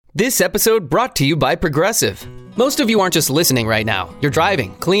This episode brought to you by Progressive. Most of you aren't just listening right now. You're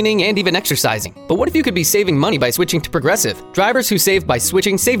driving, cleaning, and even exercising. But what if you could be saving money by switching to Progressive? Drivers who save by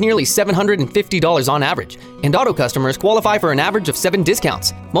switching save nearly $750 on average. And auto customers qualify for an average of 7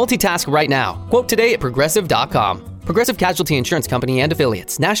 discounts. Multitask right now. Quote today at Progressive.com. Progressive Casualty Insurance Company and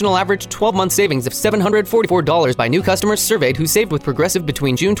Affiliates. National average 12-month savings of $744 by new customers surveyed who saved with Progressive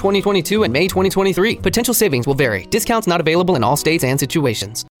between June 2022 and May 2023. Potential savings will vary. Discounts not available in all states and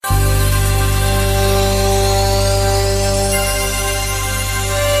situations.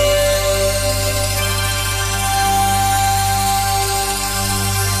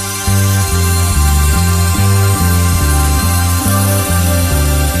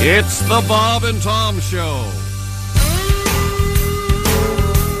 It's the Bob and Tom Show.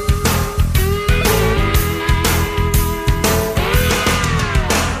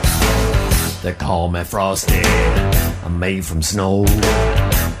 They call me Frosty, I'm made from snow,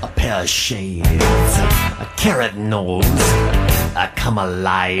 a pair of shades, a carrot nose, I come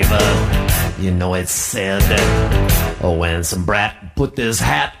alive, you know it's said, when some brat put this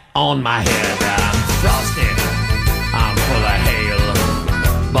hat on my head. I'm Frosty, I'm full of hail,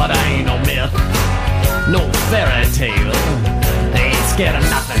 but I ain't no myth, no fairy tale, ain't scared of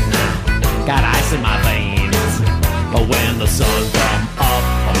nothing, got ice in my veins, but when the sun come up,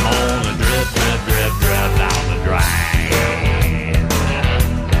 I'm on a drip, drip, drip, drip down the drain.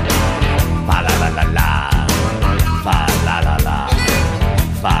 Fa la la la la, fa la la la,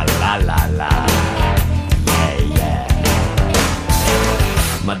 fa la la la, yeah, yeah.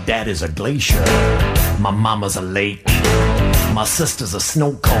 My dad is a glacier, my mama's a lake, my sister's a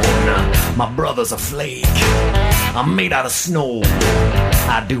snow cone, my brother's a flake. I'm made out of snow,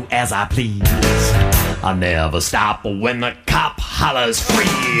 I do as I please. I never stop when the cop hollers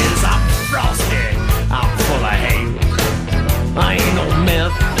freeze. I'm Frosty, I'm full of hail. I ain't no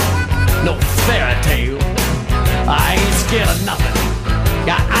myth, no fairy tale. I ain't scared of nothing,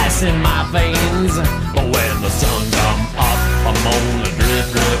 got ice in my veins. But when the sun come up, I'm on the drip,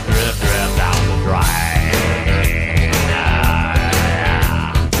 drip, drip, drip down the drain.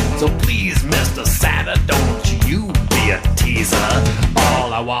 So please, Mr. Santa, don't you be a teaser.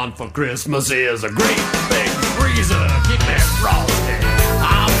 All I want for Christmas is a great big freezer. Keep me frosty,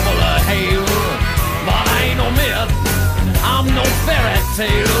 I'm full of hail, but I ain't no myth, I'm no fairy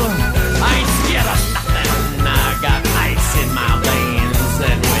tale. I ain't scared of nothing, I got ice in my veins.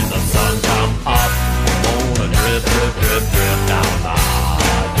 And when the sun come up, I'm gonna drip, drip, drip, drip down the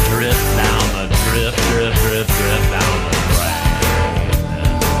drip, down the drip, drip, drip, drip down the drain.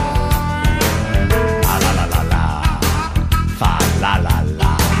 Ah la la la la, fa la la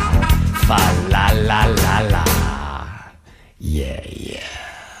la, fa la la la la, yeah, yeah.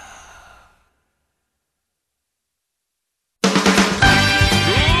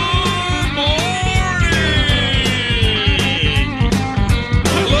 Good morning!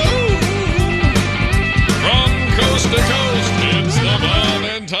 Hello! From coast to coast, it's the Bob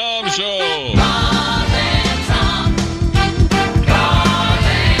and Tom Show. Bob and Tom. Bob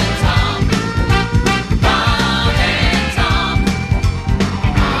and Tom. Bob and Tom.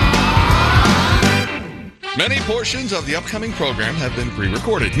 Many portions of the upcoming program have been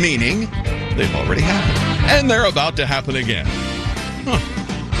pre-recorded, meaning they've already happened. And they're about to happen again. Huh.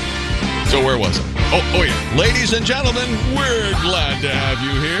 So where was it? Oh yeah. Ladies and gentlemen, we're glad to have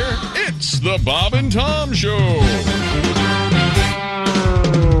you here. It's the Bob and Tom Show.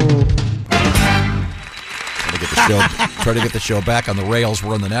 Try to get the show back on the rails.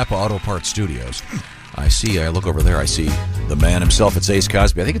 We're in the Napa Auto Parts Studios. I look over there, I see the man himself. It's Ace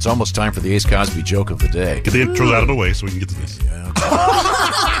Cosby. I think it's almost time for the Ace Cosby joke of the day. Get the intros out of the way so we can get to this. Yeah.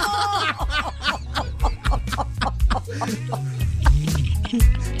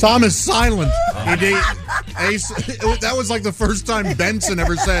 Tom is silent. Ace, that was like the first time Benson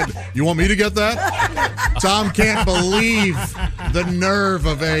ever said, "You want me to get that?" Tom can't believe the nerve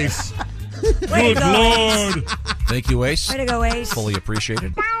of Ace. Good Lord. Thank you, Ace. Way to go, Ace. Fully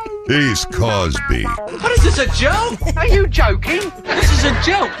appreciated. Ace Cosby. What is this, a joke? Are you joking? This is a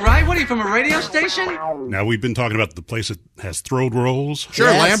joke, right? What are you, from a radio station? Now, we've been talking about the place that has throwed rolls. Sure,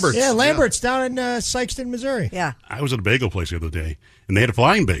 Yes. Lambert's. Yeah, Lambert's down in Sikeston, Missouri. Yeah. I was at a bagel place the other day, and they had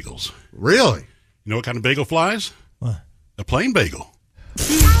flying bagels. Really? You know what kind of bagel flies? What? A plain bagel.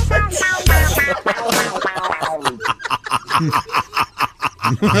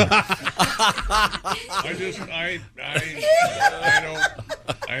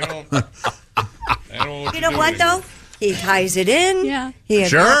 I don't. You know what though? He ties it in. Yeah. He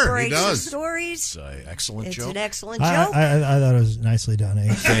Sure, incorporates he the does. stories. It's an excellent It's joke. an excellent I joke. thought it was nicely done,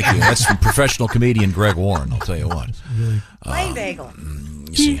 Ace. Thank you. That's from professional comedian Greg Warren, I'll tell you what. Plain bagel.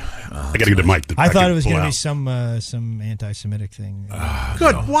 see. I got to get a mic. I thought it was going to be some anti-Semitic thing.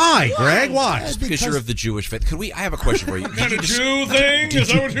 Good. Why, Greg? Why? Just because you're of the Jewish faith. Could we? I have a question for you. Kind of Jew thing? Is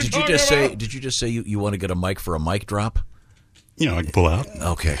that what you're talking about? Did you just say you want to get a mic for a mic drop? I can pull out.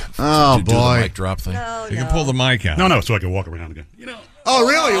 Okay. Oh, do boy. the mic drop thing. You can pull the mic out. No, so I can walk around again. Oh,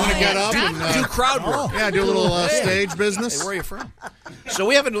 really? You want to get up and do crowd work? Yeah, do a little stage business. Hey, where are you from? So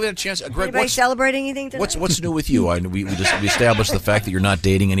we haven't had a chance. Greg, Anybody celebrating anything today? what's new with you? We established the fact that you're not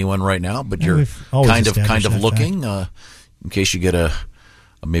dating anyone right now, but you're kind of looking. In case you get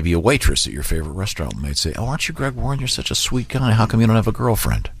maybe a waitress at your favorite restaurant might say, "Oh, aren't you Greg Warren? You're such a sweet guy. How come you don't have a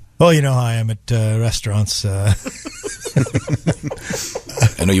girlfriend?" Well, you know how I am at restaurants.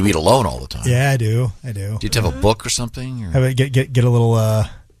 I know you eat alone all the time. Yeah, I do. Do you have a book or something? Or? Have it get a little.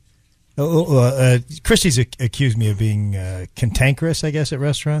 Christy's accused me of being cantankerous, I guess, at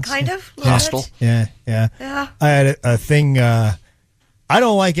restaurants. Kind of. Hostile. Yeah. Yeah. I had a thing. I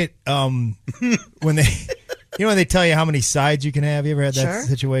don't like it when they. You know when they tell you how many sides you can have? You ever had that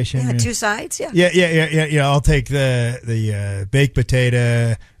situation? Yeah, 2 sides. Yeah. Yeah. I'll take the baked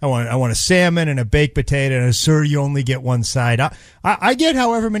potato. I want a salmon and a baked potato. And sir, you only get one side. I get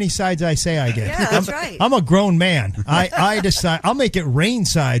however many sides I say I get. Yeah, that's right. I'm a grown man. I decide. I'll make it rain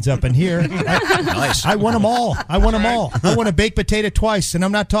sides up in here. Nice. I want them all. I want a baked potato twice, and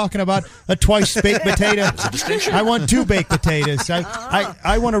I'm not talking about a twice baked potato. It's a distinction. I want 2 baked potatoes.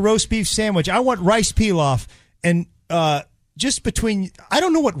 I want a roast beef sandwich. I want rice pilaf. And just between, I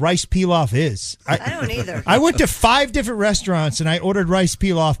don't know what rice pilaf is. I don't either. I went to 5 different restaurants and I ordered rice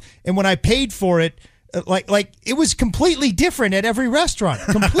pilaf, and when I paid for it, like it was completely different at every restaurant.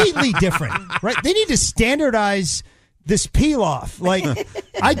 Completely different, right? They need to standardize this pilaf. Like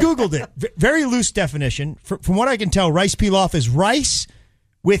I googled it, very loose definition. From what I can tell, rice pilaf is rice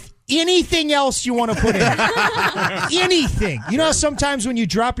with anything else you want to put in it. Anything. You know how sometimes when you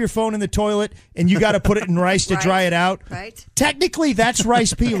drop your phone in the toilet and you got to put it in rice to dry it out? Right. Technically, that's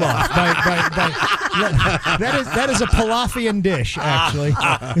rice pilaf. That is a Pilafian dish, actually.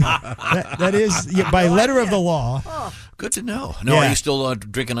 that is, by letter of the law. Oh. Good to know. No, Yeah. Are you still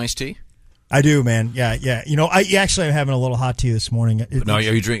drinking iced tea? I do, man. Yeah. You know, I actually am having a little hot tea this morning. No, are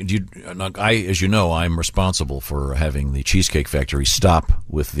you drinking? As you know, I'm responsible for having the Cheesecake Factory stop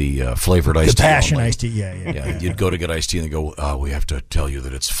with the flavored iced tea. The passion only. iced tea, yeah. You'd go to get iced tea and they go, "Oh, we have to tell you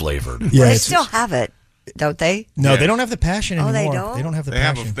that it's flavored." Yeah, They still have it, don't they? No, they don't have the passion Oh, anymore. they don't? They don't have the They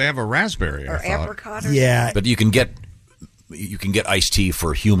have passion. they have a raspberry Or I thought. apricot or Yeah. But you can get iced tea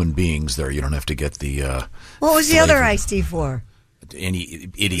for human beings there. You don't have to get the. What was the other flavored. iced tea for? Any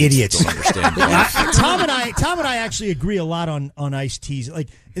idiots don't understand. Tom and I actually agree a lot on iced teas. Like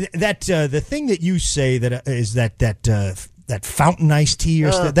that, the thing that you say that is that fountain iced tea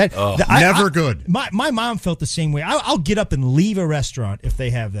or that Never good. My mom felt the same way. I'll get up and leave a restaurant if they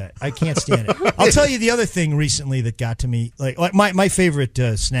have that. I can't stand it. I'll tell you the other thing recently that got to me. Like my favorite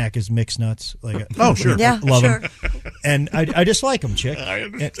snack is mixed nuts. Like sure. Yeah, love sure. them, and I just like them, chick.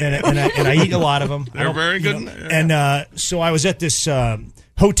 And I eat a lot of them. They're very good. And so I was at this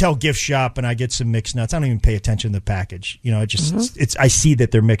hotel gift shop, and I get some mixed nuts. I don't even pay attention to the package. You know, it just it's I see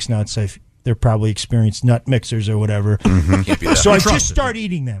that they're mixed nuts. They're probably experienced nut mixers or whatever. Can't be that. So I just start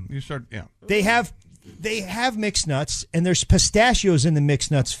eating them. You start, yeah. They have mixed nuts, and there's pistachios in the mixed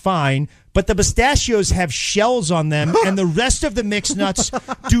nuts, fine, but the pistachios have shells on them, and the rest of the mixed nuts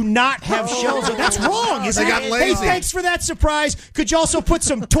do not have shells on them. That's wrong, isn't They it? got lazy. Hey, thanks for that surprise. Could you also put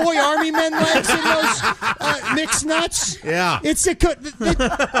some toy Army Men legs in those mixed nuts? Yeah. It's a...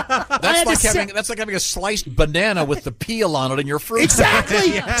 That's like having a sliced banana with the peel on it in your fruit.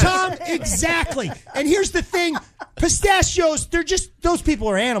 Exactly, Tom, exactly. And here's the thing. Pistachios, those people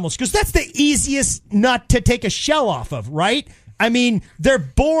are animals because that's the easiest nut to take a shell off of, right? I mean, they're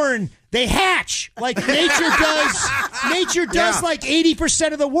born... They hatch like nature does. Nature does like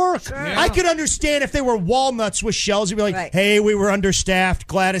 80% of the work. Sure. I could understand if they were walnuts with shells. You'd be like, "Hey, we were understaffed.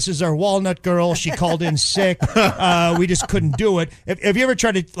 Gladys is our walnut girl. She called in sick. We just couldn't do it." Have you ever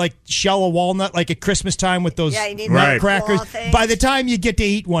tried to like shell a walnut like at Christmas time with those nutcrackers? By the time you get to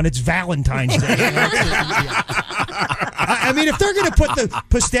eat one, it's Valentine's Day. I mean, if they're going to put the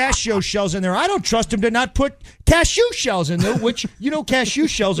pistachio shells in there, I don't trust them to not put cashew shells in there, which, you know, cashew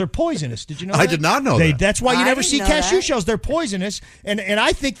shells are poisonous. Did you know that? I did not know that. That's why you I never didn't see know cashew Cashew shells, they're poisonous, and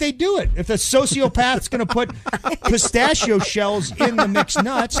I think they do it. If a sociopath's going to put pistachio shells in the mixed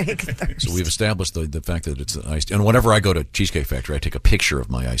nuts. So we've established the fact that it's an iced tea. And whenever I go to Cheesecake Factory, I take a picture of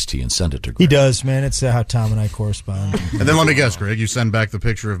my iced tea and send it to Greg. He does, man. It's how Tom and I correspond. And then let me guess, Greg, you send back the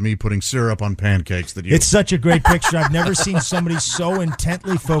picture of me putting syrup on pancakes that you... It's such a great picture. I've never seen somebody so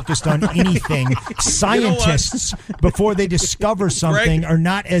intently focused on anything. Scientists, before they discover something, are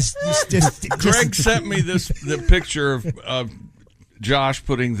not as... Greg sent me the picture of Josh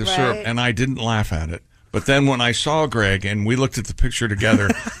putting the syrup, and I didn't laugh at it. But then when I saw Greg and we looked at the picture together,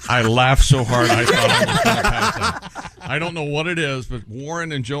 I laughed so hard I thought I was going to pass out. I don't know what it is, but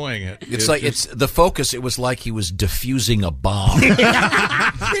Warren enjoying it. It's the focus. It was like he was diffusing a bomb.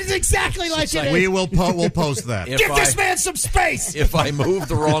 It's exactly like it. We'll post that. Give this man some space. If I move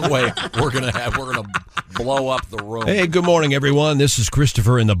the wrong way, we're gonna blow up the room. Hey, good morning, everyone. This is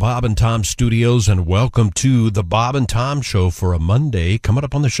Christopher in the Bob and Tom Studios, and welcome to the Bob and Tom Show for a Monday. Coming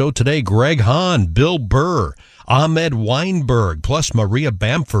up on the show today, Greg Hahn, Bill Burr, Ahmed Weinberg, plus Maria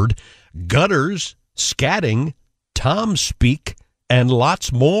Bamford, Gutters, Scatting, Tom Speak, and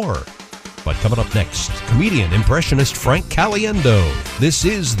lots more. But coming up next, comedian, impressionist Frank Caliendo. This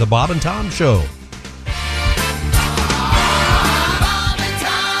is the Bob and Tom Show.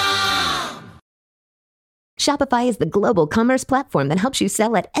 Shopify is the global commerce platform that helps you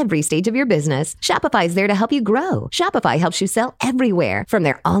sell at every stage of your business. Shopify is there to help you grow. Shopify helps you sell everywhere, from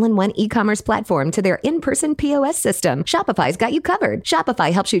their all-in-one e-commerce platform to their in-person POS system. Shopify's got you covered.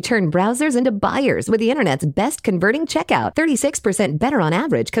 Shopify helps you turn browsers into buyers with the internet's best converting checkout, 36% better on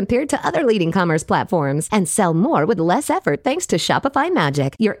average compared to other leading commerce platforms, and sell more with less effort thanks to Shopify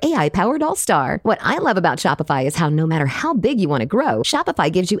Magic, your AI-powered all-star. What I love about Shopify is how no matter how big you want to grow,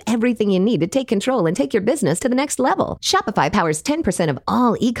 Shopify gives you everything you need to take control and take your business to the next level. Shopify powers 10% of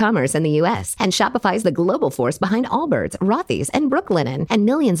all e-commerce in the U.S., and Shopify is the global force behind Allbirds, Rothy's, and Brooklinen, and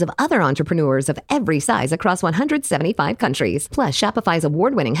millions of other entrepreneurs of every size across 175 countries. Plus, Shopify's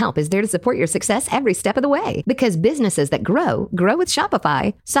award-winning help is there to support your success every step of the way. Because businesses that grow with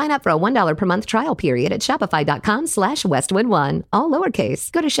Shopify. Sign up for a $1 per month trial period at shopify.com/Westwood1, all lowercase.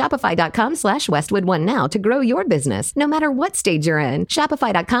 Go to shopify.com/Westwood1 now to grow your business, no matter what stage you're in.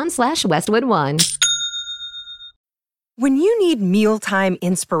 Shopify.com/Westwood1. When you need mealtime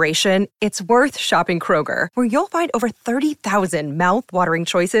inspiration, it's worth shopping Kroger, where you'll find over 30,000 mouth-watering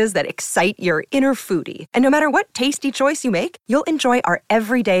choices that excite your inner foodie. And no matter what tasty choice you make, you'll enjoy our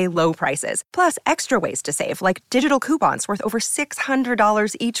everyday low prices, plus extra ways to save, like digital coupons worth over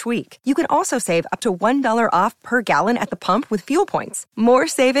 $600 each week. You can also save up to $1 off per gallon at the pump with fuel points. More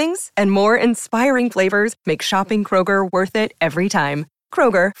savings and more inspiring flavors make shopping Kroger worth it every time.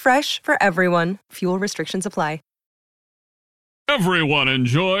 Kroger, fresh for everyone. Fuel restrictions apply. Everyone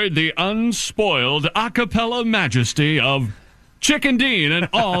enjoyed the unspoiled a cappella majesty of Chicken Dean and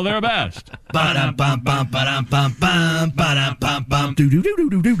all their best. Well,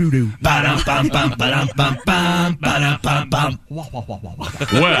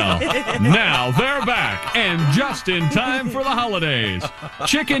 now they're back, and just in time for the holidays.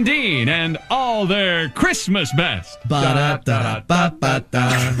 Chicken Dean and all their Christmas best.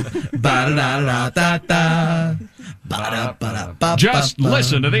 Just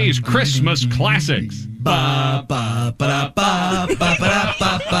listen to these Christmas classics.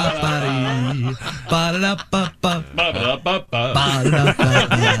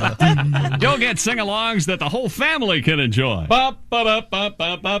 You'll get sing-alongs that the whole family can enjoy.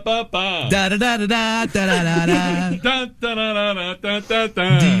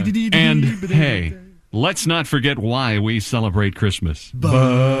 And hey, let's not forget why we celebrate Christmas.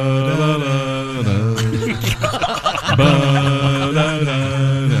 A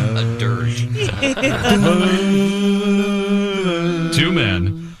dirge. Two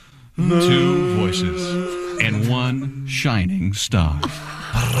men, two voices, and one shining star.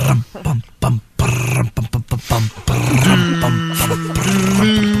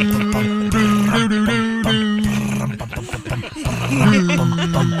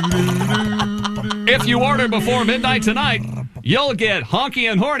 If you order before midnight tonight, you'll get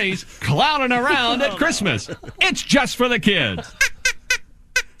Honky and Hornies clowning around at Christmas. It's just for the kids.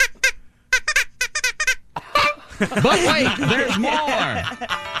 But wait, there's more.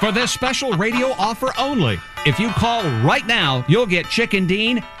 For this special radio offer only, if you call right now, you'll get Chicken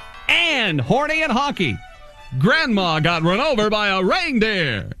Dean and Horny and Honky. Grandma got run over by a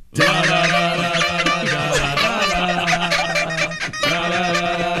reindeer.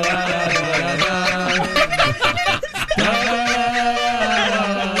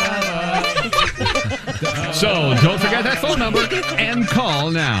 So don't forget that phone number and call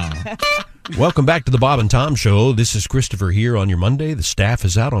now. Welcome back to the Bob and Tom Show. This is Christopher here on your Monday. The staff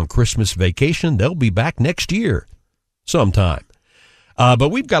is out on Christmas vacation. They'll be back next year sometime. But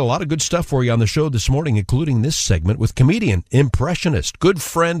we've got a lot of good stuff for you on the show this morning, including this segment with comedian, impressionist, good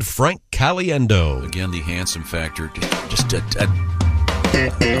friend Frank Caliendo. Again, the handsome factor just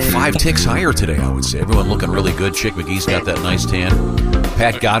 5 ticks higher today, I would say. Everyone looking really good. Chick McGee's got that nice tan.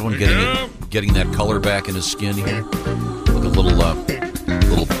 Pat Godwin getting that color back in his skin here. Look a little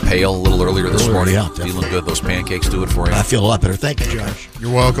pale a little earlier this morning. Yeah, feeling good. Those pancakes do it for you. I feel a lot better. Thank you, Josh.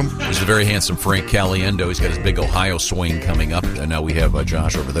 You're welcome. There's the very handsome Frank Caliendo. He's got his big Ohio swing coming up. And now we have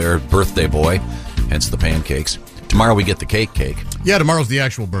Josh over there, birthday boy, hence the pancakes. Tomorrow we get the cake. Yeah, tomorrow's the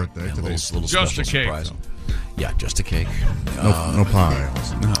actual birthday. Yeah, little just special a cake. surprise. Yeah, just a cake. No pie.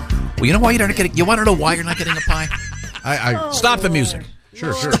 No. Well, you know why you're not getting? You want to know why you're not getting a pie? I Stop the music.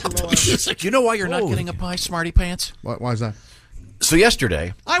 Sure. You know why you're not getting a pie, smarty pants? Why is that? So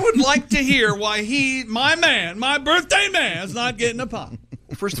yesterday, I would like to hear why my birthday man, is not getting a pie.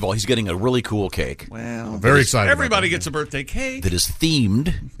 First of all, he's getting a really cool cake. Well, very excited. Everybody gets a birthday cake. That is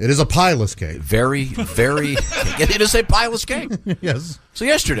themed. It is a pieless cake. Very, very. It is a pieless cake. Yes. So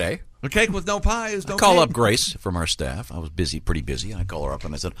yesterday, a cake with no pie is no I call cake. up Grace from our staff. I was pretty busy. I call her up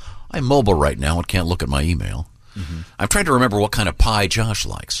and I said, I'm mobile right now and can't look at my email. Mm-hmm. I'm trying to remember what kind of pie Josh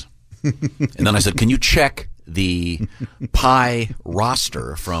likes. And then I said, can you check the pie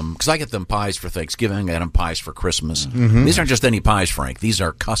roster because I get them pies for Thanksgiving, I get them pies for Christmas. Mm-hmm. These aren't just any pies, Frank. These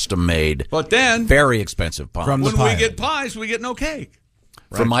are custom-made, but then very expensive pies. When we get pies, we get no cake.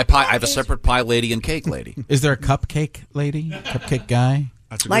 Right. For my pie, I have a separate pie lady and cake lady. Is there a cupcake lady? Cupcake guy?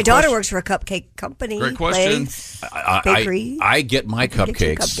 My daughter works for a cupcake company. Great question. Bakery. I get my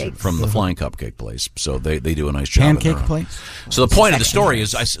cupcakes from the Flying Cupcake place, so they do a nice job. Pancake place? So the point of the story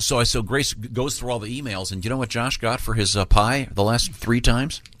is, so Grace goes through all the emails, and you know what Josh got for his pie the last 3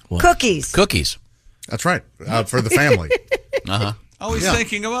 times? What? Cookies. That's right, for the family. Uh-huh. Always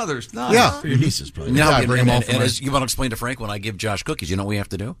thinking of others. Nice. Yeah. For your nieces, probably. And as you want to explain to Frank, when I give Josh cookies, you know what we have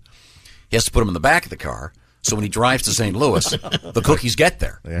to do? He has to put them in the back of the car. So when he drives to St. Louis, the cookies get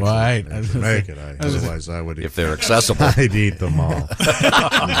there. Right. Otherwise, I would. If they're accessible, I'd eat them all.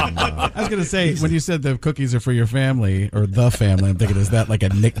 I was going to say, when you said the cookies are for your family or the family, I'm thinking, is that like a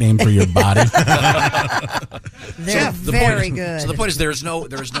nickname for your body? They're very good. So the point is, there is no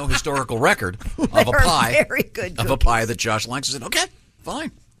historical record of a pie very good of a pie that Josh likes. I said, okay,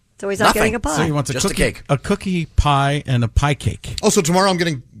 fine. So he's not getting a pie. So he wants Just a cake, a cookie pie, and a pie cake. Oh, so tomorrow I'm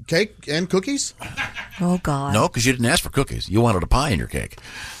getting cake and cookies? Oh God! No, because you didn't ask for cookies. You wanted a pie in your cake.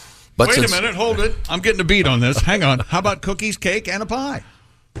 But Wait a minute, hold it. I'm getting a beat on this. Hang on. How about cookies, cake, and a pie?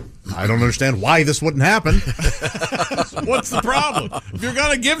 I don't understand why this wouldn't happen. What's the problem? If you're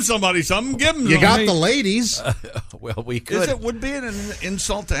going to give somebody something, give them You something. got the ladies. Well, we could. Would be an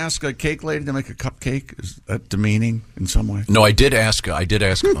insult to ask a cake lady to make a cupcake? Is that demeaning in some way? No, I did ask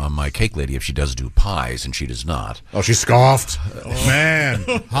my cake lady if she does do pies, and she does not. Oh, she scoffed. Man,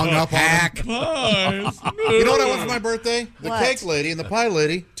 hung up on Pies. You know what I want for my birthday? The cake lady and the pie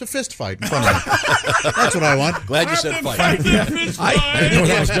lady to fist fight in front of me. That's what I want. Glad you said fight. I didn't know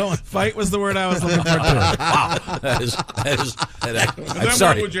where I was going. Fight was the word I was looking for, too. Wow.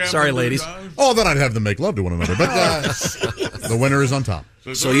 I'm sorry, ladies. Oh, then I'd have them make love to one another. But the winner is on top.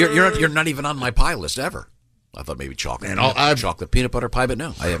 So you're not even on my pie list ever. I thought maybe chocolate. Chocolate peanut butter pie, but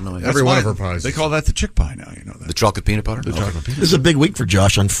no, I have no idea. Every one of her pies. They call that the chick pie now, you know that. The chocolate peanut butter? This is a big week for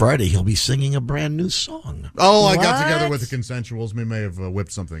Josh. On Friday, he'll be singing a brand new song. Oh, I got together with the Consensuals. We may have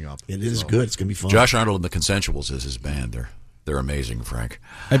whipped something up. It is good. It's going to be fun. Josh Arnold and the Consensuals is his band. They're amazing, Frank.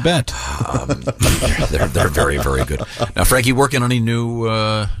 I bet. They're very, very good. Now, Frank, you working on any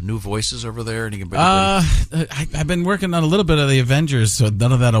new voices over there? I've been working on a little bit of the Avengers, so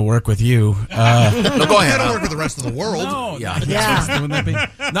none of that'll work with you. No, go ahead. That'll work with the rest of the world. No, Yeah.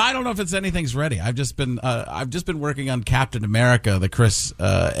 No, I don't know if anything's ready. I've just been working on Captain America, the Chris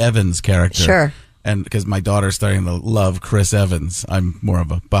Evans character. Sure. And because my daughter's starting to love Chris Evans, I'm more of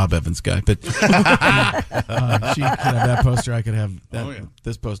a Bob Evans guy. But she could have that poster, I could have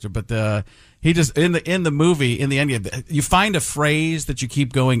this poster. But he just in the movie, in the end, you find a phrase that you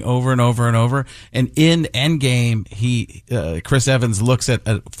keep going over and over and over. And in Endgame, Chris Evans looks at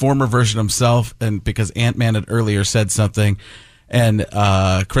a former version of himself, and because Ant-Man had earlier said something. And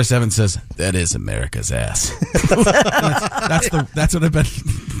Chris Evans says, "That is America's ass." that's what I've been.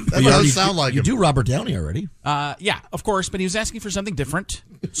 That does sound like you do Robert Downey already. Yeah, of course, but he was asking for something different,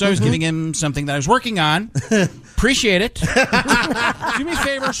 so I was giving him something that I was working on. Appreciate it. Do me a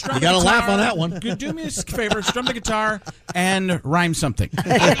favor, strum You the got to guitar. laugh on that one. Do me a favor, strum the guitar and rhyme something.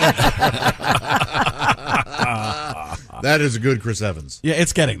 That is a good Chris Evans. Yeah,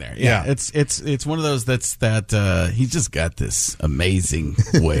 it's getting there. Yeah. It's one of those that he just got this amazing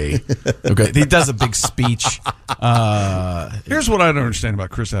way. Okay, he does a big speech. Here's what I don't understand about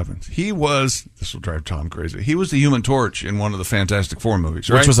Chris Evans. This will drive Tom crazy. He was the Human Torch in one of the Fantastic Four movies,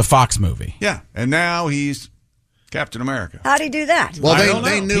 right? Which was a Fox movie. Yeah, and now he's Captain America. How'd he do that? Well,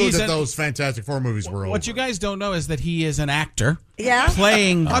 they knew that those Fantastic Four movies were over. What you guys don't know is that he is an actor. Yeah.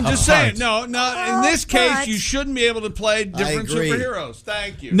 Playing. I'm just saying. No. In this case, but- you shouldn't be able to play different agree. superheroes.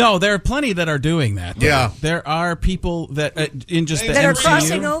 Thank you. No, there are plenty that are doing that. Yeah. There are people that in just the That are MCU.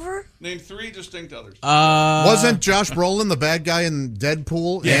 crossing over? Name 3 distinct others. Wasn't Josh Brolin the bad guy in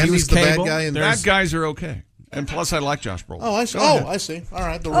Deadpool? Yeah, and he was he's the Cable. bad guy in Bad guys are okay. And plus, I like Josh Brolin. Oh, I see. Go ahead. I see. All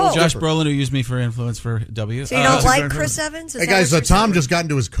right. The Oh. rules Josh differ. Brolin, who used me for influence for W. So you don't like Chris Evans? Is Hey that guys, what you're Tom saying? just got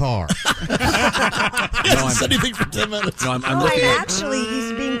into his car. He hasn't said anything for 10 minutes. No, I'm Oh, looking at. actually,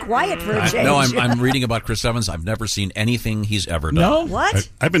 he's being quiet for a change. No, I'm reading about Chris Evans. I've never seen anything he's ever done. No? What?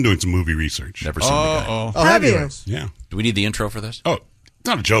 I've been doing some movie research. Never seen the guy. Oh, have you? Yeah. Do we need the intro for this? Oh, it's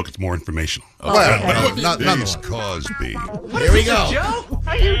not a joke. It's more informational. Well, not He's Cosby. Here we go. Joke?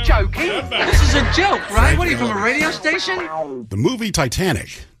 Are you joking? This is a joke, right? What are you, from a radio station? The movie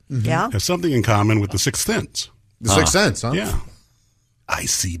Titanic Yeah. has something in common with The Sixth Sense. The Sixth Sense, huh? Yeah. I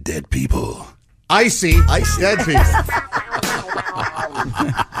see dead people. I see dead people.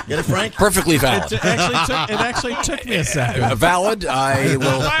 Get it, Frank? Perfectly valid. It actually took me a second. Valid. I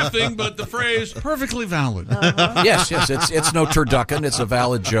will. Laughing, but the phrase perfectly valid. Yes. It's no turducken. It's a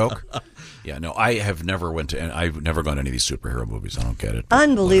valid joke. Yeah. No, I have never I've never gone to any of these superhero movies. I don't get it.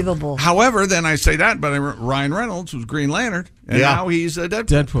 Unbelievable. However, then I say that, but Ryan Reynolds was Green Lantern, and Yeah. now he's Deadpool.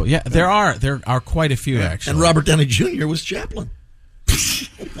 Deadpool. Yeah, there are quite a few actually. And Robert Downey Jr. was Chaplin.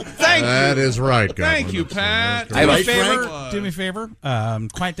 Thank you. That is right, guys. Thank you, Pat. I have a Right, favor. Frank? Do me a favor.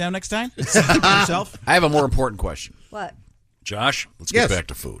 Quiet down next time. Keep yourself. I have a more important question. What? Josh, let's Yes. get back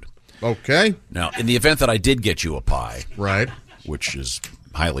to food. Okay. Now, in the event that I did get you a pie, Right. which is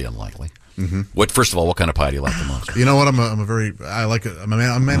highly unlikely, first of all, what kind of pie do you like the most? You know what? I'm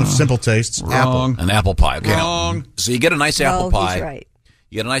a man of simple tastes. Wrong. An apple pie. Okay. Wrong. So you get a nice apple No, pie. he's right.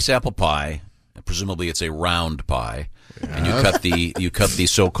 You get a nice apple pie. And presumably, it's a round pie, and you cut the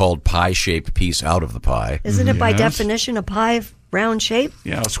so-called pie-shaped piece out of the pie. Isn't it by Yes. definition a pie of round shape?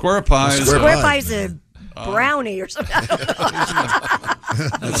 Yeah, square pie. is- Square pie is a brownie or something.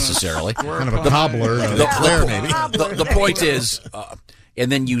 Not necessarily. Kind of a cobbler. The point is,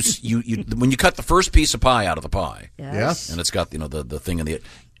 and then you when you cut the first piece of pie out of the pie, Yes. and it's got the thing in the.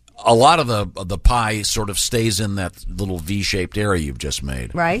 A lot of the pie sort of stays in that little V-shaped area you've just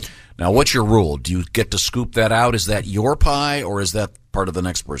made. Right. Now, what's your rule? Do you get to scoop that out? Is that your pie, or is that part of the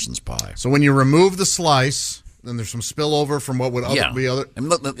next person's pie? So when you remove the slice, then there's some spillover from what would be other.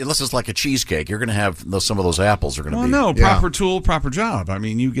 And unless it's like a cheesecake, you're going to have some of those apples are going to Well, be. no, proper tool, proper job. I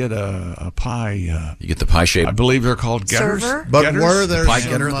mean, you get a pie. You get the pie shape. I believe they're called getters. Server? But Getters? were there pie some,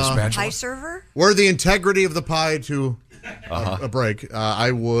 getter, the spatula. Pie server? were the integrity of the pie to a break,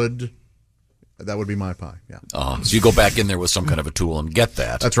 that would be my pie. Yeah. So you go back in there with some kind of a tool and get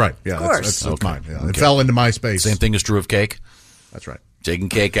that. That's right. Yeah, Of course. that's Okay. mine. Yeah. It Okay. fell into my space. Same thing is true of cake. That's right. Taking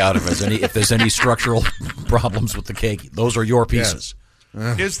cake out if there's any structural problems with the cake, those are your pieces.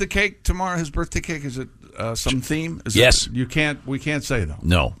 Is the cake tomorrow? His birthday cake? Is it some theme? Is Yes. We can't say though.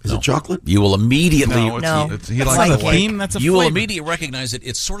 No. Is it chocolate? You will immediately. No. He It's likes like the cake. white. Theme. That's a You will flavor. immediately recognize it.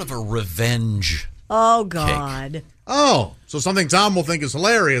 It's sort of a revenge. Oh, God. Oh, so something Tom will think is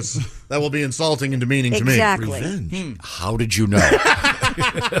hilarious that will be insulting and demeaning to me. Exactly. Revenge. How did you know? I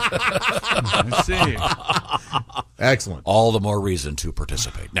see. Excellent. All the more reason to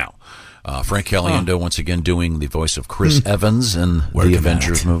participate. Now, Frank Caliendo once again doing the voice of Chris Evans in the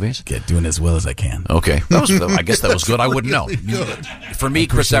Avengers movies. Doing as well as I can. Okay, I guess that was good. I wouldn't know. For me,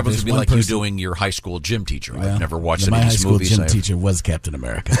 Chris Evans would be one like you person- doing your high school gym teacher. Well, I've never watched my any high of his school movies. gym teacher was Captain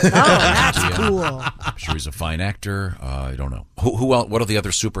America. Oh, that's cool. I'm sure he's a fine actor. I don't know. Who else? What are the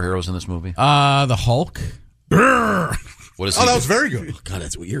other superheroes in this movie? The Hulk. What is Oh, he? that was very good. God,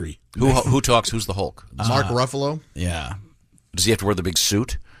 that's eerie. Who talks? Who's the Hulk? Mark Ruffalo? Yeah. Does he have to wear the big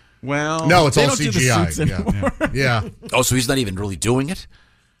suit? Well, No, it's They all don't do the CGI. suits anymore. Yeah. Oh, so he's not even really doing it?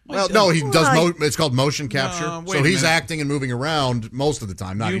 Well, no, he does. It's called motion capture. wait So a he's minute. acting and moving around most of the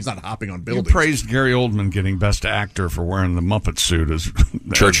time. He's not hopping on You buildings. praised Gary Oldman getting Best Actor for wearing the Muppet suit as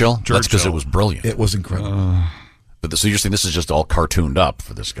Churchill? That's because it was brilliant. It was incredible. So you're saying this is just all cartooned up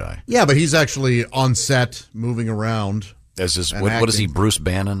for this guy? Yeah, but he's actually on set, moving around. As his, And what is he, acting. Bruce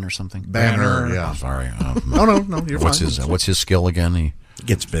Bannon or something? Banner, yeah. Oh, sorry. No, you're what's fine. What's his skill again? He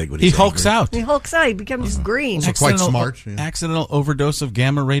gets big when He hulks out. He hulks out. He becomes green. quite smart, yeah. Accidental overdose of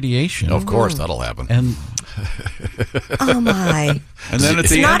gamma radiation. Of course, that'll happen. And Oh my! And then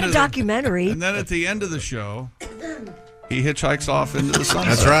It's not a documentary. And then at the end of the show, he hitchhikes off into the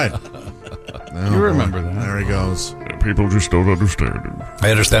sunset. That's right. You remember that? There he goes. People just don't understand him.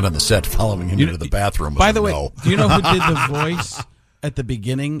 I understand on the set following him into the bathroom. By the way, do you know who did the voice at the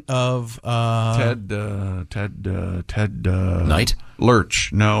beginning of Ted Knight?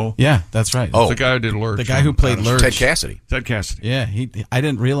 Lurch? No. Yeah, that's right. Oh, the guy who did Lurch. The guy who played Lurch. Ted Cassidy. Ted Cassidy. Yeah, I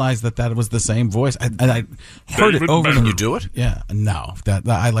didn't realize that was the same voice. I heard it over. Can you do it? Yeah, no. That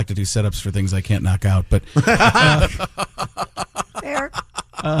I like to do setups for things I can't knock out, but. Fair.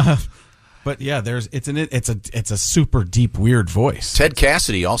 But yeah, it's a super deep, weird voice. Ted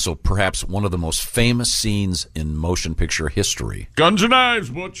Cassidy, also perhaps one of the most famous scenes in motion picture history. Guns and Knives,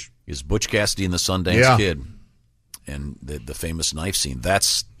 Butch. Is Butch Cassidy and the Sundance Kid, and the famous knife scene.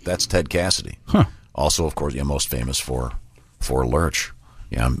 That's Ted Cassidy. Huh. Also, of course, most famous for Lurch.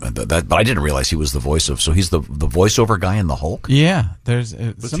 Yeah, but I didn't realize he was the voice of. So he's the voiceover guy in the Hulk. Yeah, there's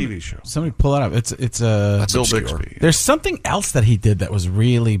the TV show. Somebody pull it up. It's That's Bill obscure. Bixby. There's something else that he did that was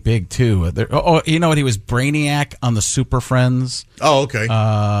really big too. You know what? He was Brainiac on the Super Friends. Oh,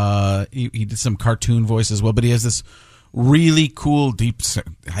 okay. He did some cartoon voice as well, but he has this really cool deep.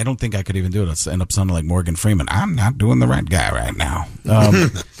 I don't think I could even do it. I'll end up sounding like Morgan Freeman. I'm not doing the right guy right now.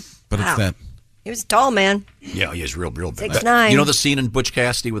 But it's that. He was a tall man. Yeah, he is real big. 6'9". You know the scene in Butch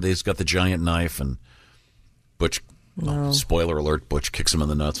Cassidy where he's got the giant knife and Butch. No. Spoiler alert: Butch kicks him in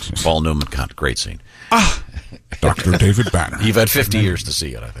the nuts. Paul Newman, great scene. Dr. David Banner. You've had 50 years to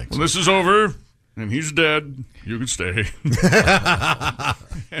see it, I think. When this is over and he's dead, you can stay.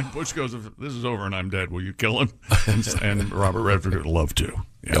 And Butch goes, "If this is over and I'm dead, will you kill him?" And Robert Redford would love to.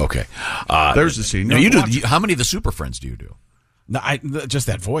 Yeah. Okay. There's the scene. Now you do. How many of the Super Friends do you do? No, just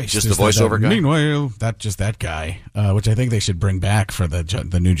that voice. Just the voiceover guy? Meanwhile, that guy, which I think they should bring back for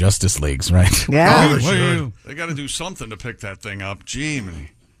the new Justice Leagues, right? Yeah. They got to do something to pick that thing up. Gee, man.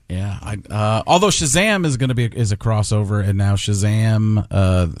 Yeah. Although Shazam is a crossover, and now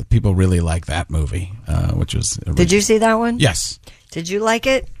Shazam, people really like that movie, which was. Did you see that one? Yes. Did you like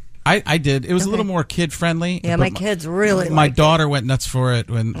it? I did. It was a little more kid friendly. Yeah, my kids really. My liked daughter went nuts for it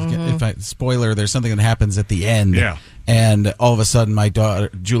when. Spoiler, there's something that happens at the end. Yeah. And all of a sudden, my daughter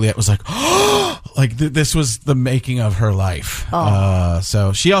Juliet was like, "Oh, this was the making of her life."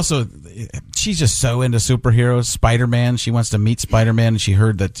 So she's just so into superheroes. Spider-Man. She wants to meet Spider-Man, and she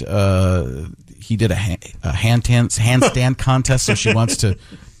heard that he did a handstand contest, so she wants to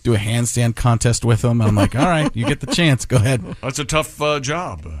do a handstand contest with him. I'm like, all right, you get the chance. Go ahead. That's a tough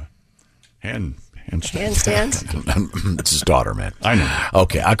job. Handstand. It's his daughter, man. I know.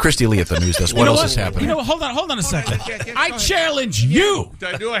 Okay, Christy Lee at the news desk. What else is happening? Hold on a second. I challenge you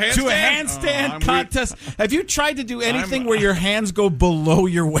to do a handstand contest. Have you tried to do anything where your hands go below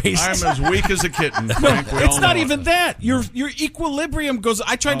your waist? I'm as weak as a kitten. No, it's not even that. Your equilibrium goes.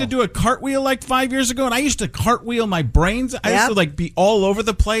 I tried to do a cartwheel like 5 years ago, and I used to cartwheel my brains. I used to be all over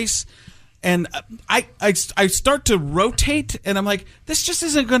the place. And I start to rotate, and I'm like, this just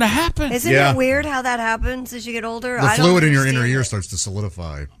isn't going to happen. Isn't it weird how that happens as you get older? The fluid in your inner ear starts to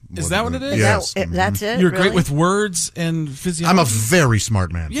solidify. Is that what it is? Yes. That's it? You're really? great with words and physiology. I'm a very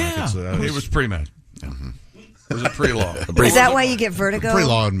smart man. Yeah. He was pre-med. It was a pre-law. Is that why you get vertigo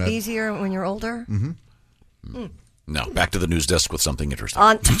Pre-law and med. easier when you're older? Mm-hmm. No, back to the news desk with something interesting.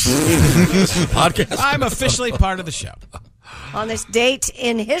 Podcast. I'm officially part of the show. On this date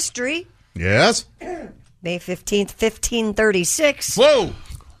in history. Yes. May 15th, 1536. Whoa.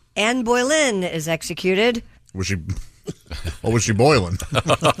 Anne Boleyn is executed. Was she boiling?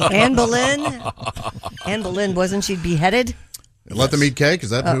 Anne Boleyn, wasn't she beheaded? Let them eat cake? Is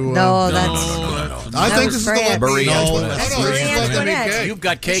that who? No, that's. I think this is the Marie Antoinette. You've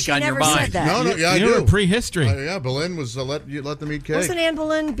got cake on your never mind. said that. No, I You're do. prehistory. Yeah, Boleyn was let them eat cake. Wasn't Anne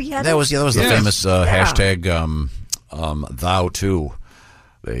Boleyn beheaded? That was the famous hashtag thou too.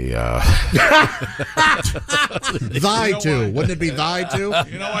 They thy too. Wouldn't it be thy too?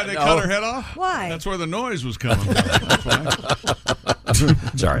 You know why they cut her head off? Why? That's where the noise was coming from. That's why.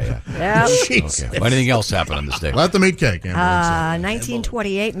 Sorry. Yeah. Okay. Anything else happen on this day? Let them eat cake.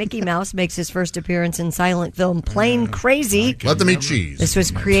 1928, Mickey Mouse makes his first appearance in silent film Plain Crazy. Let them eat cheese. This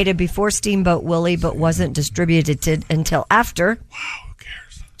was created before Steamboat Willie, but wasn't distributed until after. Wow, who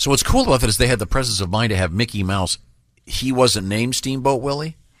cares? So what's cool about that is they had the presence of mind to have Mickey Mouse. He wasn't named Steamboat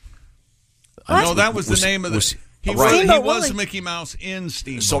Willie? No, that was the name of the... He was Mickey Mouse in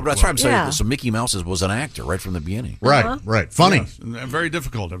Steamboat. So that's what I'm saying. Yeah. So Mickey Mouse was an actor right from the beginning. Right. Funny. Yes, and very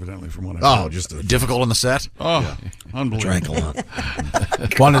difficult, evidently, from what I heard. Just difficult on the set? Unbelievable. Drank a lot.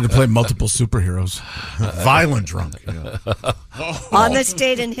 Wanted to play multiple superheroes. Violent drunk. On this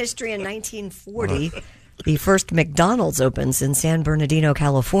date in history in 1940, The first McDonald's opens in San Bernardino,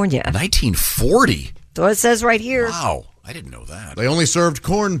 California. 1940? So it says right here. Wow. I didn't know that. They only served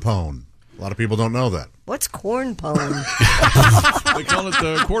corn pone. A lot of people don't know that. What's corn pone? They call it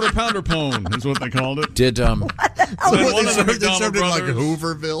the quarter pounder pone, is what they called it. Did They served it in like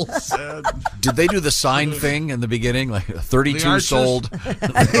Hooverville. Did they do the sign thing in the beginning, like 32 sold?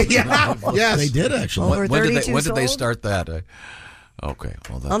 Yes, they did actually. Over When 32 did they sold? start that? Okay,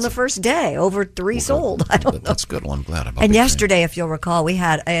 well, that's On the first day, over 3 sold. I don't know. That's good. Well, I'm glad about. And yesterday, if you'll recall, we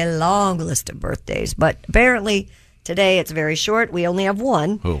had a long list of birthdays, but apparently today it's very short. We only have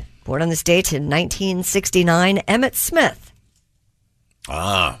one. Who? Born in the States in 1969, Emmitt Smith.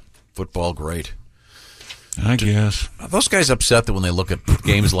 Football great. I guess. Are those guys upset that when they look at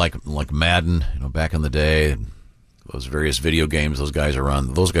games like Madden, back in the day, those various video games those guys are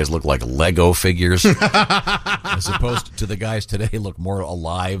on, those guys look like Lego figures, as opposed to the guys today look more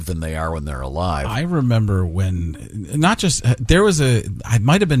alive than they are when they're alive. I remember when, not just, there was it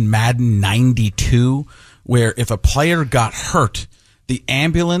might have been Madden 92, where if a player got hurt, the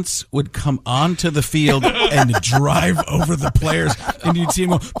ambulance would come onto the field and drive over the players, and you'd see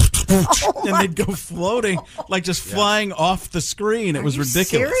them go, and they'd go floating, like just flying off the screen. It was ridiculous.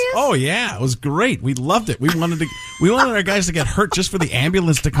 serious? Oh yeah, it was great. We loved it. We wanted our guys to get hurt just for the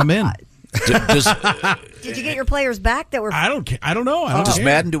ambulance to come in. Did you get your players back that were? I don't care. I don't know. I don't Does care.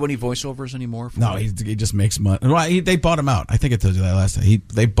 Madden do any voiceovers anymore? No, he just makes money. Well, they bought him out. I think I told you that last time.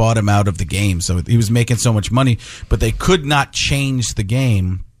 They bought him out of the game, so he was making so much money, but they could not change the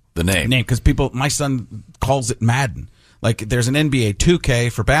game. The name. Because my son calls it Madden. Like there's an NBA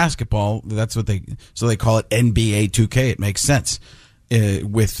 2K for basketball. That's what so they call it NBA 2K. It makes sense.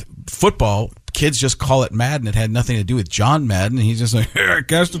 With football, kids just call it Madden. It had nothing to do with John Madden. He's just like, I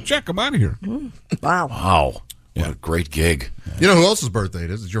cast a check. I'm out of here. Wow. Wow. What a great gig. You know who else's birthday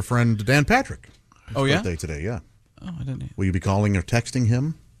it is? It's your friend Dan Patrick. His Oh, yeah? birthday today, yeah. Oh, I didn't. Will you be calling or texting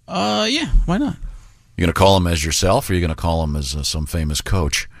him? Yeah, why not? You going to call him as yourself, or are you going to call him as some famous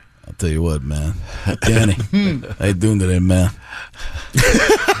coach? I'll tell you what, man. Danny, how you doing today, man?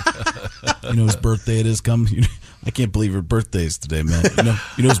 You know whose birthday it is? I can't believe her birthday is today, man. You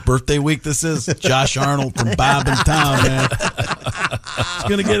know whose birthday week this is? Josh Arnold from Bob and Tom, man. He's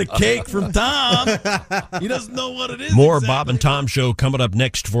going to get a cake from Tom. He doesn't know what it is. More Bob and Tom Show coming up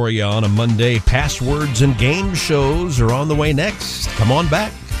next for you on a Monday. Passwords and game shows are on the way next. Come on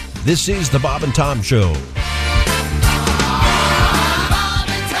back. This is the Bob and Tom Show.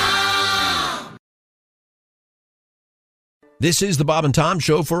 This is the Bob and Tom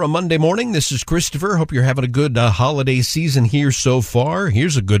Show for a Monday morning. This is Christopher. Hope you're having a good holiday season here so far.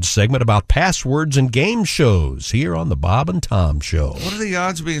 Here's a good segment about passwords and game shows here on the Bob and Tom Show. What are the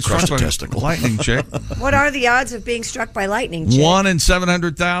odds of being struck by lightning, Chick? What are the odds of being struck by lightning, Jake? 1 in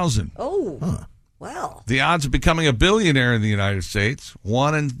 700,000. Oh, well. The odds of becoming a billionaire in the United States,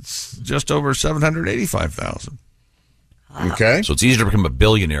 1 in just over 785,000. Okay. So it's easier to become a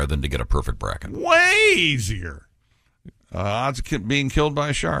billionaire than to get a perfect bracket. Way easier. Odds of being killed by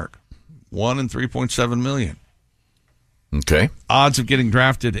a shark, 1 in 3.7 million. Okay. Odds of getting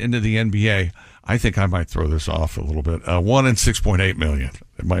drafted into the NBA, I think I might throw this off a little bit. 1 in 6.8 million.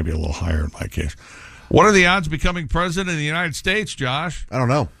 It might be a little higher in my case. What are the odds of becoming president of the United States, Josh? I don't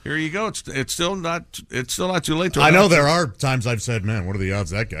know. Here you go. It's still not too late to. I know there are times I've said, man, what are the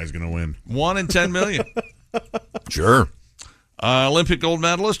odds that guy's going to win? 1 in 10 million. Sure. Olympic gold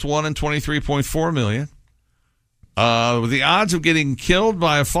medalist, 1 in 23.4 million. The odds of getting killed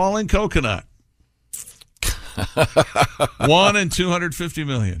by a falling coconut, 1 in 250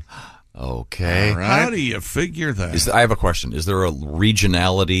 million. Okay. All right. How do you figure that? I have a question. Is there a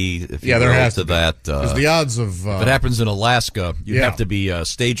regionality? If you there has to to be. that. Because the odds of if it happens in Alaska, you yeah. have to be a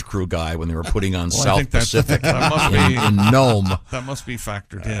stage crew guy when they were putting on I South think Pacific that must be, in Nome. That must be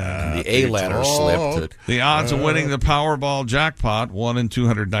factored in. And the A ladder slipped. The odds of winning the Powerball jackpot, 1 in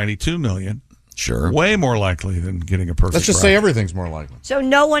 292 million. Sure. Way more likely than getting a perfect Let's just bracket. say everything's more likely. So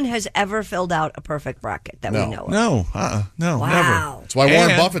no one has ever filled out a perfect bracket that we know of. No, no, Wow. never. That's why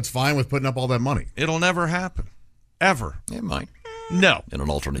Warren And Buffett's fine with putting up all that money. It'll never happen. Ever. It might. No. In an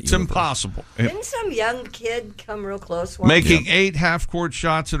alternate It's universe. impossible. Didn't some young kid come real close once? Making 8 half-court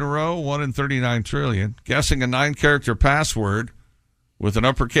shots in a row, 1 in 39 trillion. Guessing a 9-character password with an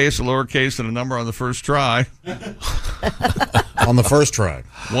uppercase, a lowercase, and a number on the first try. On the first try.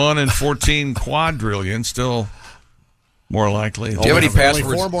 1 in 14 quadrillion, still more likely. Do you have any passwords?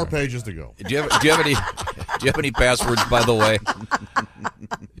 Only 4 more pages to go. Do you have any passwords, by the way?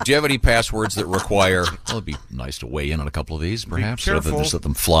 Do you have any passwords that require? Well, it'd be nice to weigh in on a couple of these, perhaps, rather than just let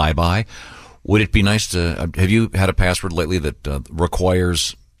them fly by. Would it be nice to? Have you had a password lately that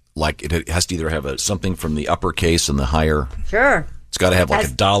requires like it has to either have something from the uppercase and the higher. Sure. It's got to have like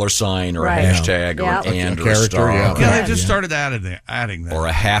a $sign or Right. a hashtag or an and or a star. Yeah, they just started adding that. Or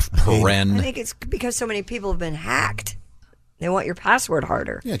a half paren. I think it's because so many people have been hacked. They want your password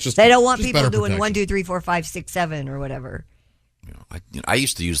harder. Yeah, they don't want just people better doing protection. 1, 2, 3, 4, 5, 6, 7 or whatever. I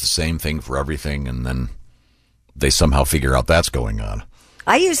used to use the same thing for everything, and then they somehow figure out that's going on.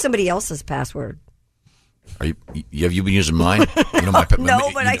 I use somebody else's password. Have you been using mine? You know my No,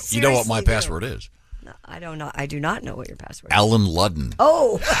 but I you know what my seriously do. password is. No, I don't know. I do not know what your password is. Alan Ludden.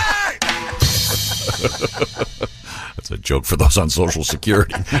 Oh. That's a joke for those on Social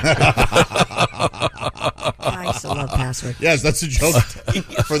Security. I still love password. Yes, that's a joke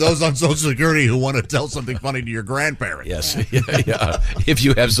for those on Social Security who want to tell something funny to your grandparents. Yes, yeah. If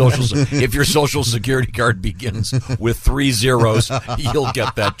you have if your Social Security card begins with 3 zeros, you'll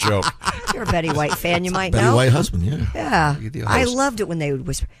get that joke. You're a Betty White fan, you might Betty know. White husband, yeah. Yeah. The I host. loved it when they would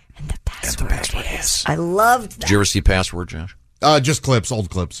whisper, and the password is. I loved that. Did you ever see Password, Josh? Just clips, old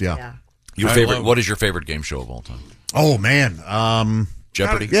clips, yeah. What is your favorite game show of all time? Oh, man.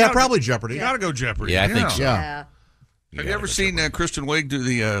 Jeopardy? Probably Jeopardy. Gotta go Jeopardy. Yeah, I think so. Yeah. Have you ever seen Kristen Wiig do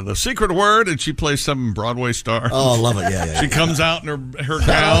the secret word, and she plays some Broadway star? Oh, I love it. Yeah. She comes out in her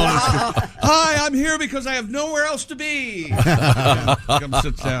gown. Hi, I'm here because I have nowhere else to be. Come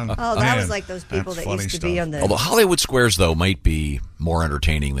sit down. Oh, that was like those people that used to be on the. Although Hollywood Squares, though, might be more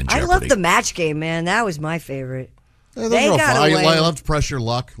entertaining than I Jeopardy. loved the match game, man. That was my favorite. Yeah, those They were all got fun. away. I loved Pressure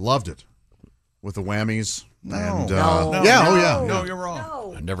Luck. Loved it. With the whammies. No, you're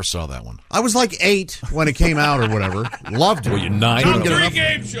wrong. I never saw that one. I was like 8 when it came out or whatever. Loved it. Were you 9? Couldn't get Top 3 enough.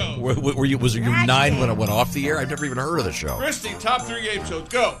 game shows. Was you 9 when it went off the air? I've never even heard of the show. Christy, top 3 game shows.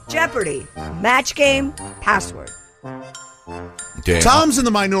 Go. Jeopardy, match game, password. Okay. Tom's in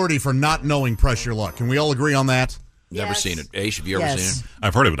the minority for not knowing Pressure Luck. Can we all agree on that? Never seen it. Ace, have you ever seen it?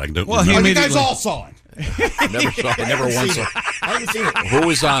 I've heard of it. I can do it. Well, you guys all saw it. Never saw it. Never once saw it. I haven't seen it. Who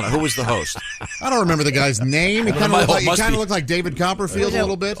was on it? Who was the host? I don't remember the guy's name. He kind of looked like David Copperfield a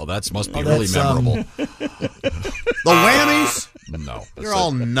little bit. Oh, that must be really memorable. The whammies? No. You're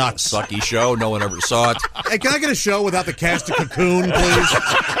all nuts. Sucky show. No one ever saw it. Hey, can I get a show without the cast of Cocoon, please?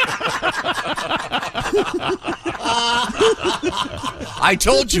 I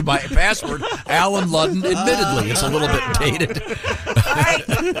told you my password, Alan Ludden. Admittedly, it's a little bit dated.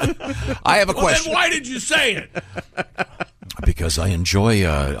 I have a question. Then why did you say it? Because I enjoy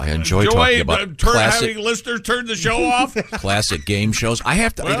talking about classic having listeners turn the show off. classic game shows. I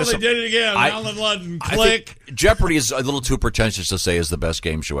have to. Well, they did it again. Alan Ludden. Click. Jeopardy is a little too pretentious to say is the best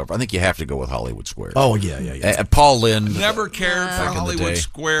game show ever. I think you have to go with Hollywood Squares. Oh, yeah. Paul Lynde. Never cared for back in the Hollywood day.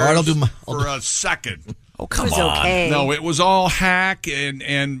 Squares All right, I'll for a second. Oh, come It was on. okay. No, it was all hack,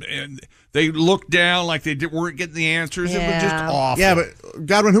 and they looked down like they weren't getting the answers. It was just awful. Yeah, but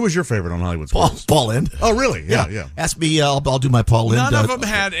Godwin, who was your favorite on Hollywood Squares? Paul Lynde. Oh, really? Yeah. Ask me. I'll do my Paul Lynde. None of them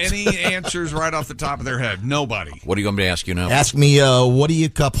had any answers right off the top of their head. Nobody. What do you want me to ask you now? Ask me. What do you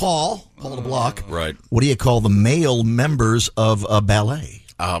call Paul to Block? Right. What do you call the male members of a ballet?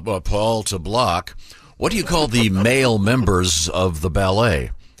 Paul to Block. What do you call the male members of the ballet?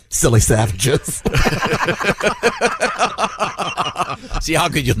 Silly savages. See, how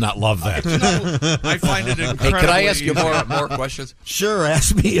could you not love that? I find it incredibly Hey, can I ask you easy. more questions? Sure.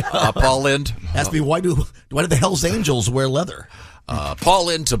 Ask me. Paul Lynde. Ask me why do the Hell's Angels wear leather? Paul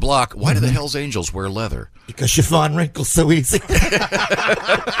Lynde to Block. Why do the Hells Angels wear leather? Because chiffon wrinkles so easy.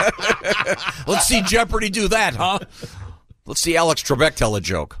 Let's see Jeopardy do that, huh? Let's see Alex Trebek tell a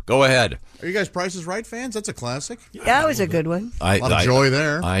joke. Go ahead. Are you guys Price is Right fans? That's a classic. That was a good one. A lot of joy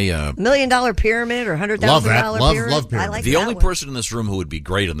there. $1 $1 million pyramid or $100,000 Love that. Love pyramid. pyramid. I like The that only one. person in this room who would be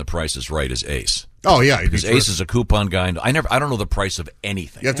great on The Price is Right is Ace. Oh, yeah. Because Ace is a coupon guy. And I don't know the price of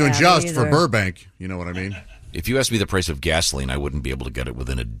anything. You have to Yeah, adjust me for either. Burbank. You know what I mean? If you asked me the price of gasoline, I wouldn't be able to get it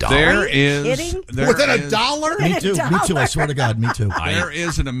within $1. There is kidding? Within $1? Me too. Me too. I swear to God, me too. There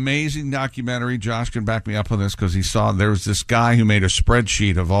is an amazing documentary. Josh can back me up on this because he saw there was this guy who made a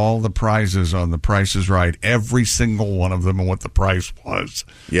spreadsheet of all the prizes on The Price is Right, every single one of them and what the price was.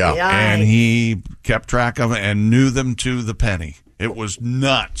 Yeah. And he kept track of it and knew them to the penny. It was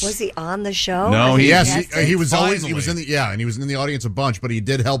nuts. Was he on the show? No, As a Yes, contestant? he was always. He Finally. was in the and he was in the audience a bunch, but he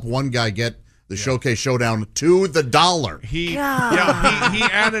did help one guy get the Showcase Showdown to the dollar. He God. he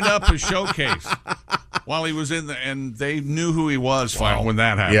added up a showcase while he was in the, and they knew who he was finally when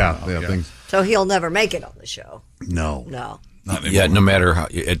that happened. Yeah, things. So he'll never make it on the show. No. Not anymore. Yeah, no matter how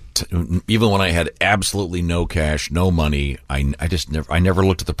even when I had absolutely no cash, no money, I never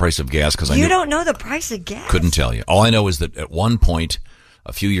looked at the price of gas because You don't know the price of gas. couldn't tell you. All I know is that at one point,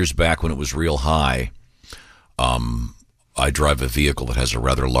 a few years back when it was real high, I drive a vehicle that has a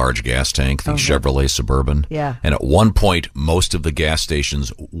rather large gas tank, the Chevrolet Suburban. Yeah. And at one point, most of the gas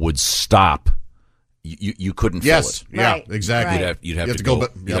stations would stop. You couldn't fill it. Yeah, exactly. You'd have to go.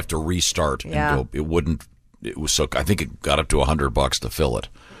 You'd have to restart and go. It wouldn't. It was so. I think it got up to $100 to fill it,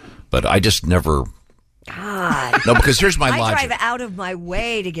 but I just never. God. No, because here's my logic. I drive out of my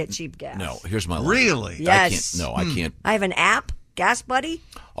way to get cheap gas. No, here's my logic. Really? Yes. I can't. I have an app, Gas Buddy.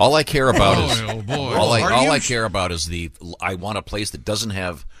 All I care about is boy. all I care about is I want a place that doesn't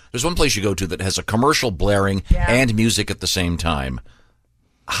have. There's one place you go to that has a commercial blaring and music at the same time.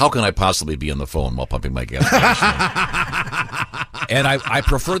 How can I possibly be on the phone while pumping my gas? And I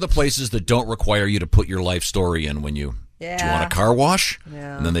prefer the places that don't require you to put your life story in when you. Yeah. Do you want a car wash?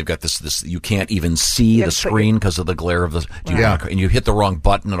 Yeah. And then they've got this you can't even see the screen because of the glare of the. And you hit the wrong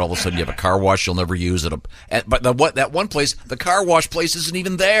button, and all of a sudden you have a car wash you'll never use. But that one place, the car wash place, isn't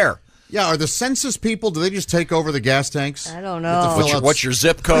even there. Yeah, are the census people, do they just take over the gas tanks? I don't know. What's your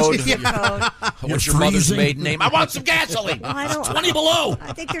zip code? Yeah. What's your mother's maiden name? I want some gasoline. Well, It's 20 below.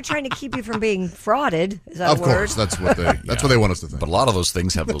 I think they're trying to keep you from being frauded. Is that Of a word? course, that's what they want us to think. But a lot of those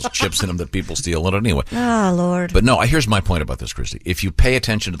things have those chips in them that people steal it anyway. Oh, Lord. But no, here's my point about this, Christy. If you pay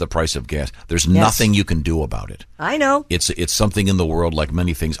attention to the price of gas, there's nothing you can do about it. I know. It's something in the world like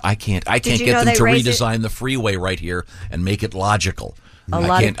many things. I can't get them to redesign the freeway right here and make it logical.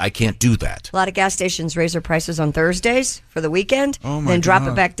 I can't do that. A lot of gas stations raise their prices on Thursdays for the weekend, then drop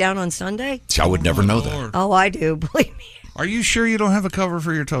it back down on Sunday. I would never know that. Oh, I do. Believe me. Are you sure you don't have a cover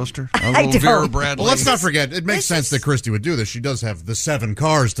for your toaster? I don't. Vera Bradley. Well, let's not forget, it makes sense that Christy would do this. She does have the 7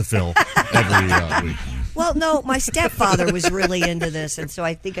 cars to fill every week. Well, no, my stepfather was really into this, and so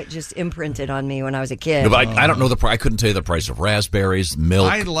I think it just imprinted on me when I was a kid. No, but I don't know the price. I couldn't tell you the price of raspberries, milk,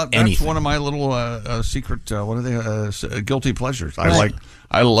 That's anything. one of my little secret. What are they? Guilty pleasures.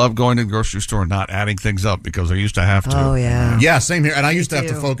 I love going to the grocery store and not adding things up because I used to have to. Oh yeah. Yeah, same here. And I used to have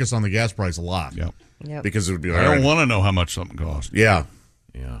to focus on the gas price a lot. Yep. Because it would be. I don't want to know how much something costs. Yeah.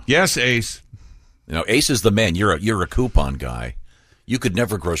 Yes, Ace. Ace is the man. You're a coupon guy. You could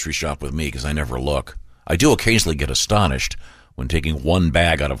never grocery shop with me because I never look. I do occasionally get astonished when taking one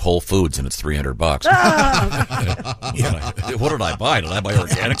bag out of Whole Foods and it's $300. What did I buy? Did I buy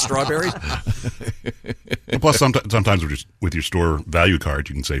organic strawberries? Plus, sometimes with your store value card,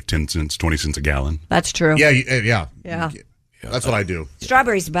 you can save 10 cents, 20 cents a gallon. That's true. Yeah. That's what I do.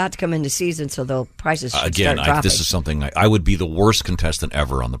 Strawberries about to come into season, so the prices should start dropping. This is something I would be the worst contestant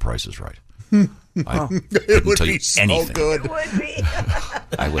ever on The Price is Right. I It would tell you be so anything. good. It would be.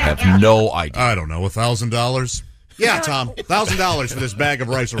 I would have no idea. I don't know, $1,000? Yeah, Tom, $1,000 for this bag of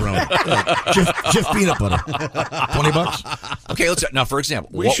rice-a-roni. Just peanut butter. $20. Okay, now for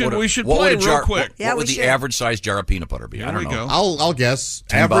example, We should play real quick. What would the average size jar of peanut butter be? I don't know. I'll guess.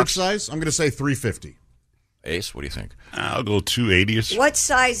 $10? Average size, I'm going to say $3.50. Ace, what do you think? I'll go $2.80. What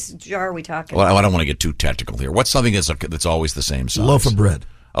size jar are we talking? Well, I don't want to get too technical here. What's something that's always the same size? Loaf of bread.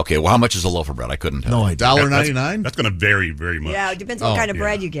 Okay, well, how much is a loaf of bread? I couldn't tell. No idea. $1.99? That's going to vary very much. Yeah, it depends what kind of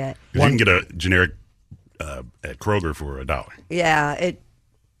bread you get. You can get a generic at Kroger for $1. Yeah,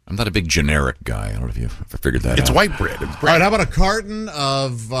 I'm not a big generic guy. I don't know if you figured that out. It's white bread. All right, how about a carton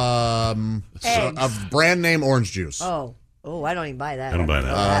of brand name orange juice? Oh, I don't even buy that. I don't buy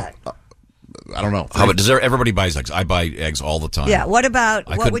that. I don't know. How about everybody buys eggs? I buy eggs all the time. Yeah.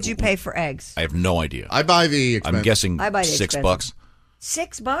 What would you pay for eggs? I have no idea. I buy the. I'm guessing I buy the $6. expensive.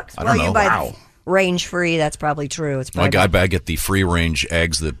 $6? I don't know. You buy range free. That's probably true. It's probably I get the free range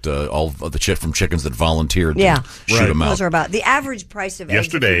eggs that all of the from chickens that volunteered to shoot them out. Those are about the average price of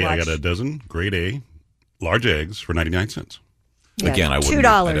Yesterday, I got a dozen grade A large eggs for 99 cents. Yeah, Again, I wouldn't.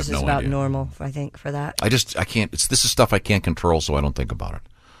 $2 is no about idea. normal, I think, for that. I can't. This is stuff I can't control, so I don't think about it.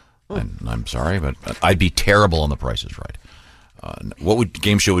 I'm sorry, but I'd be terrible on The Price is Right. What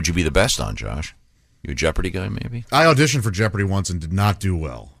game show would you be the best on, Josh? You a Jeopardy guy, maybe? I auditioned for Jeopardy once and did not do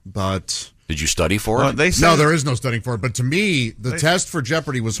well, but... Did you study for it? No, there is no studying for it. But to me, the test for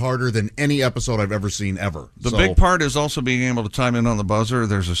Jeopardy was harder than any episode I've ever seen ever. The big part is also being able to time in on the buzzer.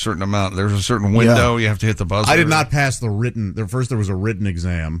 There's a certain window you have to hit the buzzer. I did not pass the written... First, there was a written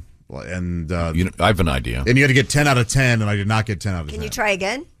exam, and... I have an idea. And you had to get 10 out of 10, and I did not get 10 out of 10. Can you try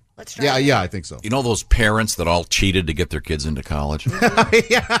again? Let's try. Yeah, I think so. You know those parents that all cheated to get their kids into college?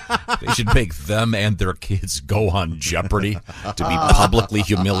 They should make them and their kids go on Jeopardy to be publicly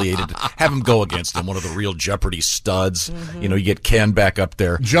humiliated. Have them go against them, one of the real Jeopardy studs. Mm-hmm. You get Ken back up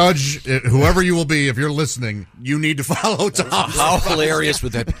there. Judge, whoever you will be, if you're listening, you need to follow Tom. How hilarious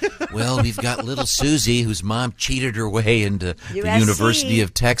would that be? Well, we've got little Susie, whose mom cheated her way into the USC. University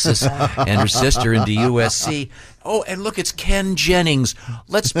of Texas, and her sister into USC. Oh, and look, it's Ken Jennings.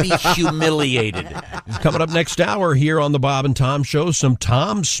 Let's be humiliated. Coming up next hour here on the Bob and Tom Show, some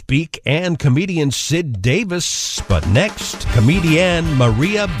Tom Speak and comedian Sid Davis. But next, comedian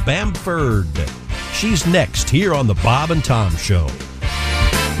Maria Bamford. She's next here on the Bob and Tom Show.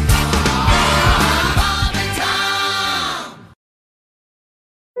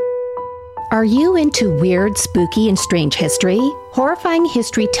 Are you into weird, spooky, and strange history? Horrifying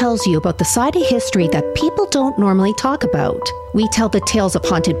History tells you about the side of history that people don't normally talk about. We tell the tales of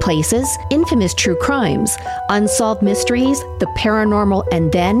haunted places, infamous true crimes, unsolved mysteries, the paranormal, and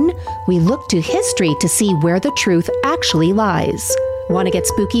then we look to history to see where the truth actually lies. Want to get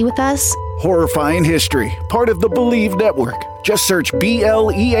spooky with us? Horrifying History, part of the Believe Network. Just search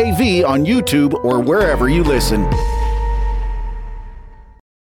BLEAV on YouTube or wherever you listen.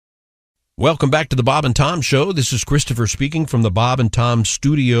 Welcome back to the Bob and Tom Show. This is Christopher speaking from the Bob and Tom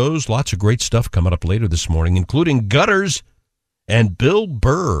Studios. Lots of great stuff coming up later this morning, including Gutters, and Bill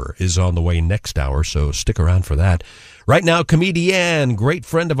Burr is on the way next hour, so stick around for that. Right now, comedian, great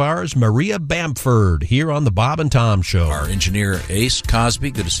friend of ours, Maria Bamford, here on the Bob and Tom Show. Our engineer, Ace Cosby.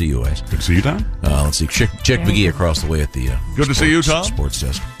 Good to see you, Ace. Good to see you, Tom. Let's see. Chick McGee across the way at the Good to see you, Tom. Sports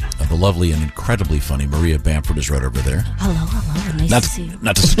desk. The lovely and incredibly funny Maria Bamford is right over there. Hello. Nice to see you.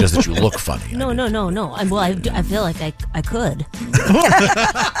 Not to suggest that you look funny. No. I feel like I could.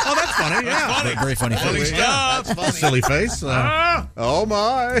 Oh, that's funny. Yeah, very funny face. Yeah, that's funny. Silly face. Oh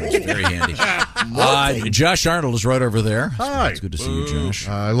my, very handy. Josh Arnold is right over there. Hi, it's good to see you, Josh.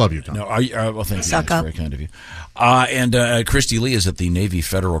 I love you, Tom. No, well, thank you. That's very kind of you. And Christy Lee is at the Navy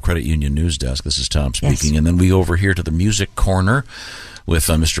Federal Credit Union news desk. This is Tom speaking, and then we go over here to the music corner with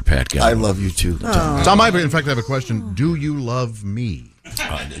Mr. Pat Gallagher. I love you too. Tom, in fact, I have a question. Do you love me?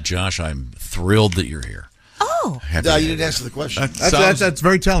 Josh, I'm thrilled that you're here. Oh. You didn't answer the question. That's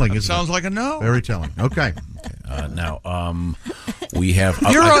very telling. It sounds like a no. Very telling. Okay. Now, we have...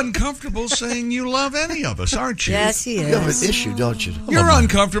 You're uncomfortable saying you love any of us, aren't you? Yes, he is. You have an issue, don't you? You're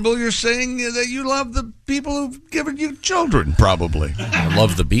uncomfortable. You're saying that you love the people who've given you children, probably. I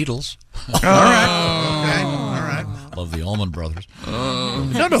love the Beatles. All right. Okay. All right. Love the Allman Brothers.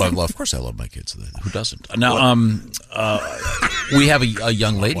 Of course I love my kids. Who doesn't? Now, we have a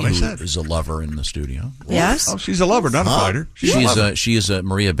young lady who is a lover in the studio. Yes. Oh, she's a lover, not a fighter. She is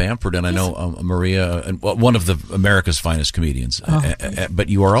Maria Bamford, and I know Maria, one of the America's finest comedians. But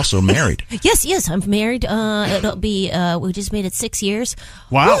you are also married. Yes, I'm married. It'll be we just made it 6 years.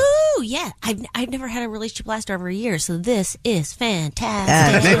 Wow. Woo! Yeah, I've never had a relationship last over a year, so this is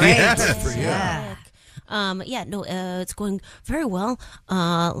fantastic. That's great. Yeah. It's going very well.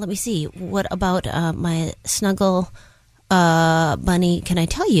 Let me see. What about my snuggle bunny? Can I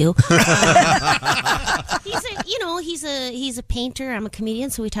tell you? He's a painter. I'm a comedian,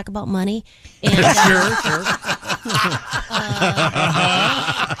 so we talk about money. And, Sure.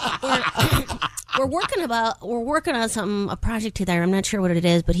 We're working on a project together. I'm not sure what it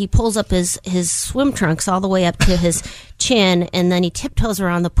is, but he pulls up his swim trunks all the way up to his chin, and then he tiptoes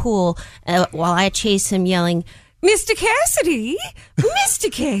around the pool while I chase him, yelling, "Mr. Cassidy!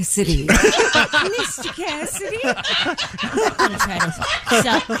 Mr. Cassidy! Mr. Cassidy!" I'm going to try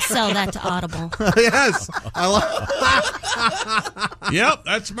to sell that to Audible. Yes. Yep,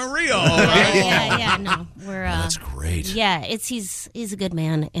 that's Maria. That's great. Yeah, he's a good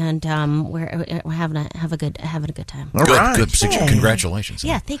man, and we're having a good time. All right. Good. Congratulations.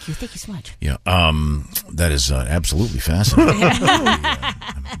 Yeah, thank you so much. Yeah, that is absolutely fascinating.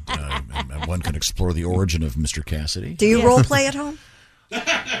 One can explore the origin of Mr. Cassidy. Do you role play at home?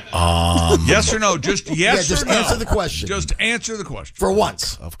 Yes or no? Just yes just or no? answer the question. Just answer the question. For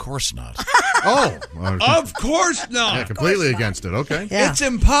once. Of course not. Of course not. Yeah, completely against it. Okay. Yeah. It's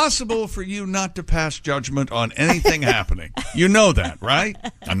impossible for you not to pass judgment on anything happening. You know that, right?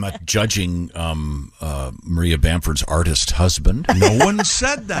 I'm not judging Maria Bamford's artist husband. No one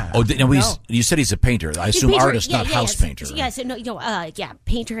said that. Oh, you said he's a painter. I assume painter, artist, not house painter. Yes,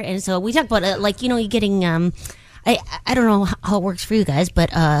 painter. And so we talk about you're getting. I don't know how it works for you guys, but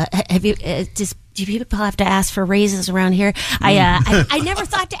have you do people have to ask for raises around here? I never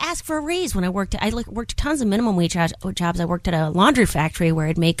thought to ask for a raise when I worked. I worked tons of minimum wage jobs. I worked at a laundry factory where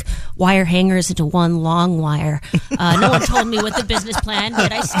I'd make wire hangers into one long wire. No one told me what the business plan,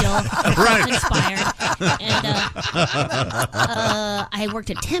 but I still felt inspired. And I worked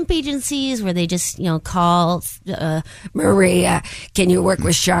at temp agencies where they just call Maria, can you work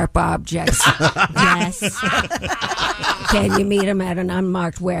with sharp objects? Yes. Can you meet them at an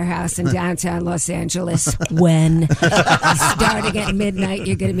unmarked warehouse in downtown Los Los Angeles. When? Starting at midnight,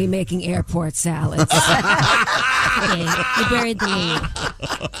 you're going to be making airport salads. Okay, you buried the lead.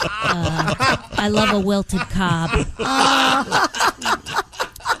 I love a wilted cob.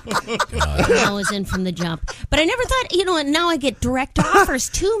 I was in from the jump. But I never thought, and now I get direct offers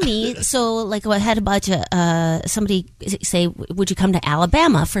to me. So, like, I had a bunch of somebody say, would you come to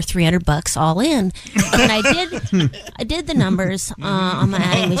Alabama for $300 all in? And I did the numbers on my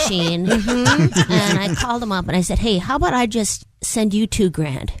adding machine. Mm-hmm. And I called them up and I said, hey, how about I just send you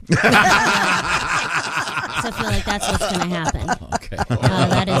 $2,000? So I feel like that's what's going to happen. Okay.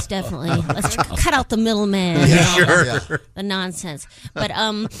 That is definitely. Let's cut out the middleman. Sure. The nonsense. But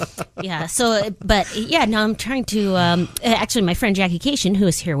yeah. So, but yeah. Now I'm trying to. Actually, my friend Jackie Cation, who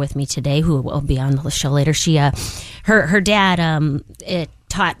is here with me today, who will be on the show later. She, her dad,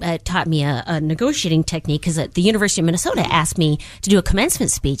 taught me a negotiating technique because the University of Minnesota asked me to do a commencement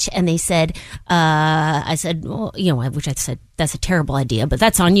speech, and they said, I said, well, which I said, that's a terrible idea, but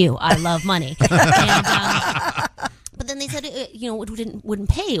that's on you. I love money. But then they said, it wouldn't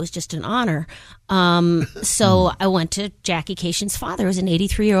pay. It was just an honor. So I went to Jackie Cation's father, who was an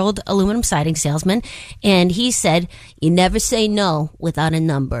 83-year-old aluminum siding salesman, and he said, you never say no without a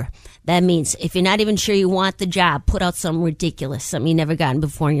number. That means if you're not even sure you want the job, put out something ridiculous, something you've never gotten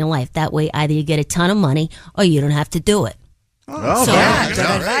before in your life. That way, either you get a ton of money or you don't have to do it. Good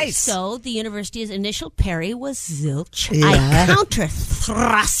advice. So the university's initial parry was zilch. Yeah. I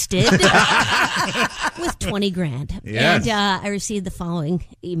counter-thrusted with $20,000. Yes. And I received the following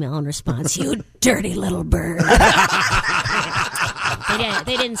email in response. You dirty little bird.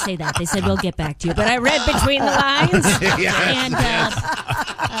 They didn't say that. They said, we'll get back to you. But I read between the lines.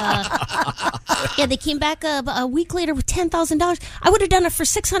 And they came back a week later with $10,000. I would have done it for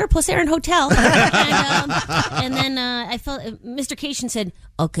 $600 plus air and hotel. And then I felt Mr. Cation said,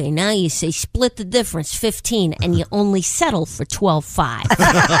 okay, now you say split the difference, 15, and you only settle for 12.5.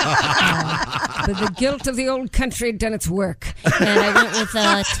 But the guilt of the old country had done its work. And I went with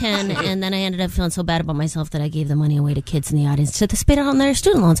 10, and then I ended up feeling so bad about myself that I gave the money away to kids in the audience to spit on their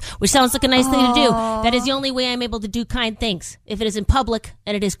student loans, which sounds like a nice thing to do. That is the only way I'm able to do kind things, if it is in public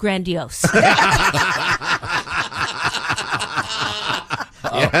and it is grandiose.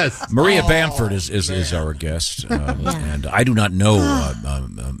 Yes. Maria Bamford is our guest, and I do not know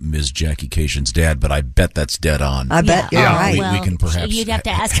Ms. Jackie Cation's dad, but I bet that's dead on. I bet. Yeah. We can perhaps you'd have to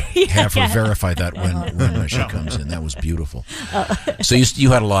ask have her verify that when she comes in. That was beautiful. So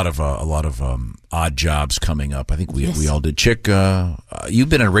you had a lot of odd jobs coming up. I think we all did. Chick, you've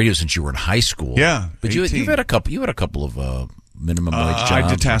been on radio since you were in high school. Yeah, but you've had a couple of minimum wage jobs. I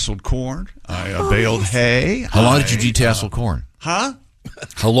detasseled corn. I baled hay. How long did you detassel corn? Huh?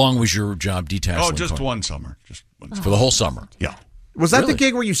 How long was your job detasseling? Just corn? one summer. For the whole summer. Yeah. Was that the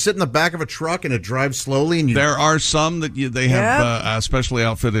gig where you sit in the back of a truck and it drives slowly? And there are some that they have specially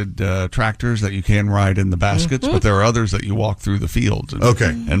outfitted tractors that you can ride in the baskets, but there are others that you walk through the fields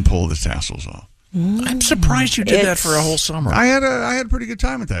and pull the tassels off. I'm surprised you did that for a whole summer. I had a pretty good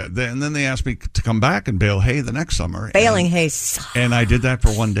time at that. And then they asked me to come back and bale hay the next summer. Baling hay sucks. And I did that for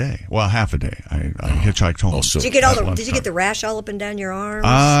one day. Well, half a day. I hitchhiked home. Did you get the rash all up and down your arms?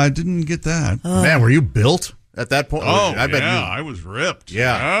 I didn't get that. Man, were you built at that point? I bet I was ripped.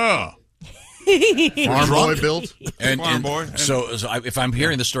 Yeah. Farm boy built. Farm boy. So if I'm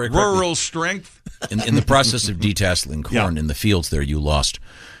hearing the story correctly, rural strength. In the process of detasseling corn in the fields there, you lost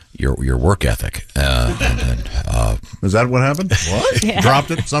your work ethic. Is that what happened? What? Yeah. Dropped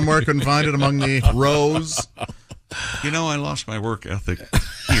it somewhere, couldn't find it among the rows. I lost my work ethic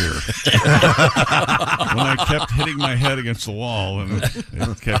here. When I kept hitting my head against the wall and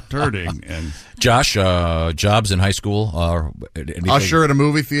it kept hurting. And Josh, jobs in high school? Usher at a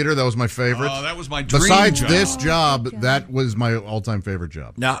movie theater, that was my favorite. Oh, that was my dream Besides job. this job, that was my all-time favorite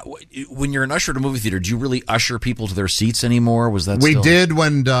job. Now, when you're an usher at a movie theater, do you really usher people to their seats anymore? Was that we still... did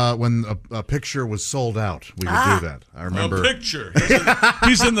when a picture was sold out. We would do that. I remember. A picture.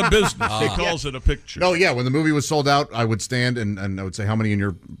 He's in the business. He calls it a picture. No, yeah. When the movie was sold out, I would stand and I would say, how many in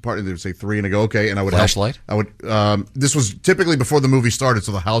your party? They would say 3, and I go, okay. And I would flashlight. This was typically before the movie started,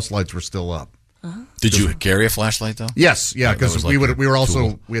 so the house lights were still up. Did you carry a flashlight though? Yes, yeah, because we had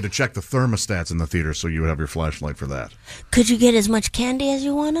to check the thermostats in the theater, so you would have your flashlight for that. Could you get as much candy as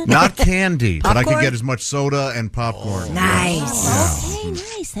you wanted? Not candy, but I could get as much soda and popcorn. Nice. Okay,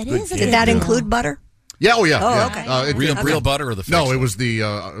 nice. That Good is a kid. good Did that deal. include butter? Yeah, oh yeah. Oh, yeah. okay. Real butter or the fake No, it stuff? was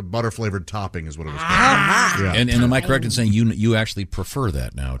the butter flavored topping is what it was called. Yeah. And am I correct in saying you actually prefer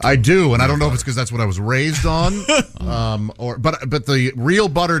that now? I do, and I don't know if it's because that's what I was raised on, but the real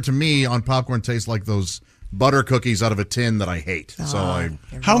butter to me on popcorn tastes like those butter cookies out of a tin that I hate.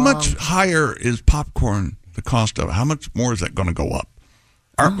 How much higher is popcorn, the cost of it? How much more is that going to go up?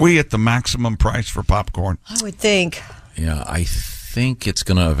 Aren't we at the maximum price for popcorn? I would think. Yeah, I think it's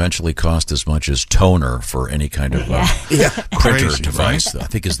going to eventually cost as much as toner for any kind of printer Crazy, device. right? I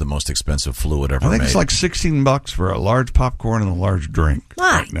think is the most expensive fluid ever I think made. it's like $16 for a large popcorn and a large drink.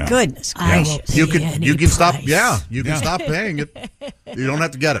 My right now. goodness Yeah. gracious. You can stop. Yeah, you can stop paying it. You don't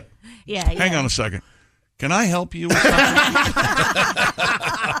have to get it. Yeah. Hang on a second. Can I help you with something?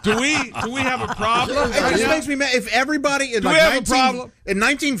 do we have a problem? It just makes me mad. If everybody in Do we have a problem? In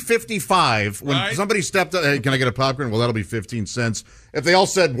 1955, when somebody stepped up, hey, can I get a popcorn? Well, that'll be 15 cents. If they all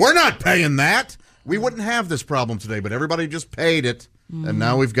said, we're not paying that, we wouldn't have this problem today. But everybody just paid it, and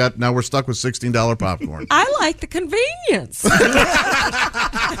now we're stuck with $16 popcorn. I like the convenience.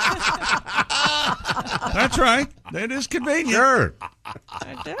 That's right. It is convenient. Sure.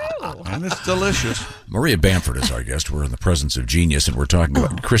 I do. And it's delicious. Maria Bamford is our guest. We're in the presence of genius, and we're talking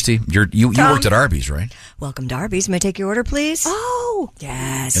about Christy. You worked at Arby's, right? Welcome to Arby's. May I take your order, please? Oh,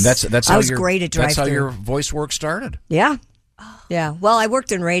 yes. And that's I how was your, great at That's how drive-thru. your voice work started. Yeah. Yeah. Well, I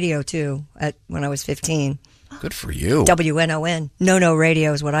worked in radio, too, when I was 15. Good for you. WNON. No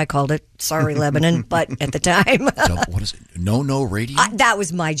radio is what I called it. Sorry, Lebanon. But at the time. What is it? No radio? That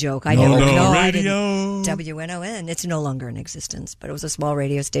was my joke. I No never radio. I didn't. WNON. It's no longer in existence, but it was a small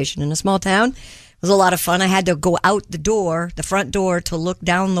radio station in a small town. It was a lot of fun. I had to go out the front door, to look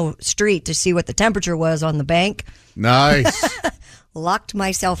down the street to see what the temperature was on the bank. Nice. Locked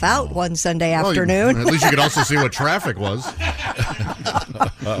myself out one Sunday Well, afternoon. at least you could also see what traffic was.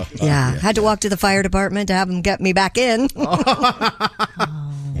 Yeah, had to walk to the fire department to have them get me back in.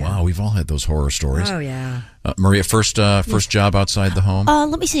 Wow, we've all had those horror stories. Oh, yeah. Maria, first job outside the home?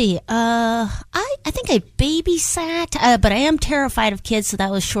 Let me see. I think I babysat, but I am terrified of kids, so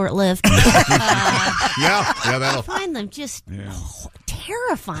that was short-lived. Yeah, that'll. I find them just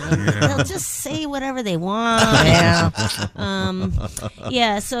terrifying. They'll just say whatever they want. Yeah.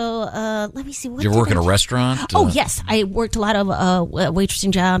 So let me see. What Did you ever did work I in a do? restaurant? Oh, yes. I worked a lot of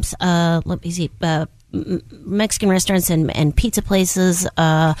waitressing jobs. Let me see. Mexican restaurants and pizza places.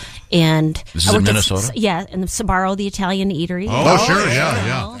 And This is I in worked Minnesota? in the Sbarro, the Italian eatery. Oh, sure.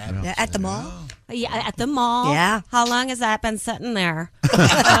 Yeah. At the mall? Yeah, at the mall. Yeah. How long has that been sitting there?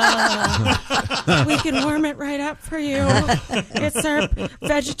 We can warm it right up for you. It's our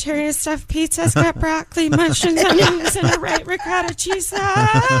vegetarian stuffed pizza. It's got broccoli, mushrooms, onions, and a right ricotta cheese sauce.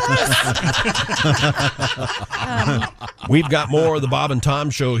 We've got more of the Bob and Tom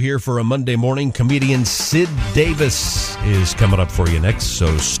Show here for a Monday morning. Comedian Sid Davis is coming up for you next,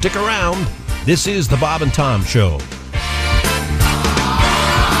 so stick around. This is the Bob and Tom Show.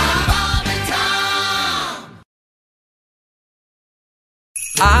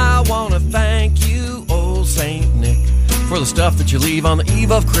 I want to thank you, old Saint Nick, for the stuff that you leave on the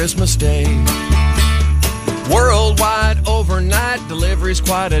eve of Christmas Day. Worldwide overnight delivery's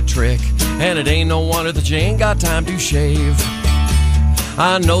quite a trick, and it ain't no wonder that you ain't got time to shave.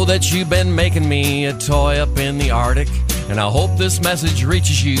 I know that you've been making me a toy up in the Arctic, and I hope this message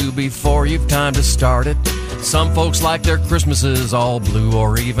reaches you before you've time to start it. Some folks like their Christmases all blue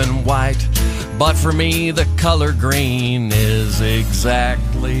or even white, but for me the color green is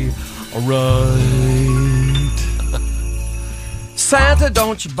exactly right. Santa,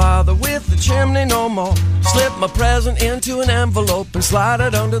 don't you bother with the chimney no more. Slip my present into an envelope and slide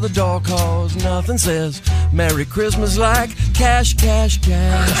it under the door, cause nothing says Merry Christmas like cash, cash,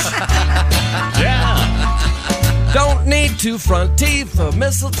 cash. Yeah. Don't need two front teeth or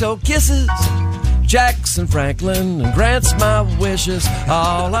mistletoe kisses. Jackson Franklin and grants my wishes.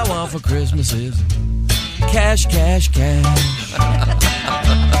 All I want for Christmas is cash, cash, cash.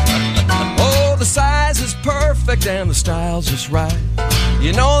 Oh, the size is perfect and the style's just right.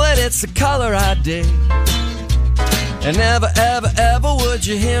 You know that it's the color I dig. And never, ever, ever would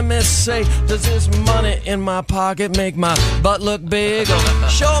you hear me say, does this money in my pocket make my butt look big? Or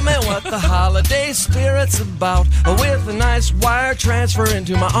show me what the holiday spirit's about, or with a nice wire transfer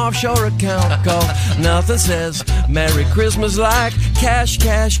into my offshore account. Cause nothing says Merry Christmas like cash,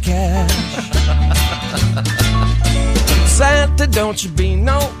 cash, cash. Santa, don't you be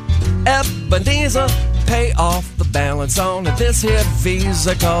no Ebenezer. Pay off the balance on this here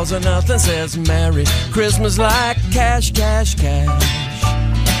Visa, cause nothing says Merry Christmas like cash, cash, cash.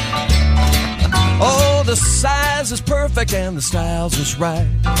 Oh, the size is perfect and the style's just right.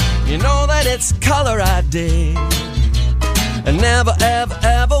 You know that it's color I dig. And never, ever,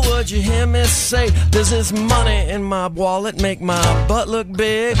 ever would you hear me say, does this money in my wallet make my butt look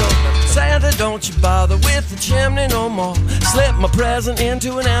big? Or Santa, don't you bother with the chimney no more. Slip my present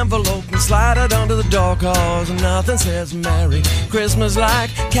into an envelope and slide it under the door, cause nothing says Merry Christmas like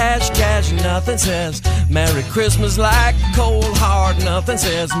cash, cash. Nothing says Merry Christmas like cold hard. Nothing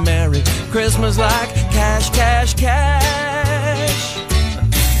says Merry Christmas like cash, cash, cash.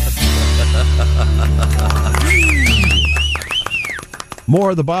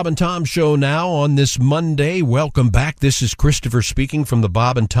 More of the Bob and Tom Show now on this Monday. Welcome back. This is Christopher speaking from the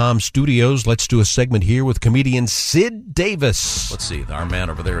Bob and Tom Studios. Let's do a segment here with comedian Sid Davis. Let's see. Our man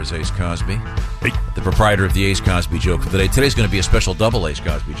over there is Ace Cosby, the proprietor of the Ace Cosby Joke of the Day. Today's going to be a special double Ace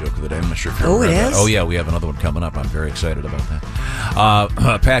Cosby Joke of the Day. I'm not sure if you're aware of that. Oh, yeah, we have another one coming up. I'm very excited about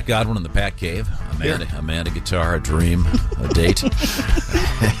that. Pat Godwin in the Pat Cave. Amanda Guitar, a dream, a date. Set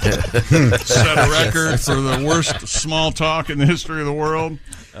a record for the worst small talk in the history of the world.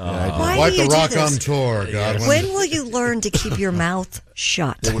 Why do you the Rock do this? on tour, Godwin. When will you learn to keep your mouth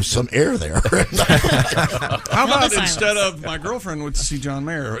shut? There was some air there. How about instead of my girlfriend went to see John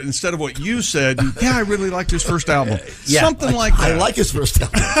Mayer, instead of what you said, yeah, I really liked his first album. Something like that. I like his first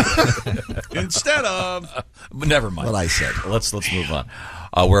album. Instead of... Never mind. What I said. Let's move on.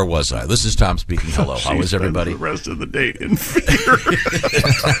 Where was I? This is Tom speaking. Hello. How is everybody? The rest of the date in fear.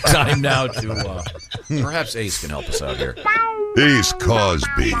 Time now to perhaps Ace can help us out here. Ace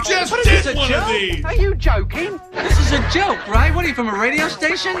Cosby. Just What is did this, a one joke? of these. Are you joking? This is a joke, right? What are you, from a radio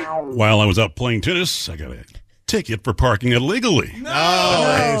station? While I was out playing tennis, I got a ticket for parking illegally. No.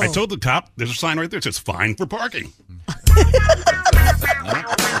 I told the cop, there's a sign right there that says fine for parking.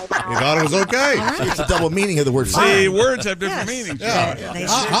 You thought it was okay. It's a double meaning of the word See, fine. words have different meanings. Yeah.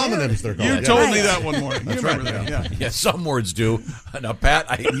 Homonyms, they're called. You told me that one morning. You remember that? Yeah. Yeah, some words do. Now,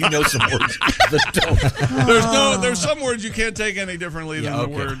 Pat, you know some words that don't. There's some words you can't take any differently than the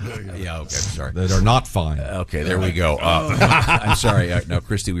word. Yeah, okay, sorry. That are not fine. Okay, there we go. I'm sorry. Now,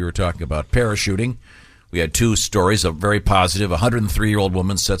 Christy, we were talking about parachuting. We had two stories, a very positive. A 103-year-old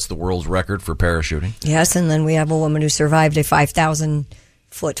woman sets the world's record for parachuting. Yes, and then we have a woman who survived a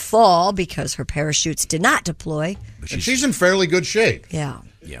 5,000-foot fall because her parachutes did not deploy. And she's in fairly good shape. Yeah.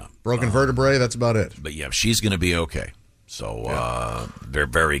 Yeah. Broken vertebrae, that's about it. But yeah, she's going to be okay. So they're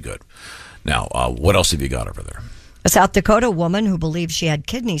very good. Now, what else have you got over there? A South Dakota woman who believed she had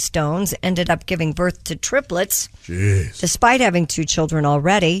kidney stones ended up giving birth to triplets. Jeez. Despite having two children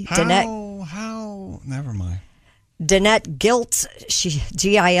already. Never mind. Danette Giltz,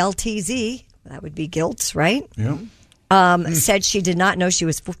 Giltz, that would be Giltz, right? Yeah. Said she did not know she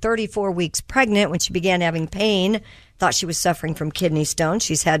was 34 weeks pregnant when she began having pain. Thought she was suffering from kidney stones.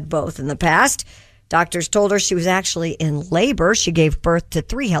 She's had both in the past. Doctors told her she was actually in labor. She gave birth to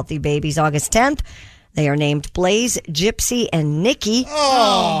 3 healthy babies August 10th. They are named Blaze, Gypsy, and Nikki.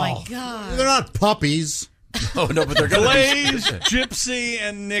 Oh, my God. They're not puppies. Oh, no, but they're going to Blaze, Gypsy,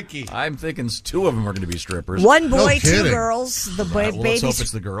 and Nikki. I'm thinking 2 of them are going to be strippers. One boy, 2 girls. The Well, babies. let's hope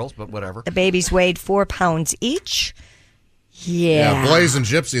it's the girls, but whatever. The babies weighed 4 pounds each. Yeah. Blaze and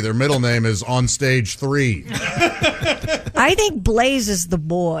Gypsy, their middle name is On Stage 3. I think Blaze is the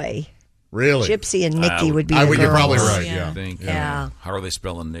boy. Really? Gypsy and Nikki would be the girls. You're probably right, yeah. Yeah. How are they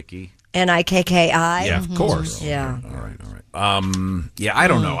spelling Nikki? Nikki? Yeah, of course. Yeah. All right. Yeah, I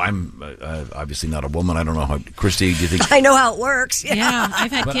don't know. I'm obviously not a woman. I don't know how. Christy, do you think? I know how it works. Yeah,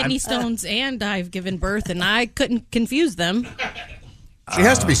 I've had But kidney I'm- stones and I've given birth, and I couldn't confuse them. She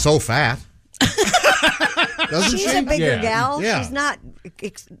has to be so fat. Doesn't She's she? a bigger gal. Yeah. She's not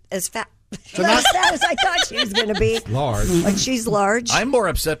as fat. She's not as fat as I thought she was going to be. Large. But she's large. I'm more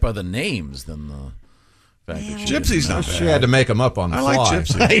upset by the names than the fact that she Gypsy's not She had to make them up on the I fly. like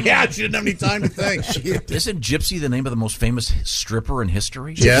Gypsy. Yeah, she didn't have any time to think. Isn't Gypsy the name of the most famous stripper in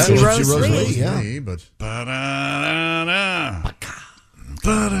history? Yeah, Gypsy Rose Rose Lee. Lee, Yeah. but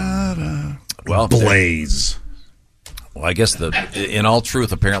Well, Blaze. Well, I guess in all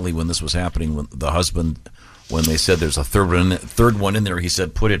truth, apparently, when this was happening, when the husband, when they said there's a third one in there, he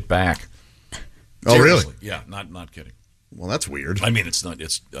said, "Put it back." Oh, really? Seriously. Yeah, not kidding. Well, that's weird. I mean, it's not.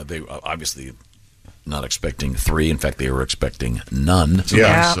 It's they obviously not expecting 3. In fact, they were expecting none. It's a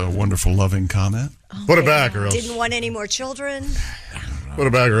nice, wonderful, loving comment. Put it back, or else. Didn't want any more children. Put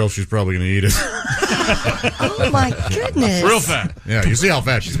it back, or else she's probably going to eat it. Oh, my goodness. Real fat. Yeah, you see how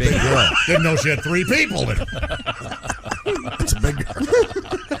fat she's big girl. Didn't know she had 3 people. It's a big girl.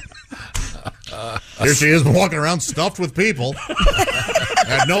 Here she is walking around stuffed with people.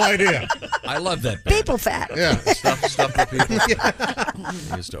 Had no idea. I love that. People fat. Yeah. Stuff with people.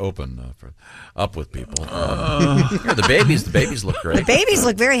 He used to open up with people. Yeah, the babies look great. The babies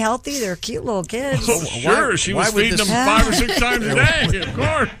look very healthy. They're cute little kids. Sure, she was feeding them 5 or 6 times a day. Of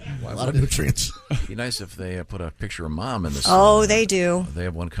course. A lot of nutrients. It'd be nice if they put a picture of Mom in this. Oh, they do. They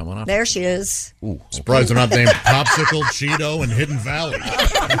have one coming up. There she is. Ooh, surprised they're not named Popsicle, Cheeto, and Hidden Valley.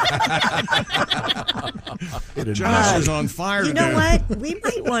 Josh is on fire. You know what? We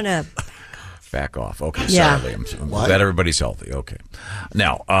might want to. Back off. Okay, Yeah. sorry, Liam. I'm glad everybody's healthy. Okay.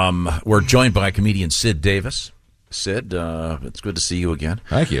 Now, we're joined by comedian Sid Davis. Sid, it's good to see you again.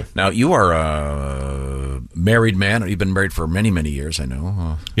 Thank you. Now, you are a married man. You've been married for many, many years, I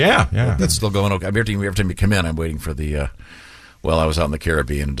know. Yeah. That's still going okay. Every time you come in, I'm waiting for the, I was out in the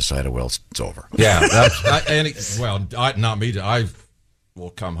Caribbean and decided, it's over. Yeah. Not me. I will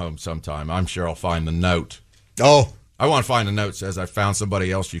come home sometime. I'm sure I'll find the note. Oh. I want to find a note that says I found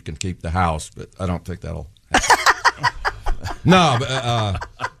somebody else you can keep the house, but I don't think that'll No, but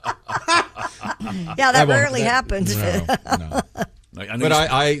yeah, that rarely happens. No. But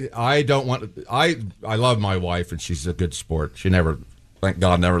I don't want. I love my wife, and she's a good sport. She never, thank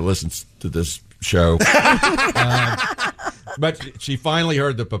God, never listens to this show. But she finally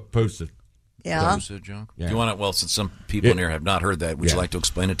heard the papusa. Yeah. Papusa joke. Yeah. Do you want to? Well, since some people in here have not heard that, would you like to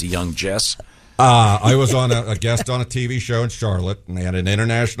explain it to young Jess? I was on a guest on a TV show in Charlotte, and they had an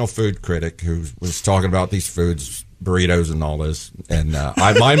international food critic who was talking about these foods, burritos and all this, and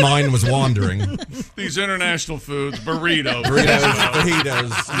my mind was wandering. These international foods, burritos.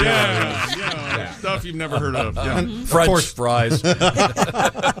 Fajitas. Yeah. Stuff you've never heard of. Yeah. French fries.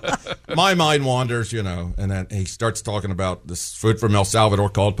 My mind wanders, and then he starts talking about this food from El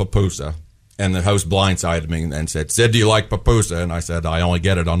Salvador called pupusa. And the host blindsided me and said, "Sid, do you like pupusa?" And I said, "I only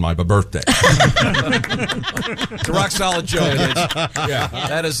get it on my birthday." It's a rock solid joke. Yeah,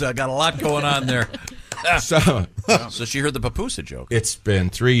 that has got a lot going on there. So she heard the pupusa joke. It's been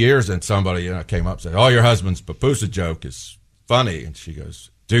 3 years, and somebody came up and said, "Oh, your husband's pupusa joke is funny." And she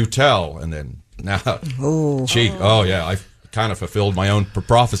goes, "Do tell." And then now, I kind of fulfilled my own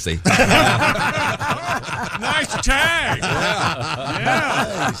prophecy. Nice tag.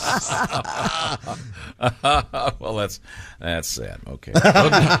 Yeah. Well, that's sad. Okay.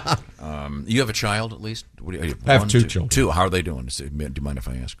 You have a child at least? What do you I have two children. Two. How are they doing? Do you mind if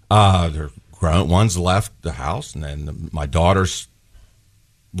I ask? They're grown. One's left the house, and then my daughter's.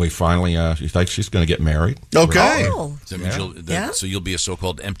 We finally. She thinks she's going to get married. Okay. Oh. So you'll be a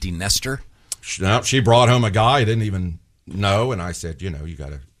so-called empty nester. She brought home a guy I didn't even know, and I said, you got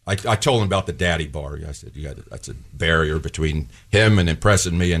to. I told him about the daddy bar. I said, that's a barrier between him and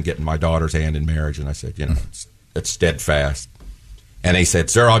impressing me and getting my daughter's hand in marriage. And I said, it's steadfast. And he said,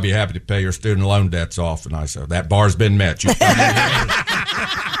 "Sir, I'll be happy to pay your student loan debts off." And I said, "That bar's been met.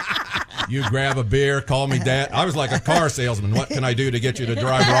 You grab a beer, call me Dad." I was like a car salesman. What can I do to get you to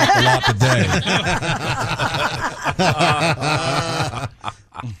drive her off the lot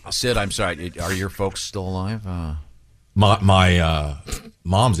today? Sid, I'm sorry. Are your folks still alive? My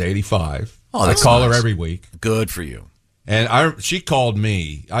mom's 85. Oh, I call her every week. Good for you. And she called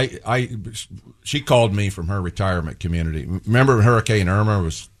me. She called me from her retirement community. Remember Hurricane Irma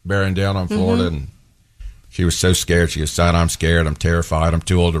was bearing down on Florida, and she was so scared. She goes, "Son, I'm scared. I'm terrified. I'm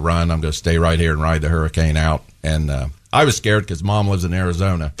too old to run. I'm going to stay right here and ride the hurricane out." And I was scared because Mom lives in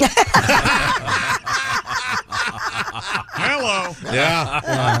Arizona. Hello. Yeah.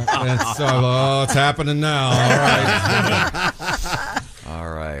 And so it's happening now. All right. All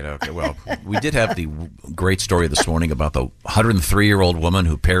right. Okay. Well, we did have the great story this morning about the 103-year-old woman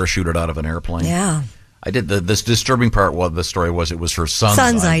who parachuted out of an airplane. Yeah. I did. This disturbing part of the story was it was her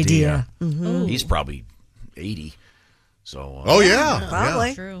son's idea. Mm-hmm. He's probably 80. So. Probably.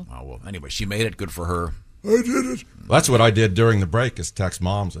 Yeah. True. Oh, well, anyway, she made it. Good for her. I did it. That's what I did during the break is text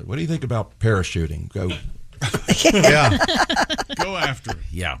Mom, said, "What do you think about parachuting? Go." Yeah. Go after it.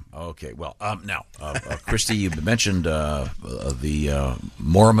 Yeah. Okay. Well, now, Christy, you mentioned the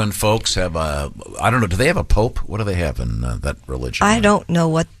Mormon folks have I don't know. Do they have a pope? What do they have in that religion? I don't know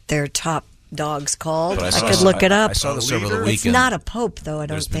what their top dog's called. But I could look it up. I saw this over the weekend. It's not a pope, though, I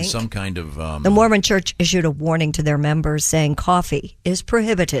don't There's think. been some kind of... The Mormon Church issued a warning to their members saying coffee is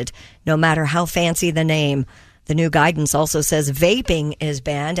prohibited, no matter how fancy the name. The new guidance also says vaping is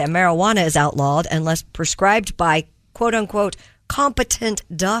banned and marijuana is outlawed unless prescribed by, quote-unquote, competent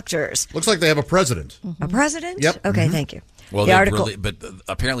doctors. Looks like they have a president. A president? Yep. Okay, thank you. Well, the article... but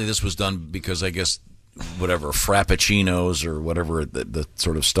apparently this was done because I guess... whatever frappuccinos or whatever the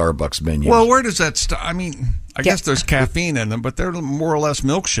sort of Starbucks menu. Well, where does that start? I mean, I guess there's caffeine in them, but they're more or less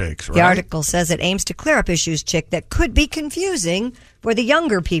milkshakes, right? The article says it aims to clear up issues, Chick, that could be confusing for the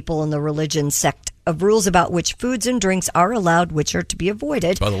younger people in the religion sect of rules about which foods and drinks are allowed, which are to be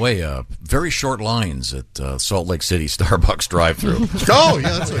avoided. By the way, very short lines at Salt Lake City Starbucks drive-thru. Oh,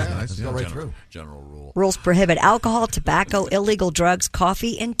 yeah, that's nice. Yeah, Go right general, through. General rule. Rules prohibit alcohol, tobacco, illegal drugs,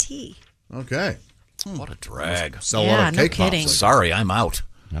 coffee, and tea. Okay. What a drag. Sell a lot of cake pops. Sorry, I'm out.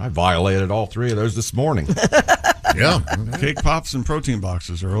 I violated all three of those this morning. Yeah. Cake pops and protein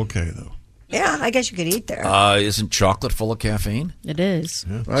boxes are okay, though. Yeah, I guess you could eat there. Isn't chocolate full of caffeine? It is.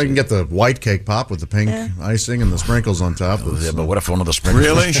 Yeah. Well, you can get the white cake pop with the pink icing and the sprinkles on top. Yeah, but what if one of the sprinkles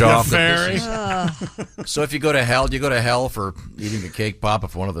Really? is chocolate? Fairy? So if you go to hell, do you go to hell for eating a cake pop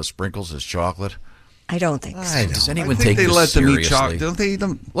if one of the sprinkles is chocolate? I don't think so. Does anyone I think take they this let them eat seriously? chocolate. Don't they eat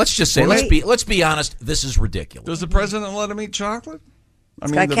them? Let's just say, let's be honest. This is ridiculous. Does the president let them eat chocolate?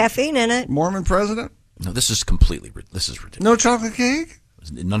 It's got caffeine in it. Mormon president? No, this is ridiculous. No chocolate cake?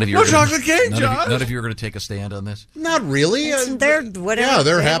 None of you. No chocolate cake, Josh? None of you are going to take a stand on this. Not really. They're whatever. Yeah,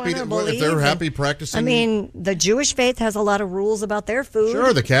 they're they happy. wanna If believe. they're happy practicing. I mean, the Jewish faith has a lot of rules about their food.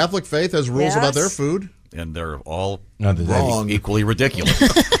 Sure, the Catholic faith has rules about their food. And they're all wrong. equally ridiculous.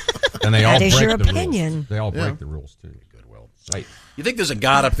 And they all That is break your the opinion. rules. They all break the rules, too. Goodwill. Right. You think there's a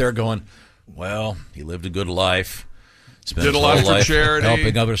God up there going, well, he lived a good life. Spent Did a his lot whole for life charity.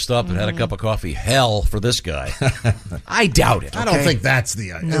 helping other stuff and had a cup of coffee. Hell for this guy. I doubt it. I don't okay? think that's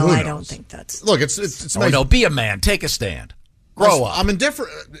the idea. No, Who I knows? don't think that's. Look, it's Oh, no, be a man. Take a stand. Grow up. I'm indifferent.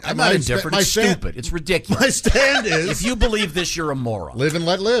 I'm not indifferent. It's stupid. It's ridiculous. My stand is if you believe this, you're a moron. Live and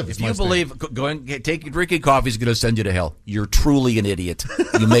let live. If you believe drinking coffee is going to send you to hell, you're truly an idiot.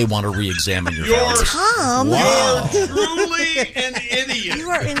 You may want to re-examine your values. Tom, You're truly an idiot. you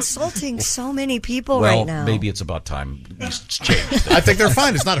are insulting so many people Well, right now. maybe it's about time these changed. I think they're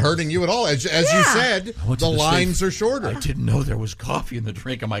fine. It's not hurting you at all. As you said, I went to the lines safe- are shorter. I didn't know there was coffee in the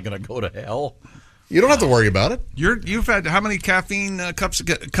drink. Am I going to go to hell? You don't have to worry about it. You've had how many caffeine cups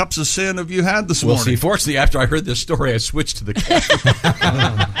of sin have you had this Well, morning? see, fortunately, after I heard this story, I switched to the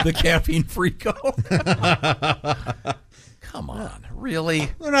caffeine-free Coke. Come on, really?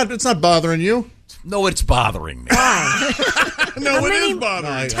 It's not bothering you. No, it's bothering me. No, it is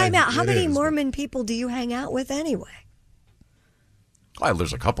bothering me. Time out. How many Mormon people do you hang out with anyway? Well,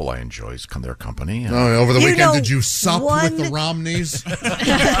 there's a couple I enjoy their company. Over the You weekend, know, did you sup with the one- Romneys?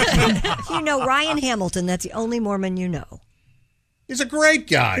 You know Ryan Hamilton. That's the only Mormon you know. He's a great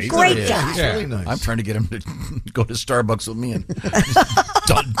guy. Great guy. He's really nice. I'm trying to get him to go to Starbucks with me and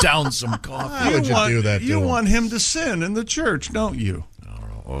down some coffee. Why would you do that to You him? want him to sin in the church, don't you?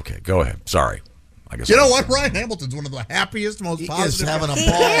 Okay, go ahead. Sorry. I guess You know what? Ryan Hamilton's one of the happiest, most He is positive. having a He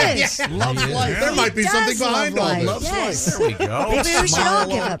ball. is. Loves life. There might be He something does behind love all life. this. Yes. There we go. Maybe we should all Smile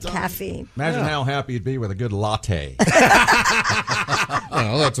give all up the time. caffeine. Imagine how happy you'd be with a good latte.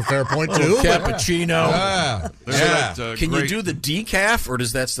 Well, that's a fair point, too. Cappuccino. Yeah. Can you do the decaf, or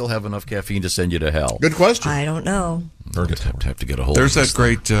does that still have enough caffeine to send you to hell? Good question. I don't know. Have to get a hold There's of that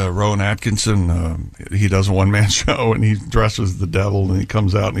great Rowan Atkinson. He does a one-man show, and he dresses the devil, and he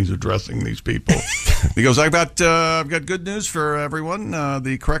comes out and he's addressing these people. He goes, I've got good news for everyone.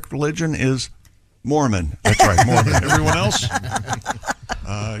 The correct religion is Mormon. That's right, Mormon. Everyone else,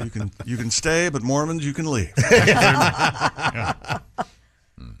 you can stay, but Mormons, you can leave. Yeah.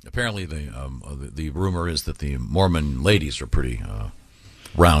 Apparently, the rumor is that the Mormon ladies are pretty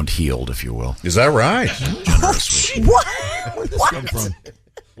round-heeled, if you will. Is that right? Generous with What?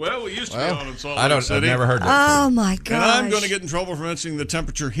 Well, we used to be on in Salt Lake I've City. never heard that. Oh my And gosh. I'm going to get in trouble for mentioning the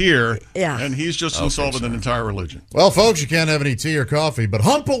temperature here. Yeah. And he's just insulted an entire religion. Well, folks, you can't have any tea or coffee, but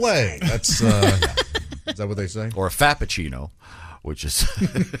hump away. That's is that what they say? or a fappuccino, which is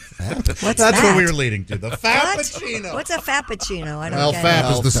What's That's that? what we were leading to. The Fappuccino. What's a fappuccino? I don't Well, get fap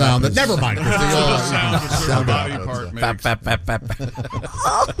it. is the sound that. Never mind. Sound body part makes.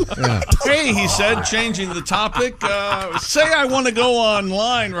 Hey, he said, changing the topic. Say I want to go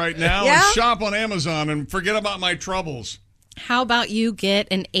online right now Yeah? and shop on Amazon and forget about my troubles. How about you get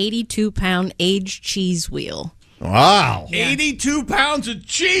an 82-pound aged cheese wheel? Wow. 82 pounds of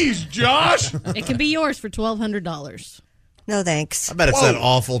cheese, Josh. It can be yours for $1,200. No thanks. I bet it's that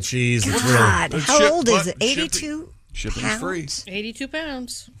awful cheese. It's really. God, It's how ship- old is but it? 82 Shipping's pounds? free. 82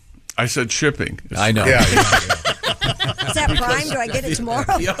 pounds. I said shipping. I know. Yeah. Is that prime? Do I get it tomorrow?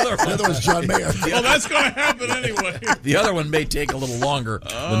 The other was John Mayer. Well, that's going to happen anyway. The other one may take a little longer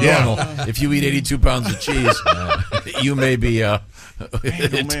than Yeah. normal. If you eat 82 pounds of cheese, you may be. Man, oh,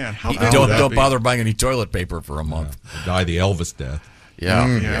 man. How bad would that Don't be? bother buying any toilet paper for a month. Die the Elvis death. Yeah,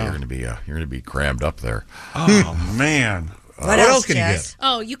 Yeah. you're going to be crammed up there. Oh, man. What else can you get?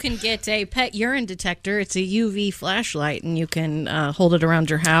 Oh, you can get a pet urine detector. It's a UV flashlight, and you can hold it around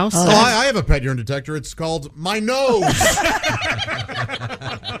your house. Oh, I have a pet urine detector. It's called my nose.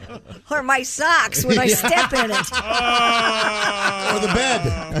 Or my socks when I step in it. Or the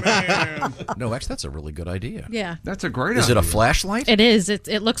bed. No, actually, that's a really good idea. Yeah. That's a great Is idea. it a flashlight? It is.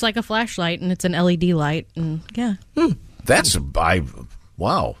 It looks like a flashlight, and it's an LED light. And yeah.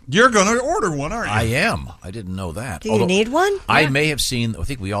 Wow. You're going to order one, aren't you? I am. I didn't know that. Do you need one? I may have seen, I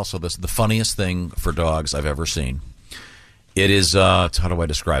think we also, the funniest thing for dogs I've ever seen. It is, how do I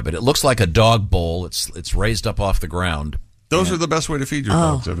describe it? It looks like a dog bowl. It's raised up off the ground. Those are the best way to feed your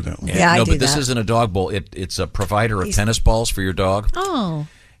dogs, evidently. Yeah, no, but this isn't a dog bowl. It's a provider of tennis balls for your dog. Oh.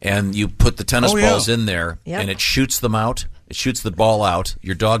 And you put the tennis balls in there, Yep. and it shoots them out. It shoots the ball out.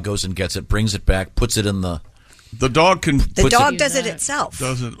 Your dog goes and gets it, brings it back, puts it in the... The dog can... The dog does it itself.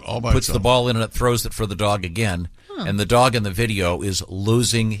 Does it all by Puts itself. the ball in and it throws it for the dog again. And the dog in the video is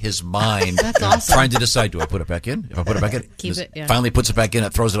losing his mind. That's awesome. Trying to decide, do I put it back in? If I put it back in? Keep it, yeah. Finally puts it back in,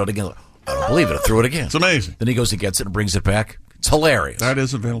 it throws it out again. I don't believe it. I threw it again. It's amazing. Then he goes and gets it and brings it back. It's hilarious. That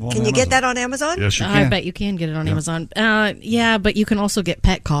is available on Can you get that on Amazon? Yes, you can. I bet you can get it on Amazon. Yeah, but you can also get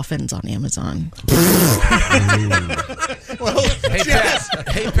pet coffins on Amazon. Well,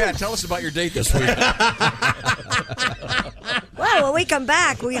 Hey, Pat, tell us about your date this week. Well, when we come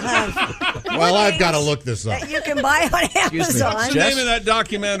back, we have. Well, I've got to look this up. That you can buy on Amazon. What's the name of that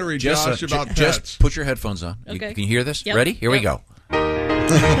documentary, Josh, about pets? Just put your headphones on. Okay. You can hear this? Yep. Ready? Here we go.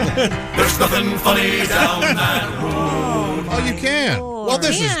 There's nothing funny down that road. Oh, you can. Well,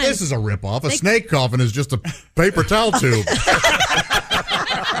 this is a ripoff. A snake coffin is just a paper towel tube.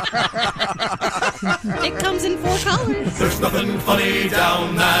 It comes in 4 colors. There's nothing funny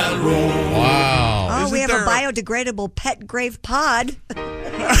down that road. Wow. Oh, Isn't we have there a biodegradable pet grave pod.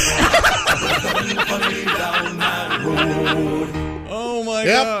 Oh, my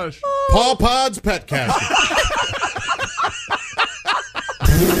Yep. gosh. Paw Pod's pet casket.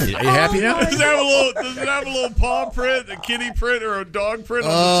 Are you happy now? Does it have a little paw print, a kitty print, or a dog print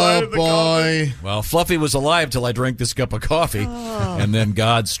on the side of the coffin? Boy. Well, Fluffy was alive till I drank this cup of coffee, and then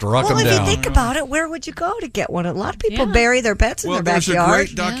God struck Well, him if down. you think about it, where would you go to get one? A lot of people bury their pets in Well, their there's a backyard.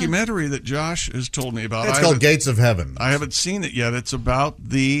 great documentary that Josh has told me about. It's called Gates of Heaven. I haven't seen it yet. It's about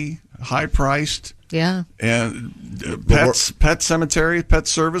the high-priced Yeah. and pet cemetery, pet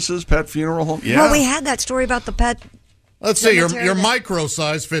services, pet funeral home. Yeah. Well, we had that story about the pet. Let's see, your cemetery that- micro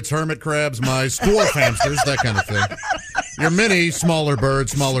size fits hermit crabs, mice, dwarf hamsters, that kind of thing. Your mini, smaller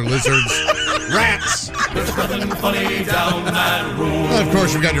birds, smaller lizards, rats. There's nothing funny down that road. And of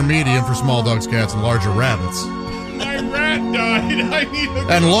course, you've got your medium for small dogs, cats, and larger rabbits. My rat died. I need a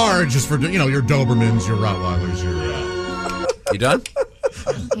And large is for, your Dobermans, your Rottweilers, your... You done?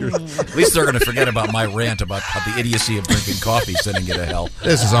 At least they're going to forget about my rant about the idiocy of drinking coffee, sending you to hell.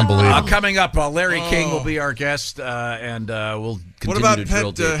 This is unbelievable. Coming up, Larry King will be our guest, and we'll continue What about to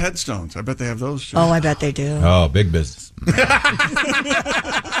drill pet deep. headstones? I bet they have those too. Oh, I bet they do. Oh, big business.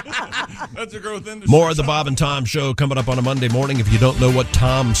 That's a growth industry. More of the Bob and Tom Show coming up on a Monday morning. If you don't know what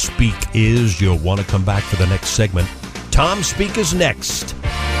Tom Speak is, you'll want to come back for the next segment. Tom Speak is next.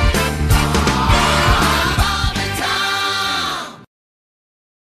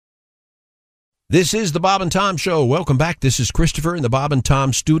 This is the Bob and Tom Show. Welcome back. This is Christopher in the Bob and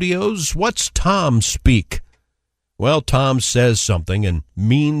Tom Studios. What's Tom Speak? Well, Tom says something and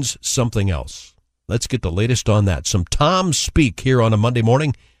means something else. Let's get the latest on that. Some Tom Speak here on a Monday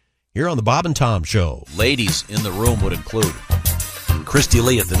morning, here on the Bob and Tom Show. Ladies in the room would include Christy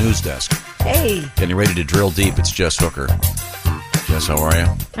Lee at the news desk. Hey. Getting ready to drill deep. It's Jess Hooker. Jess, how are you?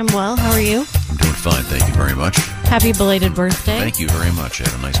 I'm well. How are you? I'm doing fine. Thank you very much. Happy belated birthday. Thank you very much. I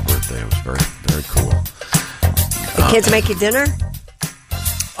had a nice birthday. It was very, very cool. The kids make you dinner?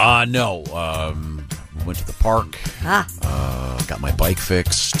 No. Went to the park. Got my bike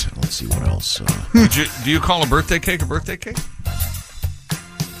fixed. Let's see what else. Do you call a birthday cake a birthday cake?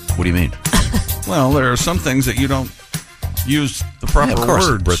 What do you mean? Well, there are some things that you don't use the proper of course.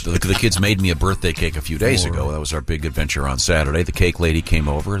 words. The kids made me a birthday cake a few days ago. That was our big adventure on Saturday. The cake lady came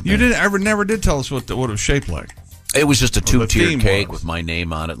over. You never did tell us what it was shaped like. It was just a Well, the two-tiered theme cake was. with my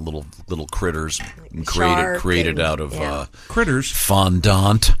name on it, little critters, and Shark created and- out of yeah. Critters.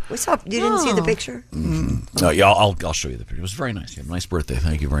 fondant. We saw. You didn't see the picture? Yeah, I'll show you the picture. It was very nice. You had a nice birthday.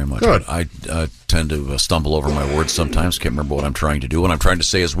 Thank you very much. Good. I tend to stumble over my words sometimes. Can't remember what I'm trying to do. What I'm trying to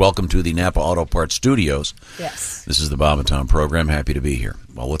say is welcome to the Napa Auto Parts Studios. Yes. This is the Bob and Tom program. Happy to be here.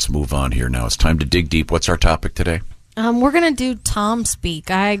 Well, let's move on here now. It's time to dig deep. What's our topic today? We're going to do Tom Speak.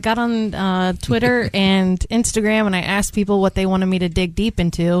 I got on Twitter and Instagram, and I asked people what they wanted me to dig deep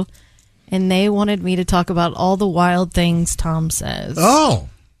into. and they wanted me to talk about all the wild things Tom says. Oh.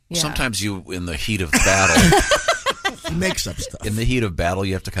 Yeah. Sometimes you, in the heat of battle, he makes up stuff. In the heat of battle,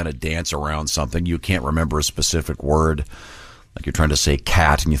 you have to kind of dance around something. You can't remember a specific word. Like you're trying to say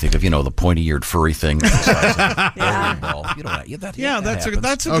cat, and you think of, the pointy-eared furry thing. That's a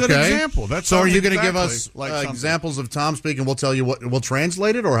good example. So are you going to give us examples of Tom speaking? We'll tell you what. We'll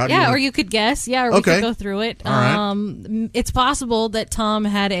translate it, or how do you? Yeah, or you could guess. Yeah, or we could go through it. All right. It's possible that Tom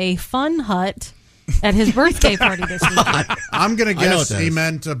had a fun hut at his birthday party this weekend. I'm going to guess he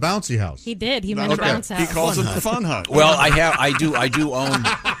meant a bouncy house. He did. He meant a bounce house. He calls it the fun hut. Well, I do own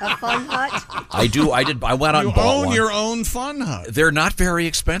a fun hut. I went out and bought own one. your own fun hut. They're not very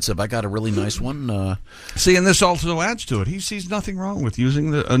expensive. I got a really nice one. See, and this also adds to it. He sees nothing wrong with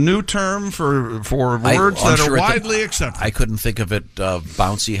using a new term for words that are widely accepted. I couldn't think of it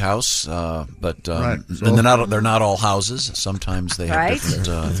bouncy house, but Right. and they're not all houses. Sometimes they have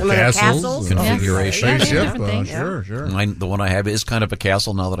different castles, configurations. Spaceship, sure. The one I have is kind of a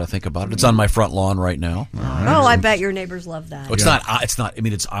castle. Now that I think about it, it's on my front lawn right now. Oh, I bet your neighbors love that. It's not. It's not. I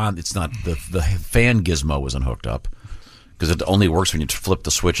mean, it's on. It's not. The fan gizmo isn't hooked up because it only works when you flip the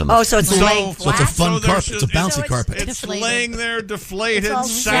switch on the. Oh, so it's laying flat. So it's a fun carpet. It's a bouncy carpet. It's laying there, deflated,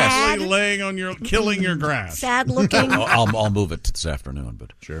 sad. sadly laying on killing your grass. Sad looking. I'll move it this afternoon,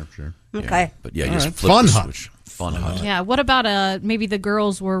 but sure. Okay. But you just flip Fun the hut. switch. Fun hut. Yeah, what about maybe the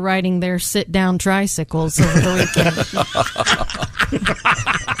girls were riding their sit-down tricycles over the weekend?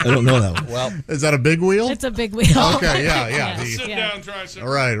 I don't know that one. Well, is that a big wheel? It's a big wheel. Okay, yeah. Sit-down tricycle.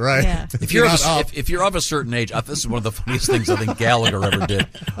 Right. Yeah. If you're of a certain age, this is one of the funniest things I think Gallagher ever did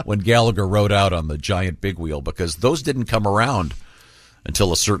when Gallagher rode out on the giant big wheel, because those didn't come around until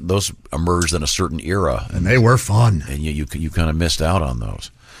those emerged in a certain era, and they were fun, and you kind of missed out on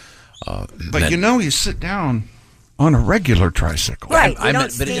those. But you sit down on a regular tricycle. Right, you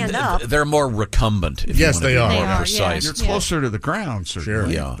don't stand up. They're more recumbent. If Yes, you they want to be are. more precise. You're closer to the ground, Sure.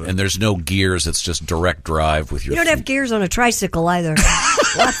 Yeah, and there's no gears. It's just direct drive with your You don't have gears on a tricycle either.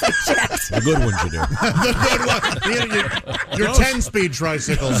 The good ones you do. The good one. Your 10-speed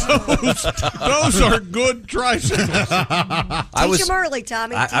tricycles. Those are good tricycles. Teach them early,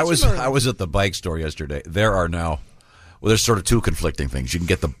 Tommy. I was at the bike store yesterday. There are now, there's sort of two conflicting things. You can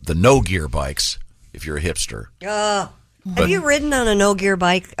get the no gear bikes if you're a hipster. Have you ridden on a no-gear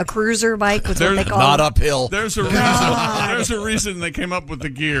bike, a cruiser bike? What they call not them? Uphill. There's a reason. There's a reason they came up with the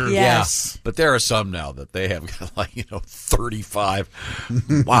gear. Yes. Yeah, but there are some now that they have 35.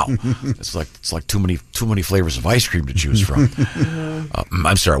 Wow, it's like too many flavors of ice cream to choose from.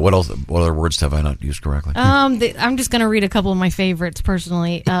 I'm sorry. What else? What other words have I not used correctly? I'm just going to read a couple of my favorites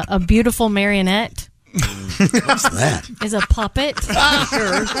personally. A beautiful marionette. What's that? Is a puppet.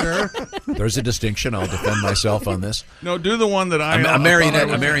 Sure. There's a distinction. I'll defend myself on this. No, do the one that a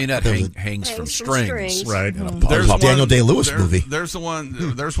marionette hangs from strings. Right. There's a Daniel Day-Lewis movie. There's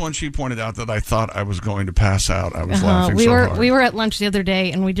one she pointed out that I thought I was going to pass out. I was laughing so hard. We were at lunch the other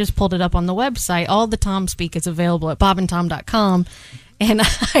day, and we just pulled it up on the website. All the Tom speak is available at bobandtom.com. And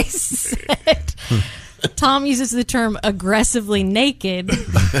I said... Tom uses the term aggressively naked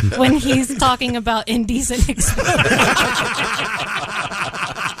when he's talking about indecent exposure.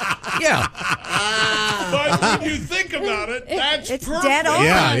 Yeah. But when you think about it, that's it's perfect. dead on.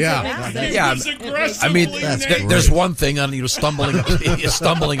 Yeah. I mean, there's one thing on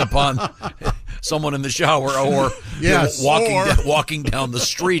stumbling upon someone in the shower, or walking down the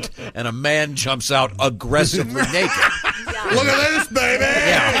street, and a man jumps out aggressively naked. Look at this, baby!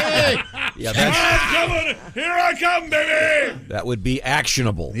 Yeah, here I come, baby! That would be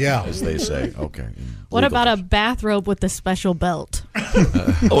actionable, as they say. Okay. What about a bathrobe with a special belt? A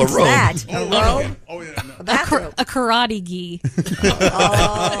robe. That? A robe? A bathrobe. A karate gi.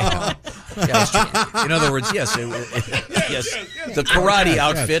 In other words, yes. The karate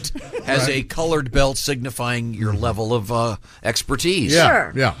outfit has a colored belt signifying your level of expertise.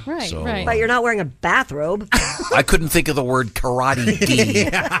 Sure. Yeah. Right. But you're not wearing a bathrobe. I couldn't think of the word karate gi.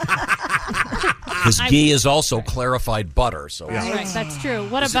 Because gi is also clarified butter. So Right, that's true.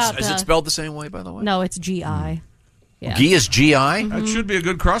 What is about... Is it spelled the same way, by the way? No, it's G-I. Yeah. Gi is G-I? That should be a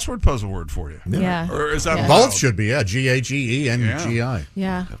good crossword puzzle word for you. Yeah. Or is that Both should be, G-A-G-E and G-I.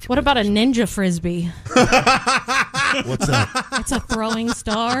 Yeah. What about a ninja frisbee? What's that? It's a throwing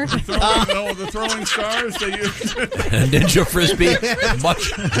star. The throwing stars they use. Ninja Frisbee,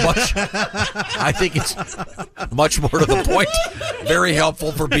 much. I think it's much more to the point. Very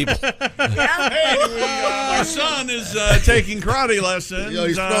helpful for people. Hey, our son is taking karate lessons.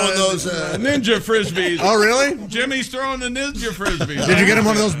 He's throwing those ninja frisbees. Oh, really? Jimmy's throwing the ninja frisbees. Did you get him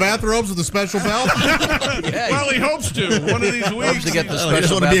one of those bathrobes with a special belt? Well, he hopes to. One of these weeks. He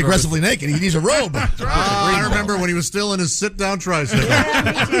doesn't want to be aggressively naked. He needs a robe. I remember when he was still in his sit-down tricycle.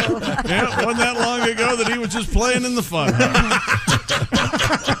 Yeah, wasn't that long ago that he was just playing in the fun.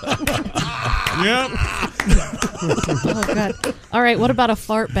 Yep. Oh God! All right, what about a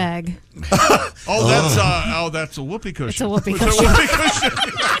fart bag? That's a whoopee cushion. It's a whoopee It's a cushion. whoopee cushion.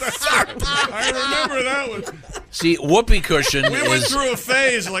 I remember that one. See, whoopee cushion We went through a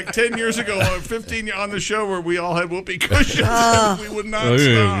phase like 10 years ago, or 15 on the show where we all had whoopee cushions. We would not stop.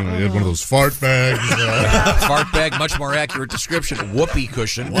 You had one of those fart bags. Fart bag, much more accurate description. Whoopee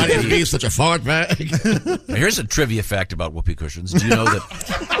cushion. Why did he use such a fart bag? Now, here's a trivia fact about whoopee cushions. Do you know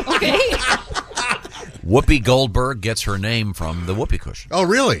that Okay. Whoopi Goldberg gets her name from the whoopee cushion? Oh,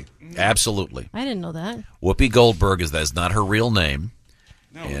 really? Absolutely. I didn't know that. Whoopi Goldberg that's not her real name.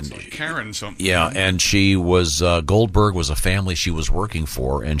 No, it's like Karen something. Yeah, and she was Goldberg was a family she was working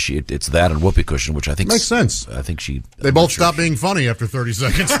for, and it's that and whoopee cushion, which I think Makes sense. I think They both stopped being funny after 30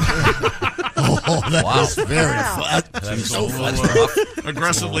 seconds. That's very fun. That's so fun.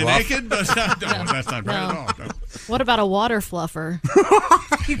 Aggressively naked, but that's not bad at all. No. What about a water fluffer?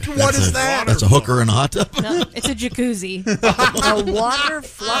 What is that? That's a hooker in a hot tub? No, it's a jacuzzi. A water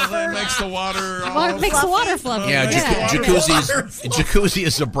fluffer? That makes the water. It makes the water fluffy. Yeah, jacuzzi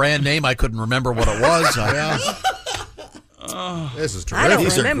is a brand name. I couldn't remember what it was. This is I terrific.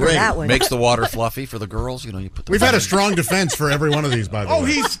 don't remember that one. Makes the water fluffy for the girls. You put the We've had a strong defense for every one of these, by the way. Oh,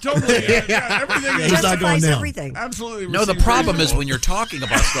 he's totally. Everything is he's not going down. Everything. Absolutely. No, the problem is when you're talking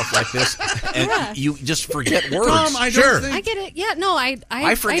about stuff like this and you just forget words. Tom, I don't think. I get it. Yeah, no, I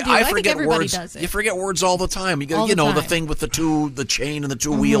forget, do. I think everybody words. does it. You forget words all the time. You go, All the the time. thing with the chain and the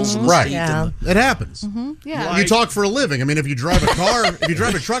two wheels and the Right. seat. Yeah. And It happens. Yeah. You talk for a living. I mean, if you drive a car, if you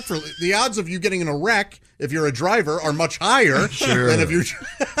drive a truck, the odds of you getting in a wreck if you're a driver are much higher than if you're.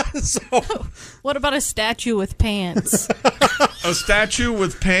 What about a statue with pants? A statue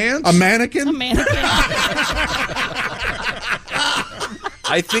with pants? A mannequin? A mannequin.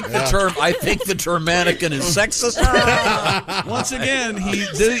 I think the term mannequin is sexist. Once again,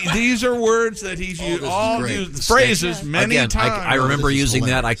 these are words that he's all used phrases many Again, times. I remember using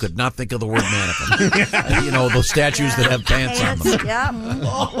that. I could not think of the word mannequin. Those statues that have pants on them. Yeah.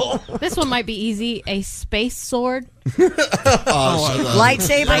 This one might be easy. A space sword.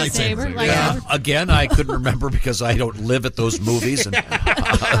 Lightsaber. Lightsaber. Again, I couldn't remember because I don't live at those movies. And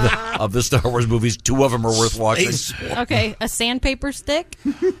of the Star Wars movies, 2 of them are worth watching. Okay, a sandpaper stick.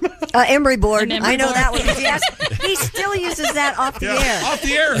 Emery board. An emery I know board. that one. He still uses that off the air. Off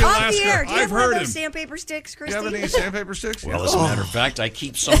the air, he'll Off ask the her. air. Do you I've have one of heard those him. sandpaper sticks, Do Christy? you have any sandpaper sticks? Well, as a matter of fact, I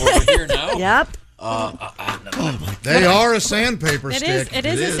keep some over here now. Yep. They are a sandpaper stick. It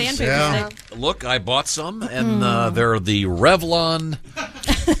is a sandpaper stick. Look, I bought some, and they're the Revlon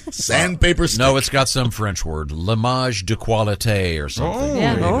Sandpaper stick. No, it's got some French word, l'image de qualité or something.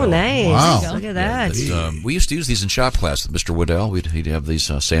 Yeah. Oh, nice. Wow. Look at that. We used to use these in shop class with Mr. Waddell. He'd have these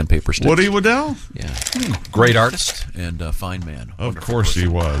sandpaper sticks. Woody Waddell? Yeah. Great artist and fine man. Of course he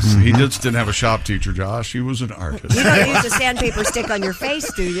was. He just didn't have a shop teacher, Josh. He was an artist. You don't use a sandpaper stick on your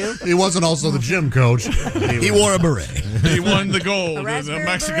face, do you? He wasn't also the gym coach. He wore a beret. He won the gold in raspberry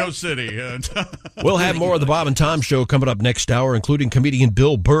Mexico beret? City. We'll have more of the Bob and Tom Show coming up next hour, including comedian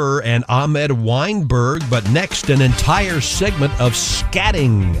Bill Burr and Ahmed Weinberg. But next, an entire segment of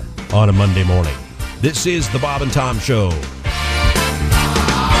scatting on a Monday morning. This is the Bob and Tom Show.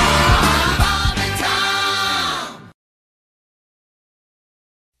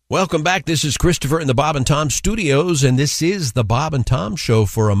 Welcome back. This is Christopher in the Bob and Tom Studios, and this is the Bob and Tom Show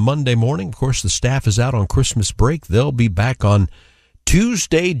for a Monday morning. Of course, the staff is out on Christmas break. They'll be back on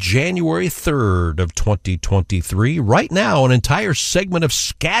Tuesday, January 3rd of 2023. Right now, an entire segment of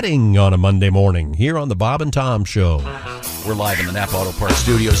scatting on a Monday morning here on the Bob and Tom Show. We're live in the Napa Auto Parts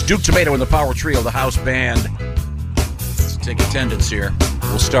Studios. Duke Tomato and the Power Trio, the house band. Let's take attendance here.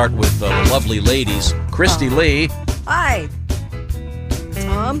 We'll start with the lovely ladies. Christy Lee. Hi.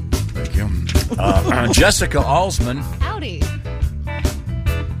 Tom. Thank you. Jessica Alsman. Howdy.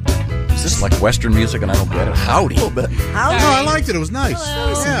 Is this like Western music and I don't get it? Howdy. A little bit. Howdy. Oh, I liked it. It was nice.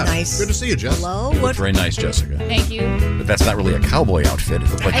 Hello. Yeah. Nice. Good to see you, Jess. Hello. You look very nice, Jessica. Thank you. But that's not really a cowboy outfit. It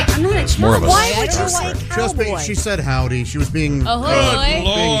looks like I'm not it's more of a... Why would you say Just cowboy? she said howdy. She was being, Ahoy.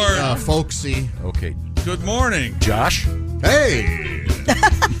 being folksy. Okay. Good morning. Josh. Hey.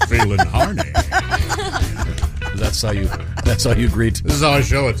 Feeling horny. That's how you greet. This is how I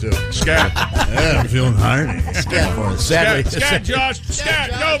show it too. Scat. Yeah, I'm feeling horny. Scat for us. Sadly, Scat, Josh. Scat.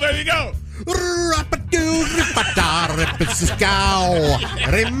 Go, baby, go. Rap-a-doo, rip-a-da, rip-a-scow.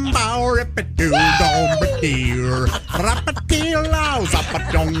 Rimbow, rip-a-doo, dom-ba-dee. Rap-a-dee-low,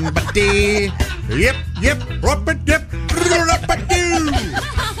 zap-a-dong-ba-dee. Yip, rap-a-dip, rap-a-doo.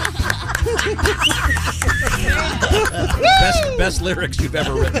 Best lyrics you've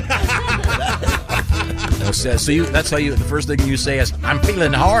ever written. So that's how you. The first thing you say is, "I'm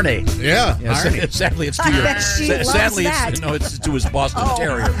feeling horny." Yeah. Sadly, it's to your. Sadly, it's to his Boston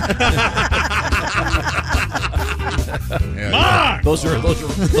Terrier. Mark! Those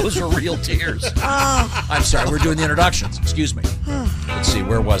are real tears. I'm sorry. We're doing the introductions. Excuse me. Let's see.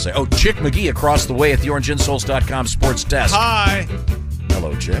 Where was I? Oh, Chick McGee across the way at the OrangeInsoles.com sports desk. Hi.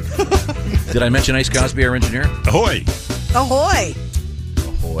 Hello, Chick. Did I mention Ace Cosby, our engineer? Ahoy. Ahoy.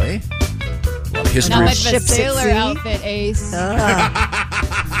 Ahoy. A lot of history. Not like the sailor outfit, Ace.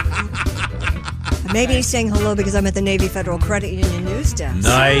 Maybe he's saying hello because I'm at the Navy Federal Credit Union news desk.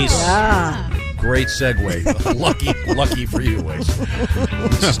 Nice. Yeah. Great segue. Lucky for you, Ace.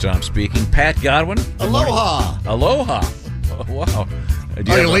 This is Tom speaking. Pat Godwin. Aloha. Aloha. Oh, wow. Are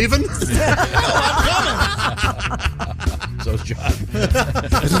you leaving? No, I'm coming. So's John.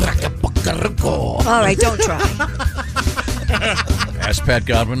 All right, don't try. Ask Pat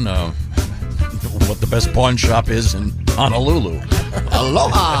Godwin what the best pawn shop is in Honolulu.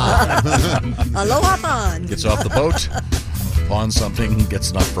 Aloha. Aloha pawn. Gets off the boat, pawns something,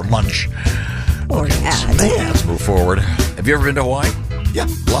 gets enough for lunch. Let's move forward. Have you ever been to Hawaii? Yeah,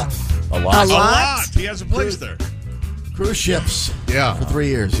 a lot. A lot. A lot. He has a place there. Cruise ships. Yeah. For 3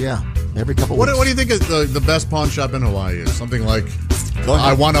 years, yeah. Every couple What weeks. do you think is the best pawn shop in Hawaii is? Something like,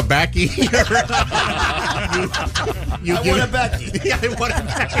 I want a Becky. I want a Becky. Yeah, I want a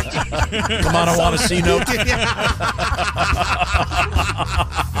Becky. Come on, I want to see note.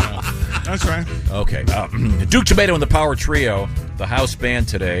 That's right. Okay. Duke Tomato and the Power Trio, the house band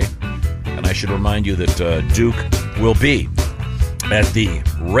today. And I should remind you that Duke will be at the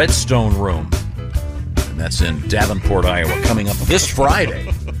Redstone Room. And that's in Davenport, Iowa, coming up this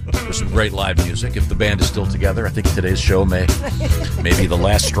Friday for some great live music. If the band is still together, I think today's show may be the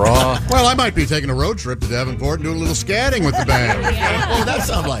last straw. Well, I might be taking a road trip to Davenport and doing a little scatting with the band. What would that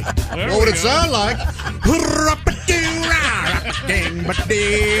sound like? What would it sound like?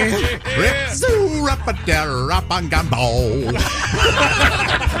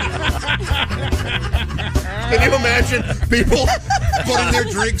 Can you imagine people putting their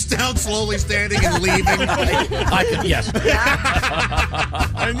drinks down, slowly standing and leaving? I can, yes.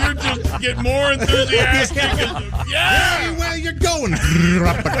 And you're just getting more enthusiastic. Hey, where you going?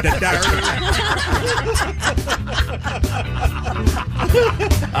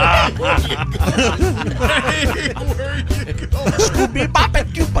 Scooby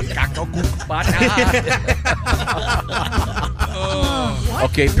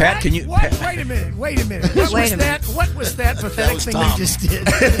Okay, Pat, can you? Wait a minute. What was that pathetic thing you just did?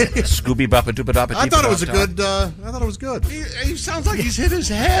 Scooby Boppa Doopa Doppa. I thought it was a good. I thought it was good. He sounds like he's hit his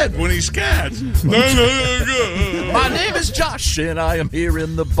head when he scats. My name is Josh, and I am here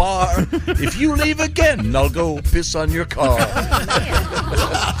in the bar. If you leave again, I'll go piss on your car.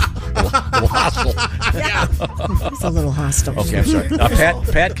 A little hostile. Yeah, it's a little hostile. Okay, I'm sorry.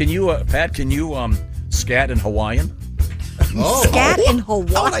 Pat, can you scat in Hawaiian? Oh. Scat in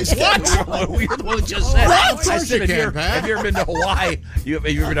Hawaii. What? You're the one who just said. Well, I said, have you ever been to Hawaii? Have you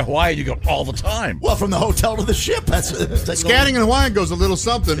ever been to Hawaii? You go all the time. Well, from the hotel to the ship. That's Scatting in Hawaiian goes a little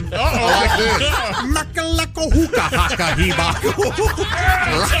something like this. Makalako huka haka hiba.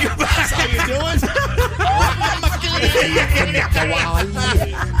 That's how you do it.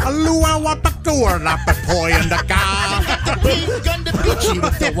 Alua wapatua rapapoy and the ka.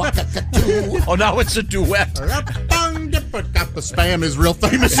 Oh, now it's a duet. The spam is real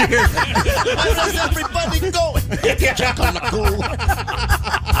famous here. Where's everybody going?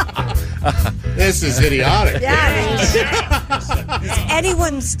 This is idiotic. Yeah, is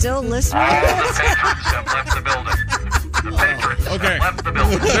anyone still listening? Okay.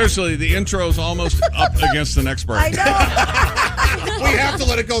 Seriously, the intro's almost up against the next break. I know. We have to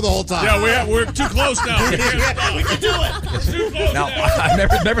let it go the whole time. Yeah, we're too close now. We can do it. It's too close Now, I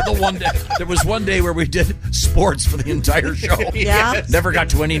remember the one day. There was one day where we did sports for the entire show. Yeah. Never got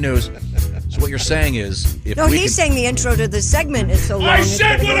to any news. So what you're saying is, if No, we he's saying the intro to the segment is so long. I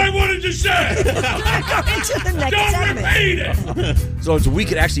said what I wanted to say. Go into the next Don't segment. repeat it. so we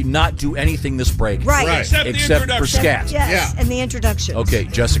could actually not do anything this break, Right. Except the except for introduction. scat. Yes, Yeah. and the introduction. Okay,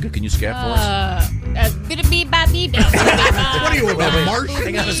 Jessica, can you scat for us? What are you, a Martian?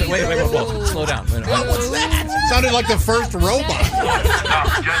 Hang on a second. Wait. Slow down. What's that? Sounded like the first robot.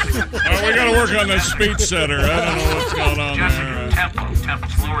 We got to work on this speech center. I don't know what's going on there. Temple,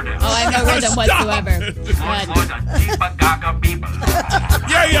 slower down. Oh, I have no rhythm whatsoever.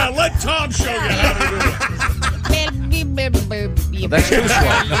 Yeah, let Tom show you how to do it. That's too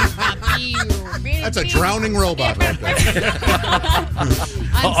slow. That's a drowning robot right there. I'm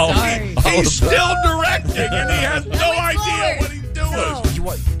sorry. He's still directing, and he has no idea what he's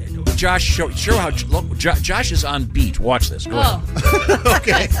doing. Josh, show how. Look, Josh is on beat. Watch this. Go ahead.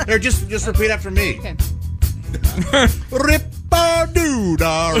 Okay, here, just repeat after me. Okay.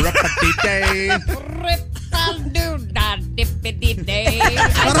 Rip-a-doo-da, rip-a-dee-day. Rip-a-doo-da, dippity-day.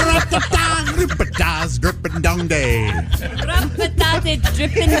 Ra-ta-ta, rip-a-da's, drippin'-dong-day. Rip-a-da,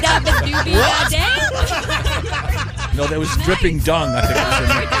 drippin'-da-ba-doo-dee-da-day. No, that was dripping dung. I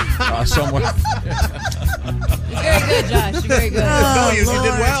think it was in somewhere. You're very good, Josh. You're very good. No, you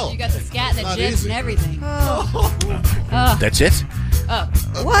did well. You got the scat and the jibs easy. and everything. That's it?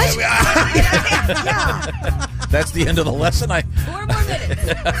 What? That's the end of the lesson? 4 more minutes.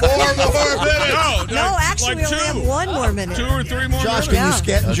 4 more minutes. No, actually, we only have 1 more minute. 2 or 3 more Josh, minutes. can you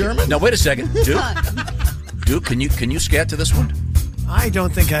scat in German? No, wait a second. Duke, can you scat to this one? I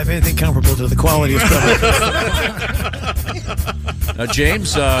don't think I have anything comparable to the quality of Now,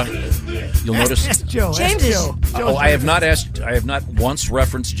 James, you'll notice. Joe. James is. I have not once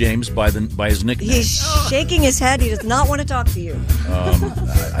referenced James by his nickname. He's shaking his head. He does not want to talk to you.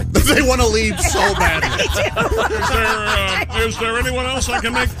 They want to leave so badly. Is there anyone else I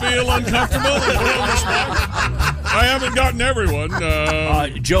can make feel uncomfortable? I haven't gotten everyone.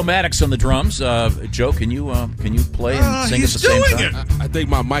 Joe Maddox on the drums. Joe, can you play and sing at the same time? I think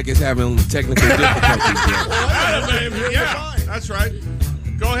my mic is having technical difficulties. Yeah, that's right.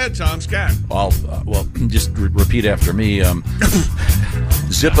 Go ahead, Tom. Scat. Well, just repeat after me.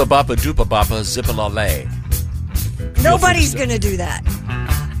 Zippa boppa doopa boppa zippa la lay. Nobody's going to do that.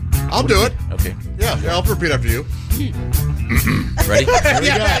 I'll do it. Okay. Yeah, I'll repeat after you. Ready?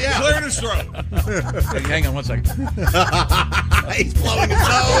 Yeah. Clear his throat. Hang on 1 second. He's blowing his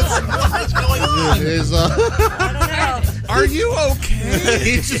nose. What's going on? I don't know. Are you okay?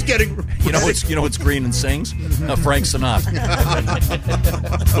 He's just getting. You know what's green and sings? Frank Sinatra.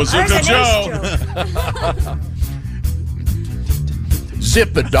 Bazooka Joe.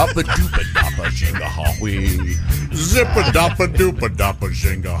 Zippa-doppa doopa-doppa shinga-hawi. Zippa-doppa-doopa-doppa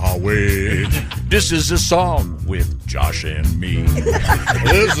shinga-hawi. This is a song with Josh and me.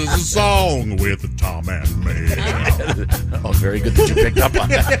 This is a song with Tom and me. Oh, very good that you picked up on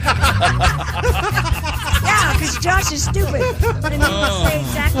that. Yeah, because Josh is stupid. But he didn't say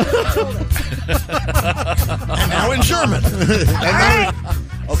exactly what I told him. And now in German. All right.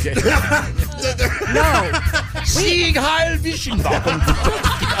 Okay. No. Sieg Heil Wischenbachen.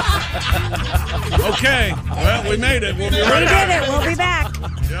 Okay. Well, we made it. We'll be right We back. did it. We'll be back.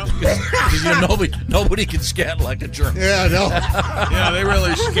 Nobody can scat like a German. Yeah, no. Yeah, they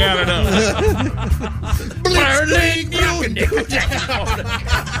really scattered up. Berlin,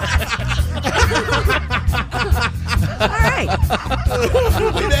 All right.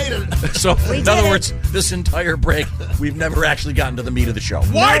 We made it. So, We in did other it. words, this entire break, we've never actually gotten to the meat of the show.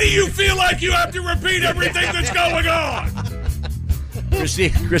 Why do you feel like you have to repeat everything that's going on?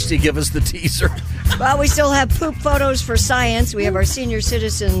 Christy, give us the teaser. Well, we still have poop photos for science. We have our senior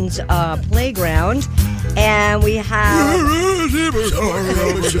citizens playground. And we have...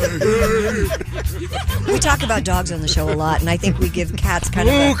 We talk about dogs on the show a lot, and I think we give cats kind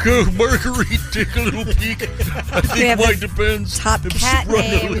of a... Mercury, take a little peek. I We have think the mine depends. top cat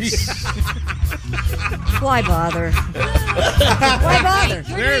names. Why bother? Why bother?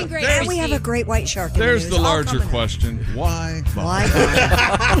 You're doing great, And we Christy. have a great white shark in There's the the news. All larger coming up. question. Why? Why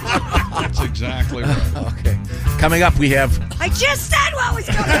bother? That's exactly right. Okay. Coming up, we have... I just said what was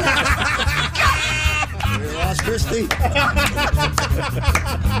going on. We lost Christy.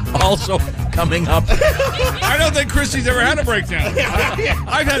 Also coming up... I don't think Christy's ever had a breakdown.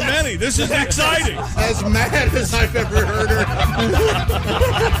 I've had many. This is exciting. As mad as I've ever heard her.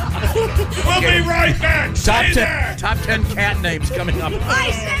 We'll be right back. Top 10 cat names coming up.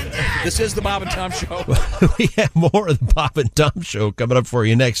 This is the Bob and Tom Show. We have more of the Bob and Tom Show coming up for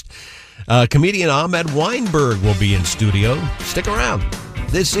you next. Comedian Ahmed Weinberg will be in studio. Stick around.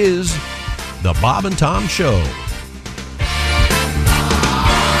 This is the Bob and Tom Show.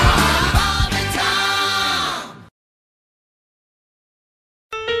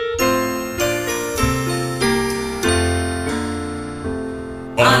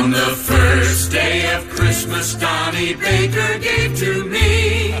 On the first day of Christmas, Donnie Baker gave to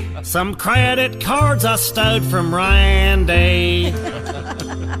me some credit cards I stowed from Randy.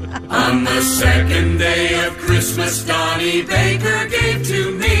 On the second day of Christmas, Donnie Baker gave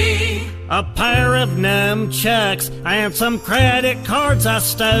to me a pair of nunchucks and some credit cards I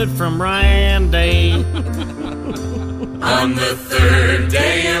stowed from Randy. On the third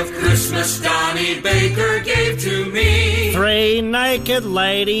day of Christmas, Donnie Baker gave to me 3 naked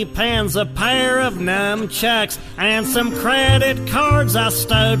lady pins, a pair of nunchucks, and some credit cards I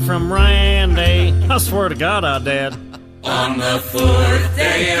stowed from Randy. I swear to God I did. On the fourth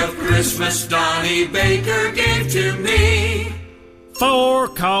day of Christmas, Donnie Baker gave to me 4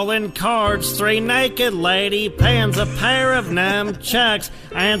 calling cards, 3 naked lady pins, a pair of nunchucks,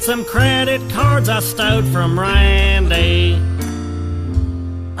 and some credit cards I stowed from Randy.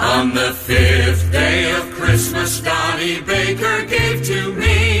 On the fifth day of Christmas, Donnie Baker gave to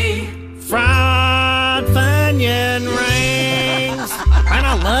me fried Funyun rings. And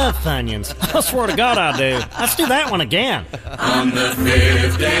I love Funyuns. I swear to God I do. Let's do that one again. On the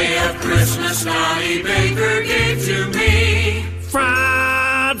fifth day of Christmas, Donnie Baker gave to me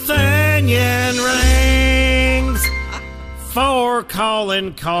fried Funyun rings, 4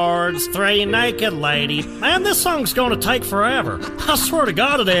 calling cards, 3 naked lady. Man, this song's gonna take forever. I swear to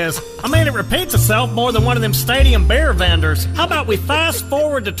God it is. I mean, it repeats itself more than one of them stadium beer vendors. How about we fast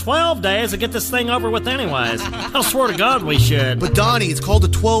forward to 12 days and get this thing over with anyways? I swear to God we should. But Donnie, it's called the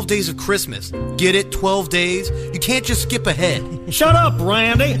 12 Days of Christmas. Get it? 12 days? You can't just skip ahead. Shut up,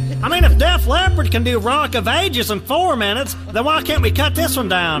 Randy. I mean, if Def Leppard can do Rock of Ages in 4 minutes, then why can't we cut this one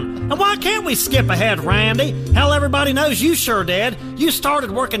down? And why can't we skip ahead, Randy? Hell, everybody knows you sure did. You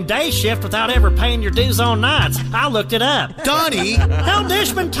started working day shift without ever paying your dues on nights. I looked it up. Donnie! Hell,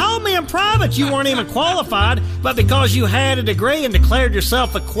 Dishman told me in private you weren't even qualified, but because you had a degree and declared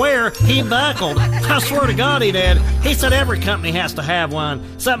yourself a queer, he buckled. I swear to God he did. He said every company has to have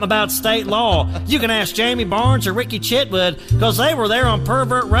one. Something about state law. You can ask Jamie Barnes or Ricky Chitwood, because they were there on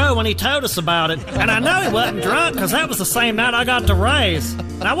Pervert Row when he told us about it. And I know he wasn't drunk, because that was the same night I got to raise.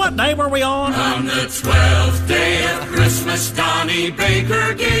 Now, what day were we on? On the 12th day of Christmas, Donnie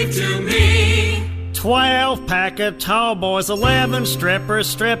Baker gave to me 12 pack of tall boys, 11 strippers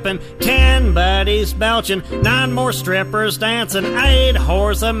stripping, 10 buddies belching, 9 more strippers dancing, 8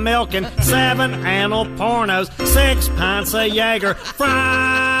 whores a milking, 7 anal pornos, 6 pints of Jaeger,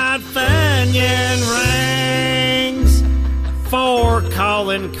 fried Funyun rings, 4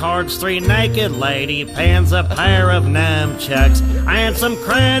 calling cards, 3 naked lady pins, a pair of nunchucks, and some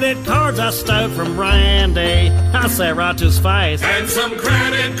credit cards I stowed from Randy. I said right to his face. And some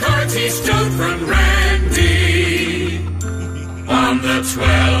credit cards he stowed from Randy. On the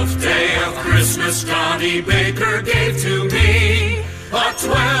 12th day of Christmas, Donnie Baker gave to me a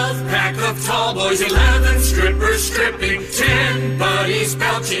 12-pack of tall boys, 11 strippers stripping, 10 buddies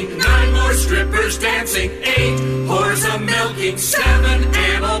belching, 9 more strippers dancing, 8 whores a milking, 7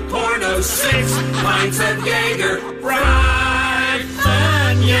 anal pornos, 6 pints of Jaeger, fried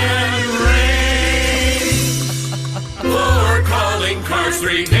Funyun rings, 4 calling cards,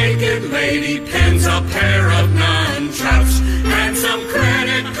 3 naked lady pins, a pair of nunchucks, and some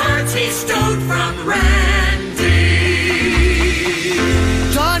credit cards he stowed from Randy.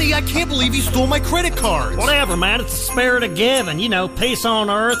 Donnie, I can't believe you stole my credit cards. Whatever, man. It's the spirit of giving. You know, peace on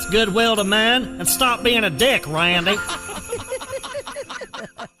earth, goodwill to men, and stop being a dick, Randy.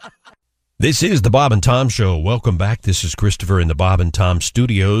 This is the Bob and Tom Show. Welcome back. This is Christopher in the Bob and Tom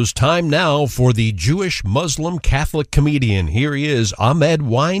Studios. Time now for the Jewish Muslim Catholic comedian. Here he is, Ahmed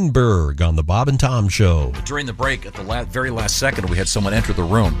Weinberg, on the Bob and Tom Show. During the break, at the very last second, we had someone enter the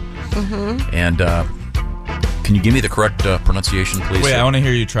room. Mm-hmm. And can you give me the correct pronunciation, please? Wait, I want to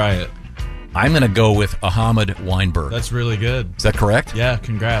hear you try it. I'm going to go with Ahmed Weinberg. That's really good. Is that correct? Yeah,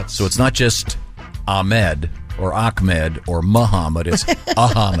 congrats. So it's not just Ahmed or Ahmed or Muhammad, it's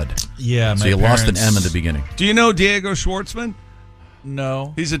Ahmed. Yeah, so you lost an M in the beginning. Do you know Diego Schwartzman?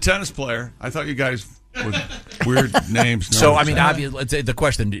 No. He's a tennis player. I thought you guys with weird names. So, I mean, obviously, the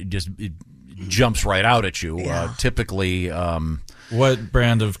question just jumps right out at you. Yeah. Typically... what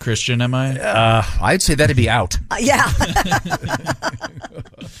brand of Christian am I? I'd say that'd be out. Yeah.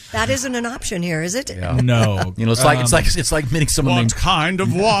 That isn't an option here, is it? Yeah. No. You know, it's like meeting someone named... What kind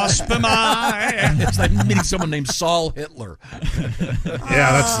of wasp am I? It's like meeting someone named Saul Hitler.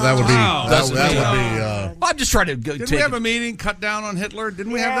 Yeah, that would be... Wow. That would be... I'm just trying to... Didn't we have a meeting, cut down on Hitler?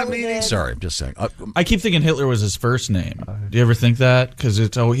 Didn't we have that meeting? Sorry, I'm just saying. I keep thinking Hitler was his first name. Do you ever think that? Because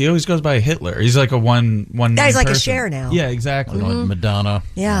he always goes by Hitler. He's like a one Yeah, he's like person. a Cher now. Yeah, exactly. Madonna.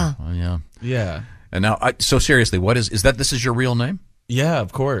 Yeah. Yeah. Yeah. And now, so seriously, what is that? This is your real name? Yeah,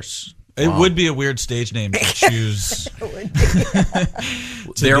 of course. It would be a weird stage name to choose.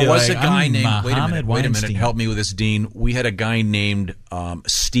 There was a guy named. Mohammed Wait a minute. Weinstein. Help me with this, Dean. We had a guy named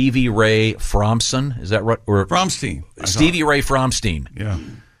Stevie Ray Fromson. Is that right? Or Fromstein. Stevie Ray Fromstein. Yeah.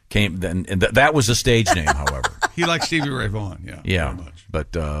 Came then, and that was a stage name. However, He likes Stevie Ray Vaughan. Yeah. yeah.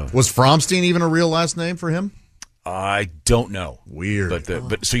 But was Fromstein even a real last name for him? I don't know. Weird.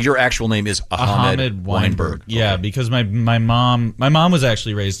 But so your actual name is Ahmed Weinberg. Yeah, because my mom was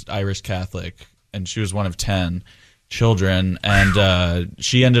actually raised Irish Catholic, and she was one of 10 children, and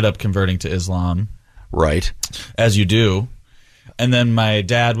she ended up converting to Islam. Right. As you do. And then my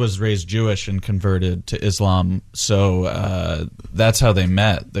dad was raised Jewish and converted to Islam, so that's how they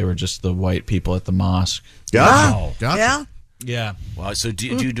met. They were just the white people at the mosque. Wow. Yeah. Yeah. Wow. So do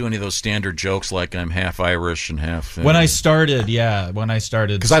you do any of those standard jokes like I'm half Irish and half? When I started,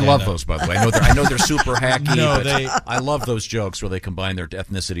 because I love those, by the way. I know they're super hacky. No, but I love those jokes where they combine their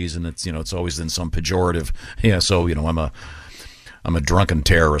ethnicities, and it's always in some pejorative. Yeah. So I'm a drunken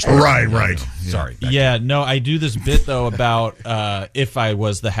terrorist. Right. Sorry. Yeah. No, I do this bit though about if I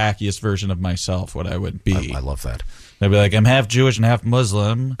was the hackiest version of myself, what I would be. I love that. I'd be like, I'm half Jewish and half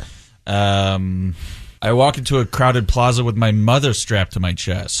Muslim. I walk into a crowded plaza with my mother strapped to my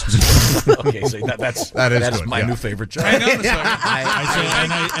chest. Okay, so that is my new favorite joke. Hang on a second.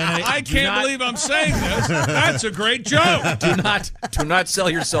 I can't believe I'm saying this. That's a great joke. Do not sell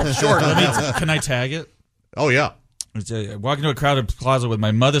yourself short. Can I tag it? Oh, yeah. I walk into a crowded plaza with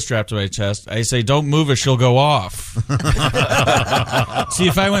my mother strapped to my chest. I say, don't move or she'll go off. See,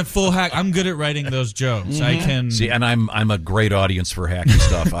 if I went full hack, I'm good at writing those jokes. I can see, and I'm a great audience for hacky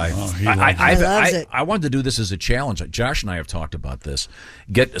stuff. I wanted to do this as a challenge. Josh and I have talked about this.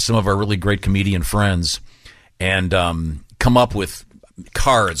 Get some of our really great comedian friends and come up with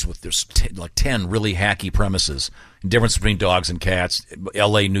cards with there's 10 really hacky premises, difference between dogs and cats,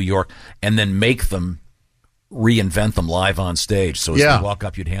 L.A., New York, and then make them. Reinvent them live on stage. So as they walk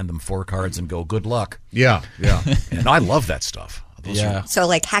up, you'd hand them 4 cards and go, good luck. Yeah. And I love that stuff. So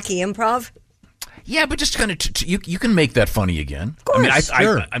like hacky improv? Yeah, but just kind of, you can make that funny again. Of course.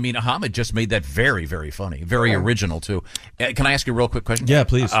 I mean, Ahmed just made that very, very funny. Very original, too. Can I ask you a real quick question? Yeah,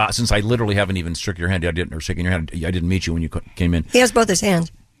 please. Since I literally haven't even shook your hand, shaking your hand, I didn't meet you when you came in. He has both his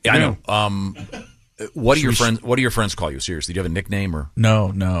hands. Yeah, I know. What do your friends call you? Seriously, do you have a nickname or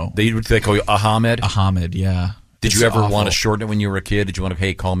no? They call you Ahmed. Ahmed, yeah. Did you ever want to shorten it when you were a kid? Did you want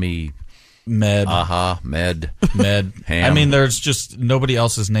to call me Med? Med. Ham. I mean, there's just nobody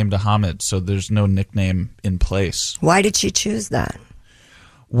else is named Ahmed, so there's no nickname in place. Why did she choose that?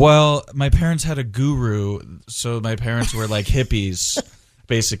 Well, my parents had a guru, so my parents were like hippies.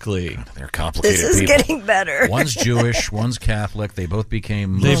 Basically, they're complicated. This is people. Getting better. One's Jewish, one's Catholic. They both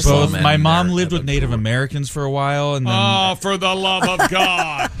became Muslim. My mom lived with Native Americans for a while, and then for the love of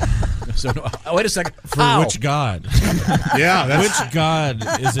God! So, wait a second. For which God? Which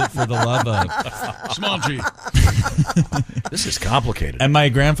God is it for the love of? Small G. This is complicated. And my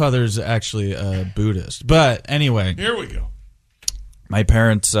grandfather's actually a Buddhist. But anyway, here we go. My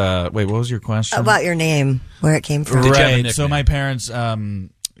parents. Wait, what was your question? About your name, where it came from. Right. So my parents. They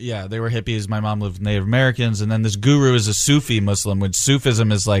were hippies. My mom lived with Native Americans, and then this guru is a Sufi Muslim, which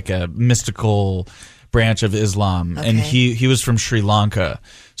Sufism is like a mystical branch of Islam, and he was from Sri Lanka.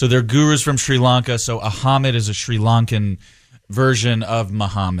 So their guru's from Sri Lanka. So Ahmed is a Sri Lankan version of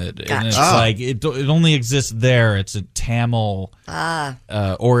Muhammad, and it's like it only exists there. It's a Tamil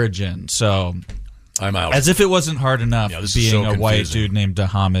origin. So. I'm out. As if it wasn't hard enough being a white dude named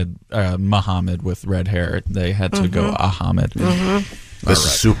Muhammad with red hair. They had to go Ahmed. This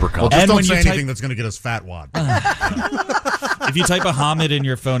is super complicated. Well, just don't say anything that's going to get us fat wad. If you type Ahmed in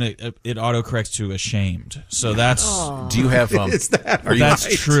your phone, it autocorrects to ashamed. So that's. Do you have? Is that that's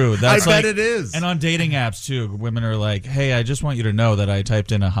right? true. That's I bet it is. And on dating apps too, women are like, "Hey, I just want you to know that I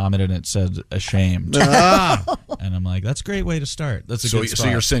typed in Ahmed and it said ashamed." And I'm like, "That's a great way to start. That's a good spot." So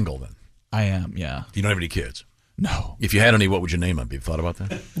you're single then? I am. Yeah. You don't have any kids? No. If you had any, what would your name be? Have you thought about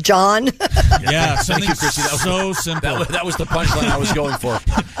that? John. Yeah, something Chrissy. That was so simple. That was the punchline I was going for.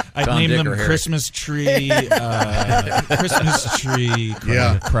 I'd name them Christmas tree,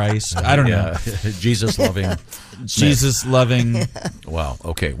 Christ. I don't know. Jesus loving. Jesus loving. Wow.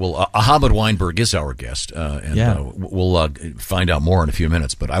 Okay. Well, Ahmed Weinberg is our guest, and we'll find out more in a few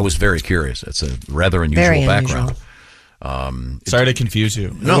minutes. But I was very curious. It's a rather unusual background. Sorry to confuse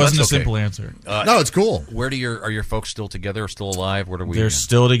you. No, it wasn't a okay. simple answer. No, it's cool. Where are your folks still together? Still alive? Where are we? They're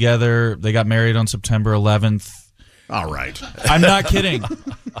still together. They got married on September 11th. All right. I'm not kidding.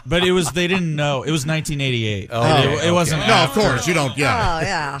 But they didn't know. It was 1988. It wasn't. No, of course you don't. Yeah. Oh,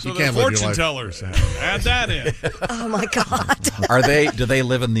 yeah. So You the can't live your fortune life. tellers. Add that in. Oh, my God. Do they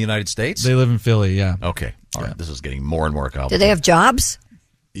live in the United States? They live in Philly, yeah. Okay. All right. This is getting more and more Do complicated. they have jobs?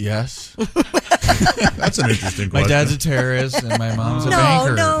 Yes. That's an interesting My question. dad's a terrorist and my mom's a No,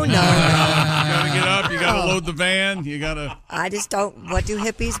 banker. no. You gotta get up. You gotta load the van. You gotta. I just don't. What do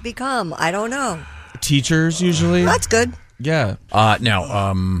hippies become? I don't know. Teachers usually. That's good. Yeah.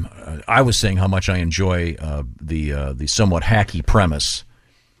 Now, I was saying how much I enjoy the somewhat hacky premise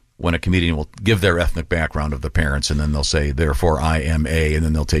when a comedian will give their ethnic background of the parents, and then they'll say, "Therefore, I am a," and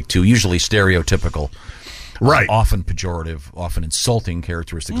then they'll take two, usually stereotypical. Right. Often pejorative, often insulting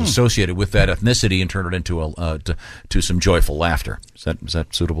characteristics associated with that ethnicity, and turn it into to some joyful laughter. Is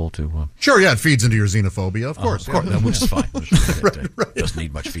that suitable to? Sure, yeah, it feeds into your xenophobia, of course. Which is fine. It doesn't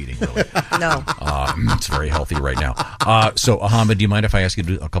need much feeding, really. No. It's very healthy right now. So, Ahmed, do you mind if I ask you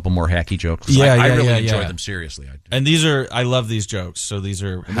to do a couple more hacky jokes? 'Cause Yeah, I yeah, really yeah, enjoy yeah. them seriously. And I love these jokes. So these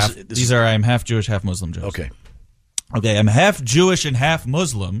are I'm half Jewish, half Muslim jokes. Okay, I'm half Jewish and half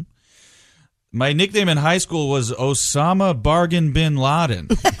Muslim. My nickname in high school was Osama Bargain Bin Laden.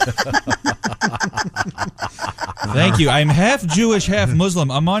 Thank you. I'm half Jewish, half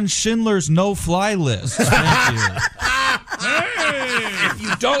Muslim. I'm on Schindler's no-fly list. Thank you. If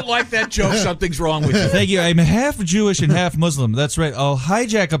you don't like that joke, something's wrong with you. Thank you. I'm half Jewish and half Muslim. That's right. I'll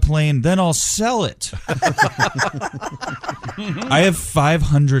hijack a plane, then I'll sell it. I have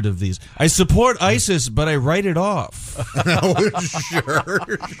 500 of these. I support ISIS, but I write it off.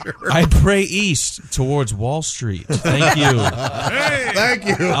 Sure. I pray east towards Wall Street. Thank you. Thank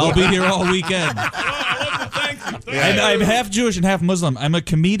you. I'll be here all weekend. I'm half Jewish and half Muslim. I'm a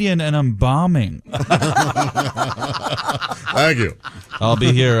comedian and I'm bombing. Thank you. I'll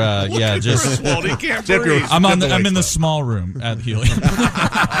be here. Just. Well, he can't breathe. I'm in the small room at Helium.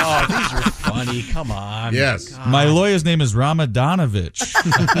 Oh, these are funny. Come on. Yes. God. My lawyer's name is Ramadanovich.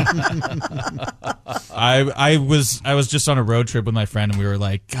 I was just on a road trip with my friend, and we were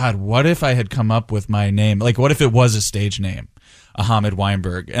like, God, what if I had come up with my name? Like, what if it was a stage name? Ahmed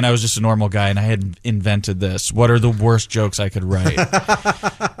Weinberg, and I was just a normal guy, and I had invented this. What are the worst jokes I could write?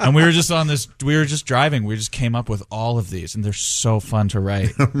 And we were just driving. We just came up with all of these, and they're so fun to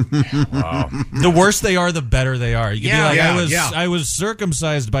write. Wow. The worse they are, the better they are. You can be like, I was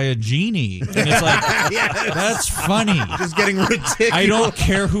circumcised by a genie, and it's like, that's funny. Just getting ridiculous. I don't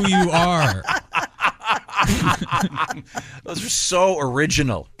care who you are. Those are so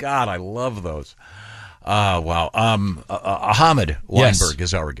original. God, I love those. Wow. Ahmed Weinberg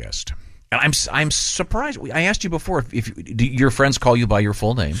is our guest. And I'm surprised. I asked you before if do your friends call you by your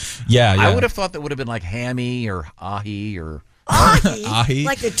full name. Yeah. I would have thought that would have been like Hammy or Ahi or Ahi?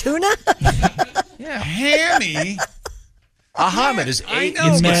 Like the tuna? Yeah. Hammy. Ahmed is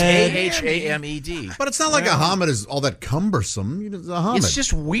Ahamed. But it's not like Ahmed is all that cumbersome. It's Ahmed. It's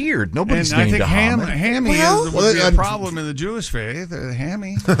just weird. Nobody's and named I think Ahmed. Hammy would be a problem in the Jewish faith.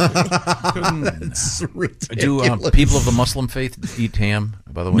 Hammy. That's ridiculous. Do people of the Muslim faith eat ham,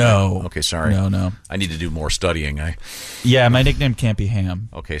 by the way? No. Okay, sorry. No. I need to do more studying. My nickname can't be Ham.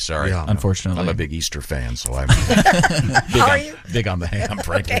 Okay, sorry. Yeah, unfortunately. I'm a big Easter fan, so I'm big on the ham,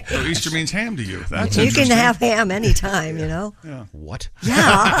 frankly. Okay. So Easter means ham to you. That's you can have ham anytime, you know? Yeah. What?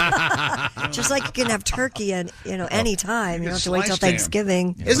 Yeah. Just like you can have turkey and anytime. You don't have to wait till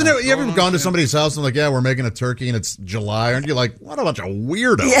Thanksgiving. Isn't it? You ever gone to somebody's house and like, we're making a turkey and it's July? Aren't you like, what a bunch of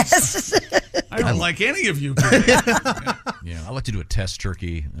weirdos? Yes. I don't like any of you. I like to do a test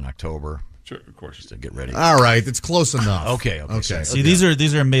turkey in October. Sure, of course. Just to get ready. All right, it's close enough. Okay. See, these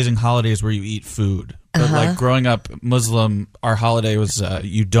are amazing holidays where you eat food. But like growing up Muslim, our holiday was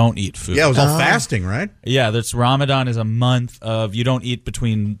you don't eat food. Yeah, it was all fasting, right? Yeah, that's Ramadan is a month of you don't eat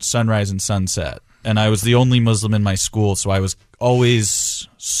between sunrise and sunset. And I was the only Muslim in my school, so I was always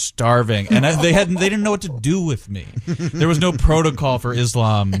starving, and they didn't know what to do with me. There was no protocol for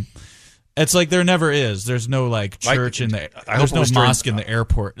Islam. It's like there never is. There's no like church in the. There's no mosque in the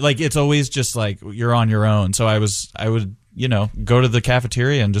airport. Like it's always just like you're on your own. So I would go to the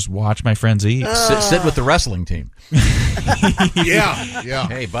cafeteria and just watch my friends eat. Sit with the wrestling team. Yeah.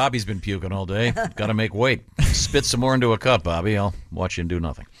 Hey, Bobby's been puking all day. Got to make weight. Spit some more into a cup, Bobby. I'll watch you do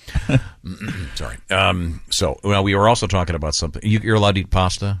nothing. Sorry. So we were also talking about something. You're allowed to eat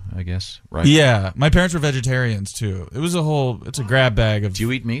pasta, I guess, right? Yeah. My parents were vegetarians too. It's a grab bag of. Do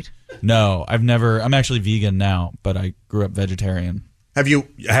you eat meat? No, I've never. I'm actually vegan now, but I grew up vegetarian. Have you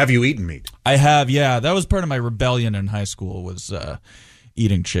eaten meat? I have, yeah. That was part of my rebellion in high school was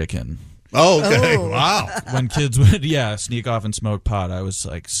eating chicken. Oh, okay. Oh. Wow. When kids would, sneak off and smoke pot, I was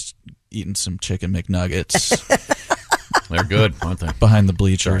like eating some chicken McNuggets. They're good, aren't they? Behind the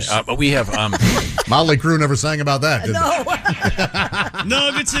bleachers. But we have Motley Crue never sang about that, did they?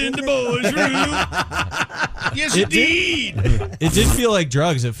 Nuggets in the boys' room. Yes, indeed. It did feel like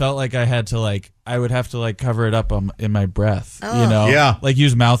drugs. It felt like I would have to cover it up in my breath. Oh. You know, Yeah. like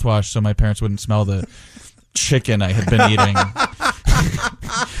use mouthwash so my parents wouldn't smell the chicken I had been eating.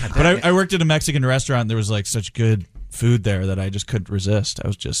 But I worked at a Mexican restaurant. And there was such good food there that I just couldn't resist. I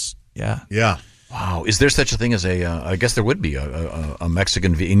was just yeah. Wow, is there such a thing as I guess there would be a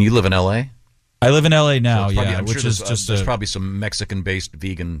Mexican and you live in L.A.? I live in L.A. now, So yeah, I'm which sure is there's, just there's probably some Mexican-based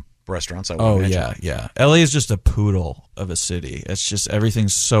vegan restaurants. I would Oh imagine. yeah. LA is just a poodle of a city. It's just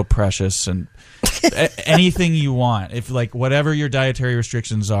everything's so precious and anything you want. If whatever your dietary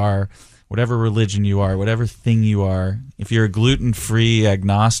restrictions are, whatever religion you are, whatever thing you are, if you're gluten-free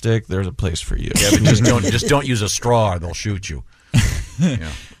agnostic, there's a place for you. Yeah, but just don't use a straw or they'll shoot you.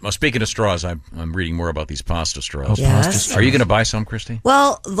 Yeah. Well, speaking of straws, I'm reading more about these pasta straws. Yes. pasta straws. Are you going to buy some, Christy?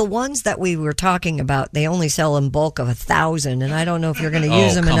 Well, the ones that we were talking about, they only sell in bulk of 1,000, and I don't know if you're going to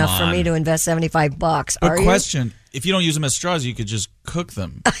use them come enough for on. me to invest $75. But Are you? question, if you don't use them as straws, you could just cook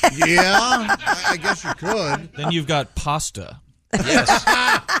them. Yeah, I guess you could. Then you've got pasta. Yes.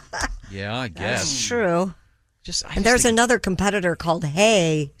 Yeah, I guess. That's true. I And there's another competitor called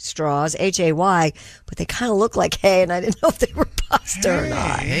Hay straws, Hay, but they kind of look like hay, and I didn't know if they were pasta or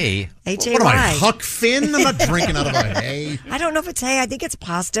not. Hay? Hay. What am I, Huck Finn? I'm not drinking out of a hay. I don't know if it's hay. I think it's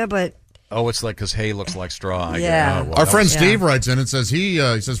pasta, but Oh, it's because hay looks like straw. I Yeah. guess. Oh, well, Our that friend was- Steve writes in and says he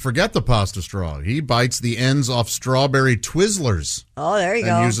says forget the pasta straw. He bites the ends off strawberry Twizzlers. Oh, there you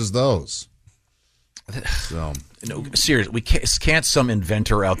and go. uses those. So No, seriously, can't some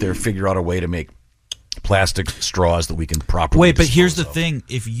inventor out there figure out a way to make plastic straws that we can properly Wait, but dispose here's the of? thing.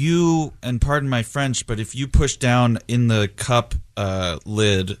 If you, and pardon my French, but if you push down in the cup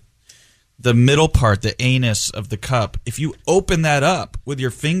lid, the middle part, the anus of the cup, if you open that up with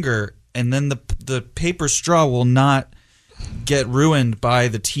your finger, and then the paper straw will not get ruined by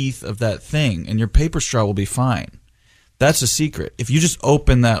the teeth of that thing, and your paper straw will be fine. That's a secret. If you just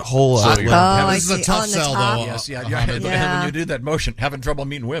open that hole up. This is a tough sell, though. Yes, when you do that motion, having trouble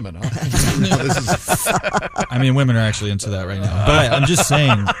meeting women, huh? I mean, women are actually into that right now. But I'm just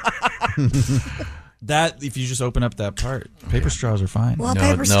saying that if you just open up that part, paper straws are fine. Well,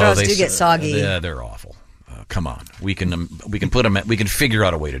 paper straws do get soggy. Yeah, they're awful. Come on, we can put them. We can figure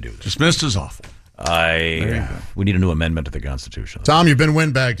out a way to do this. Dismissed as awful. We need a new amendment to the Constitution. Tom, you've been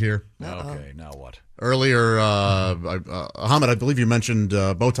windbagged here. Okay, now what? Earlier, Ahmed, I believe you mentioned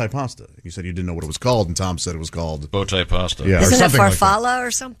bow tie pasta. You said you didn't know what it was called, and Tom said it was called bow tie pasta. Yeah, Isn't or it something like that. farfalla or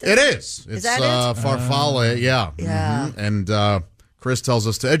something? It is. It's that it? farfalla. Yeah. Yeah. Mhm. And Chris tells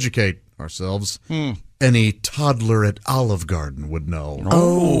us to educate ourselves. Any toddler at Olive Garden would know.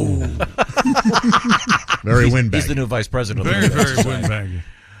 Oh. Very windbaggy. He's the new vice president. Very, of the very windbaggy.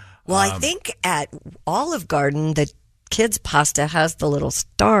 Well, I think at Olive Garden, the kids' pasta has the little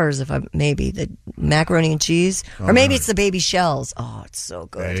stars, maybe the macaroni and cheese, or maybe it's the baby shells. Oh, it's so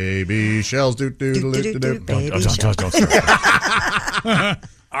good. Baby shells, do. Baby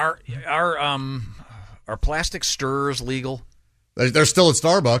Are plastic stirrers legal? They're still at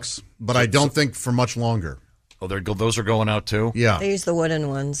Starbucks, but I don't think for much longer. Oh, those are going out too. Yeah, They use the wooden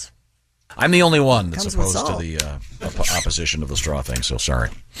ones. I'm the only one that's Comes with opposed to salt. the opposition of the straw thing. So sorry.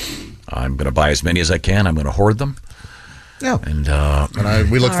 I'm going to buy as many as I can. I'm going to hoard them. Yeah, and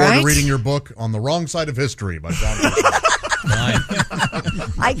we look All forward right. to reading your book On the Wrong Side of History by John.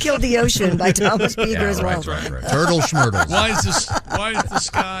 I Killed the Ocean by Thomas Beaver as well. Turtle Schmurtles. Why is the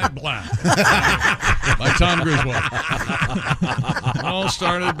sky black? By Tom Griswold. It all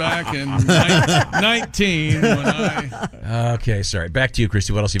started back in 19 when I... Okay, sorry. Back to you,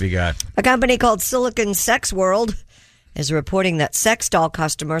 Christy. What else have you got? A company called Silicon Sex World is reporting that sex doll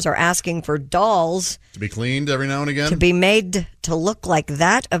customers are asking for dolls To be cleaned every now and again. to be made to look like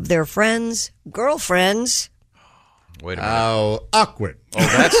that of their friends' girlfriends. Wait a minute. How awkward.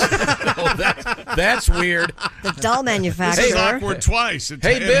 That's weird. The doll manufacturer. This is awkward twice.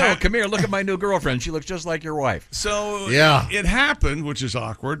 Hey, Bill, come here. Look at my new girlfriend. She looks just like your wife. So Yeah. it happened, which is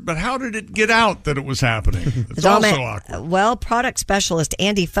awkward, but how did it get out that it was happening? It's Doll also man- awkward. Well, product specialist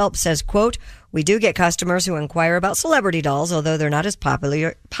Andy Phelps says, quote, "We do get customers who inquire about celebrity dolls, although they're not as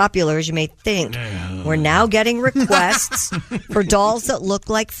popular as you may think. We're now getting requests for dolls that look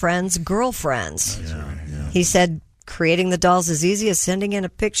like friends' girlfriends." He said, "Creating the dolls is easy as sending in a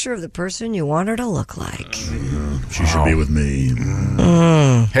picture of the person you want her to look like." She should be with me.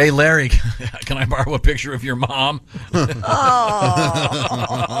 Hey, Larry, can I borrow a picture of your mom?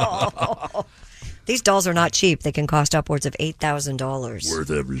 Oh. These dolls are not cheap. They can cost upwards of $8,000.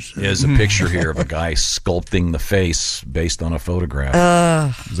 Worth every cent. There's a picture here of a guy sculpting the face based on a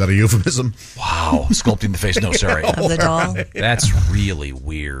photograph. Is that a euphemism? Wow, sculpting the face. No, sorry. Of the doll? That's really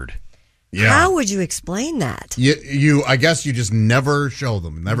weird. Yeah. How would you explain that? I guess you just never show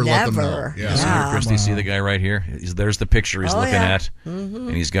them. Never let them know. Yeah. See here, Christy, see the guy right here? There's the picture he's looking at. Mm-hmm.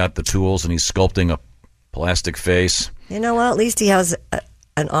 And he's got the tools, and he's sculpting a plastic face. You know what? At least he has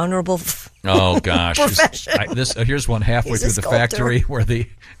an honorable Oh, gosh. profession. Here's one halfway He's a through the factory where the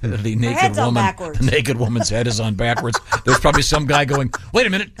naked woman's head is on backwards. There's probably some guy going, wait a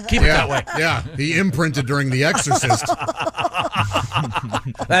minute, keep it that way. Yeah, he imprinted during The Exorcist.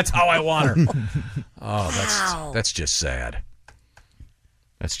 That's how I want her. Oh, that's just sad.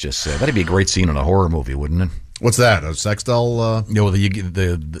 That's just sad. That'd be a great scene in a horror movie, wouldn't it? What's that? A sex doll?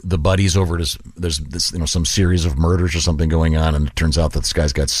 The buddies over at there's this some series of murders or something going on, and it turns out that this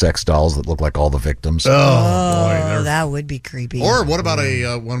guy's got sex dolls that look like all the victims. Oh boy, that would be creepy. Or what about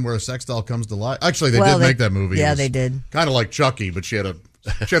a one where a sex doll comes to life? Actually, they did make that movie. Yeah, they did. Kind of like Chucky, but she had a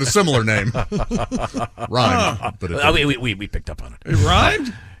similar name. Rhymed, but we picked up on it. It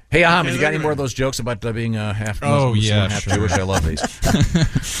rhymed. Hey, have you got any more of those jokes about being half Muslim, Oh, yeah, half sure. Jewish? I love these.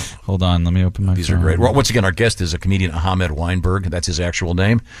 Hold on, let me open my These are great. Well, once again, our guest is a comedian, Ahmed Weinberg. That's his actual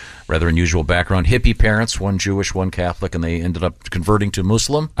name. Rather unusual background. Hippie parents, one Jewish, one Catholic, and they ended up converting to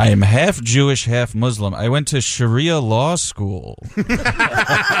Muslim. I am half Jewish, half Muslim. I went to Sharia law school.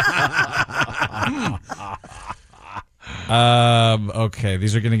 Okay,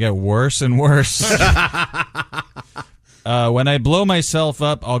 these are going to get worse and worse. When I blow myself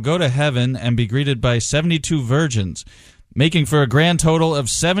up, I'll go to heaven and be greeted by 72 virgins, making for a grand total of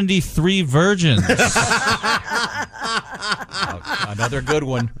 73 virgins. Another good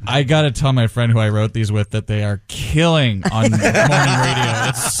one. I got to tell my friend who I wrote these with that they are killing on morning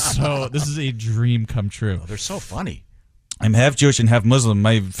radio. This is a dream come true. Oh, they're so funny. I'm half Jewish and half Muslim.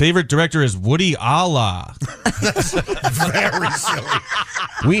 My favorite director is Woody Allen. Very silly.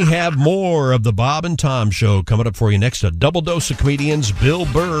 We have more of the Bob and Tom Show coming up for you next. A double dose of comedians Bill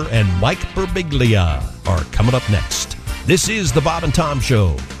Burr and Mike Birbiglia are coming up next. This is the Bob and Tom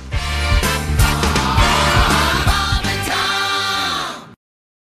Show.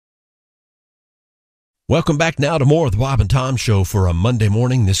 Welcome back now to more of the Bob and Tom Show for a Monday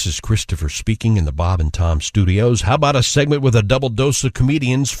morning. This is Christopher speaking in the Bob and Tom studios. How about a segment with a double dose of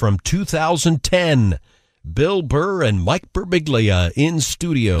comedians from 2010? Bill Burr and Mike Birbiglia in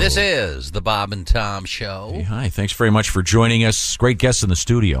studio. This is the Bob and Tom Show. Hey, hi, thanks very much for joining us. Great guests in the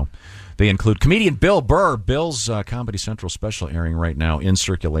studio. They include comedian Bill Burr. Bill's Comedy Central special airing right now, in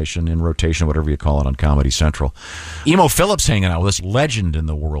circulation, in rotation, whatever you call it, on Comedy Central. Emo Phillips hanging out with us, legend in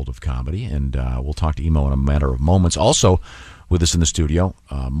the world of comedy, and we'll talk to Emo in a matter of moments. Also with us in the studio,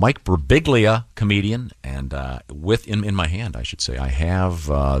 Mike Birbiglia, comedian, and in my hand, I should say, I have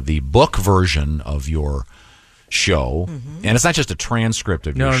the book version of your show, and it's not just a transcript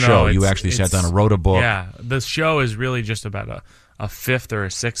of your show. You actually sat down and wrote a book. Yeah, the show is really just about a fifth or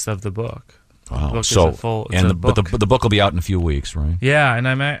a sixth of the book. Wow. The book But the book will be out in a few weeks, right? Yeah, and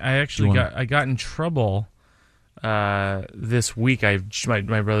I got in trouble this week.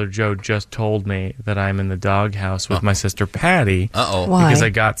 My brother Joe just told me that I'm in the doghouse with my sister Patty. Why? Because I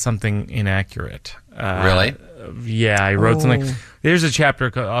got something inaccurate. Really? Yeah, I wrote something. There's a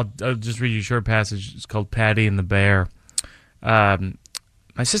chapter. I'll just read you a short passage. It's called Patty and the Bear.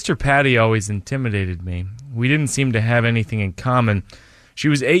 My sister Patty always intimidated me. We didn't seem to have anything in common. She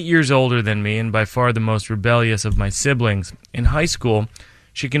was 8 years older than me and by far the most rebellious of my siblings. In high school,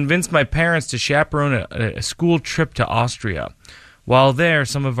 she convinced my parents to chaperone a school trip to Austria. While there,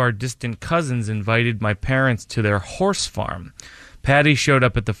 some of our distant cousins invited my parents to their horse farm. Patty showed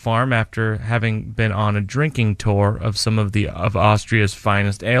up at the farm after having been on a drinking tour of some of Austria's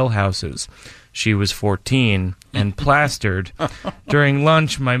finest alehouses. She was 14 and plastered. During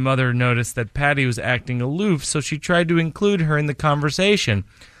lunch, my mother noticed that Patty was acting aloof, so she tried to include her in the conversation.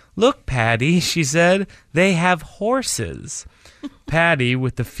 "Look, Patty," she said, "they have horses." Patty,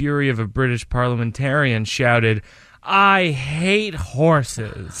 with the fury of a British parliamentarian, shouted, "I hate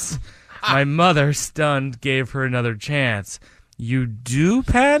horses." My mother, stunned, gave her another chance. "You do,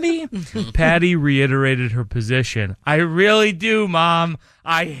 Patty?" Patty reiterated her position. "I really do, Mom.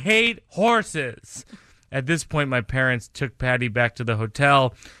 I hate horses." At this point, my parents took Patty back to the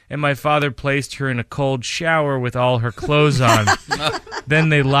hotel, and my father placed her in a cold shower with all her clothes on. Then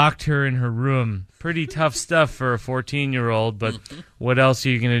they locked her in her room. Pretty tough stuff for a 14-year-old, but what else are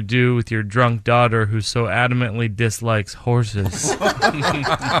you going to do with your drunk daughter who so adamantly dislikes horses?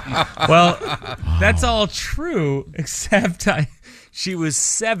 Well, that's all true, except she was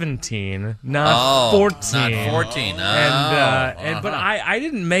 17, not 14. Not 14. But I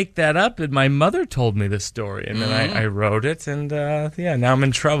didn't make that up. And my mother told me this story, and then I wrote it, and now I'm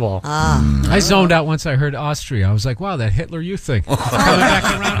in trouble. I zoned out once I heard Austria. I was like, wow, that Hitler Youth thing. Coming back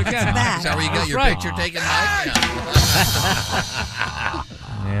around again. Is that where you got your picture taken, Mike?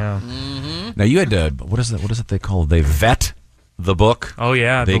 Yeah. Now you had what is it they call? They vet the book. Oh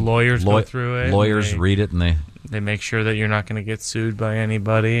yeah, the lawyers go through it. Lawyers read it, and they make sure that you're not going to get sued by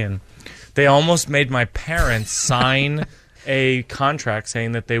anybody. And they almost made my parents sign a contract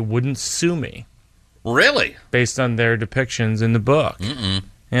saying that they wouldn't sue me. Really? Based on their depictions in the book.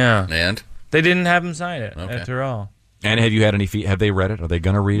 Yeah. And they didn't have them sign it after all. And have you had any? Have they read it? Are they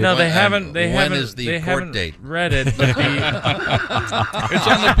going to read it? No, they haven't. When is the court date? Read it, but it's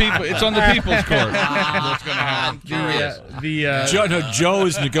on the people. It's on the people's court. What's going to happen? Joe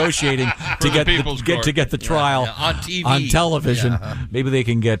is negotiating to get the trial on TV, on television. Yeah. Maybe they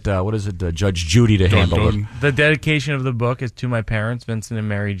can get Judge Judy to handle it. The dedication of the book is to my parents, Vincent and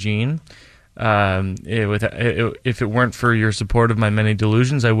Mary Jean. If it weren't for your support of my many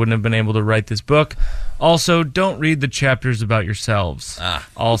delusions, I wouldn't have been able to write this book. Also, don't read the chapters about yourselves.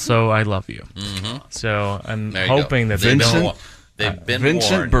 Also, I love you. So I'm hoping that they've been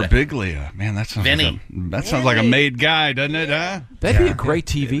Vincent warned. Birbiglia. Man, that sounds like a made guy, doesn't it? Huh? That'd be a great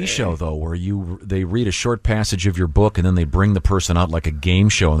TV show, though, where they read a short passage of your book and then they bring the person out like a game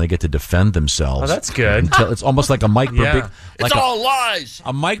show and they get to defend themselves. Oh, that's good. It's almost like a Mike Birbiglia. It's all lies.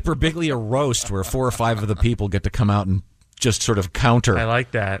 A Mike Birbiglia roast where 4 or 5 of the people get to come out and just sort of counter. I like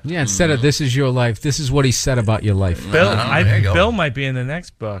that. Yeah, instead of this is your life, this is what he said about your life. Bill might be in the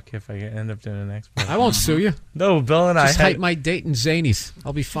next book if I end up doing the next book. I won't sue you. No, Bill and Just hype my date in Zanies.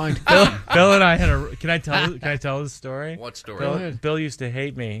 I'll be fine. Bill and I had a. Can I tell the story? What story? Bill used to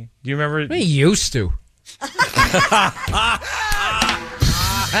hate me. Do you remember? He used to.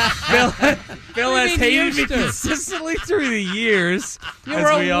 Bill has hated me consistently through the years. You're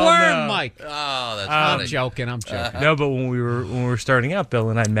a worm, Mike. Oh, that's funny. I'm joking. No, but when we were starting out, Bill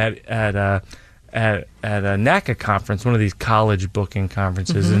and I met at a NACA conference, one of these college booking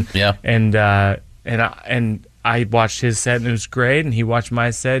conferences, and I watched his set and it was great, and he watched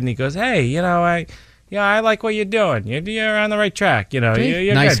my set and he goes, "Hey, I like what you're doing. You're on the right track. You're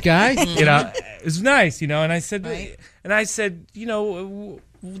nice good." guy. It's nice, and I said,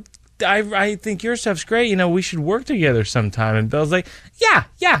 I think your stuff's great. We should work together sometime. And Bill's like, yeah,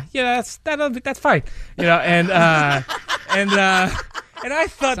 that's fine. And I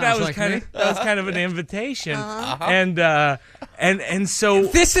thought that was kind of an invitation. And so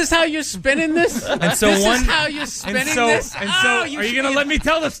this is how you're spinning this. And so this is how you're spinning this. And so, are you going to let me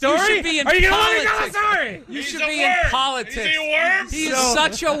tell the story? You should be in Are you going to let me politics. tell the story? You should be in politics. Is he a worm? He's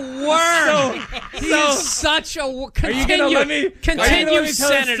such a worm. He's such a worm. Are you going to let me? Continue,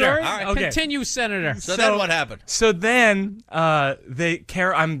 Senator. All right, okay. Continue, Senator. So then what happened? So then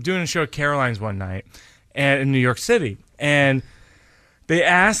I'm doing a show at Caroline's one night in New York City, and they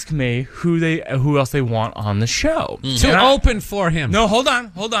ask me who else they want on the show to open for him. No, hold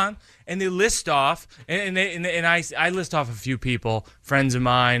on. And they list off, and I list off a few people, friends of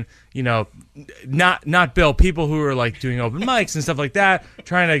mine, not Bill, people who are like doing open mics and stuff like that,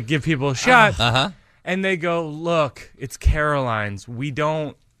 trying to give people a shot. And they go, "Look, it's Caroline's. We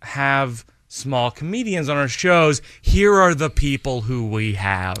don't have small comedians on our shows. Here are the people who we're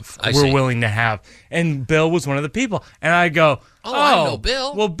willing to have." And Bill was one of the people. And I go, I know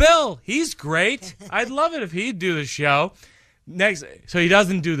Bill. Well, Bill, he's great. I'd love it if he'd do the show. So he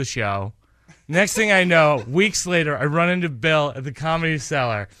doesn't do the show. Next thing I know, weeks later, I run into Bill at the Comedy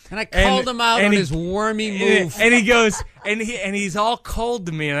Cellar. And I called him out on his wormy move. And he goes, and he's all cold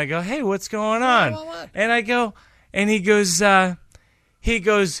to me. And I go, "Hey, what's going on?" And I go, and he goes,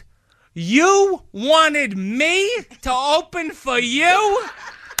 "You wanted me to open for you?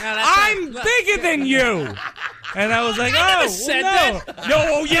 I'm bigger than you." And I was like, I never said that. No,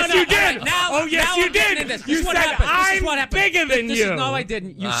 oh, yes, you did. Now You did. You said, "I'm bigger than you." No, I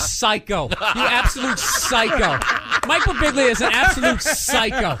didn't. You psycho. You absolute psycho. Mike Birbiglia is an absolute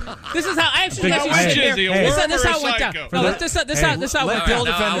psycho. This is how I actually let you sit here. This is how it went down. No, this is how it went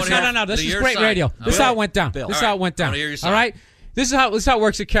down. No. This is great radio. This is how it went down. This is how it went down. All right? This is how it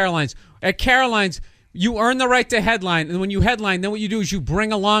works at Caroline's. At Caroline's, you earn the right to headline, and when you headline, then what you do is you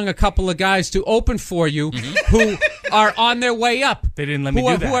bring along a couple of guys to open for you who are on their way up. They didn't let me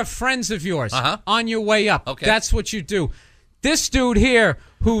do that. Who are friends of yours on your way up. Okay. That's what you do. This dude here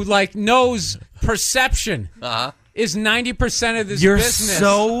who knows perception is 90% of this You're business.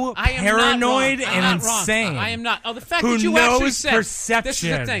 so I am paranoid not wrong. and I'm not insane. wrong. I am not. Oh, the fact Who that you actually knows said perception? This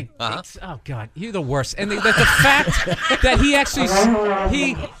is the thing. Oh God, you're the worst. And the fact that he actually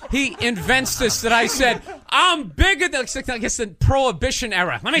he invents this. That I said I'm bigger than I guess the Prohibition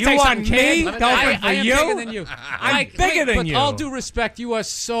era. Let me tell you something, kid. I am bigger than you. I'm bigger than you. With all due respect, you are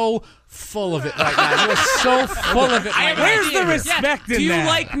so full of it right now. You are so full of it right now. Where's the respect in that? Do you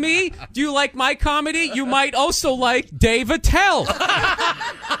like me? Do you like my comedy? You might also like Dave Attell.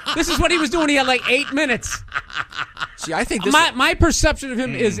 This is what he was doing. He had like 8 minutes. See, I think this my perception of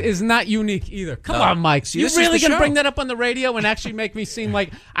him is not unique either. Come on, Mike. See, You this is really the gonna show. bring that up on the radio and actually make me seem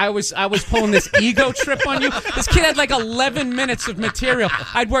like I was pulling this ego trip on you? This kid had like 11 minutes of material.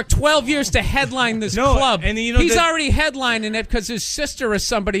 I'd worked 12 years to headline this club. and you know he's that- already headlining it because his sister or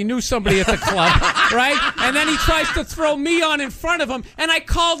somebody knew somebody at the club, right? And then he tries to throw me on in front of him, and I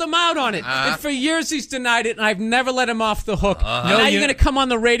called him out on it. And for years he's denied it, and I've never let him off the hook. And now you're going to come on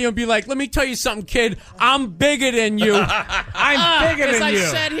the radio and be like, let me tell you something, kid. I'm bigger than you. I'm bigger than I you.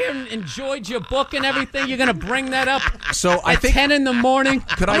 sat here and enjoyed your book and everything. You're going to bring that up So I at think 10 in the morning?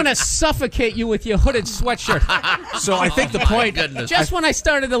 I'm I- going to suffocate you with your hooded sweatshirt. So I think the point. Just when I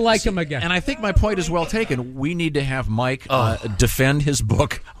started to like him again. And I think my point is well taken. We need to have Mike defend his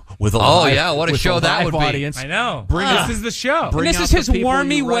book with a Oh, live, yeah, what a with show a that live would be. audience. I know. Bring This is the show. And Bring this out is the his people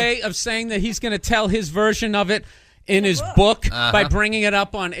wormy you write. way of saying that he's going to tell his version of it in his book by bringing it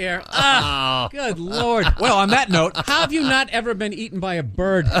up on air. Good Lord. Well, on that note, How have you not ever been eaten by a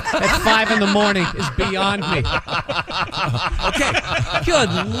bird at 5 in the morning is beyond me. okay. Good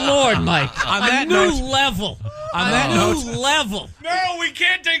Lord, Mike. On a that new note- level. On a that new note- level. No, we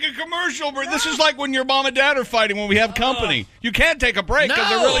can't take a commercial break. This is like when your mom and dad are fighting when we have company. You can't take a break because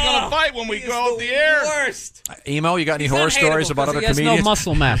they're really going to fight when we go off the air. Worst. Emo, you got any He's horror not stories hateable about 'cause other he has comedians? no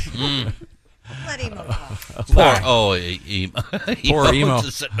muscle mass. Poor Emo.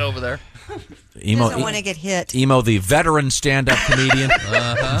 Just sitting over there. Emo, Doesn't want to get hit. Emo, the veteran stand-up comedian,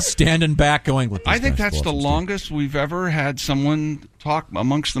 standing back, going. "Look, I these think guys that's the bullshit." longest we've ever had someone talk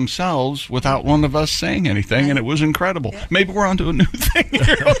amongst themselves without one of us saying anything, and it was incredible. Maybe we're onto a new thing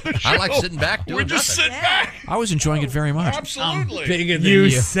here on the show. I like sitting back doing We're just nothing. sitting back. I was enjoying it very much. Absolutely. Bigger than You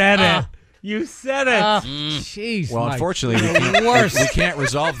said it. You said it. Jeez. Well, Mike. unfortunately, You're we can't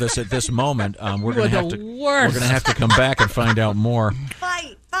resolve this at this moment. We're You going are to have the to. worst. We're going to have to come back and find out more.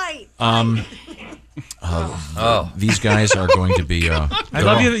 Fight. These guys are going to be. I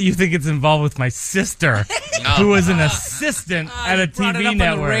love you that you think it's involved with my sister, who was an assistant at a brought it TV up on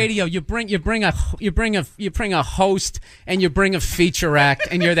network. the radio. You bring a host and you bring a feature act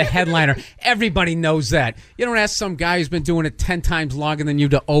and you're the headliner. Everybody knows that. You don't ask some guy who's been doing it 10 times longer than you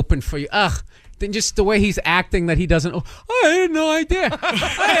to open for you. Then just the way he's acting that he doesn't. Oh, I had no idea. I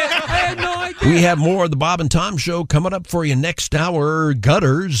had no idea. We have more of the Bob and Tom Show coming up for you next hour.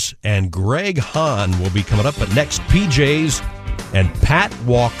 Gutters and Greg Hahn will be coming up, but next PJs and Pat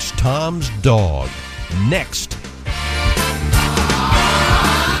walks Tom's dog. Next.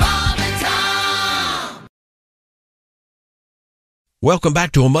 Welcome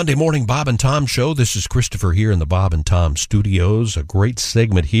back to a Monday morning Bob and Tom Show. This is Christopher here in the Bob and Tom Studios. A great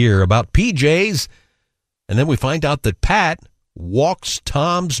segment here about PJs. And then we find out that Pat walks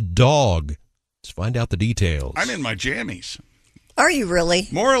Tom's dog. Let's find out the details. I'm in my jammies. Are you really?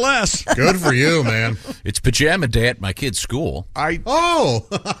 More or less. Good for you, man. It's pajama day at my kid's school. Really?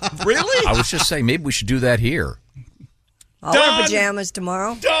 I was just saying, maybe we should do that here. I'll wear pajamas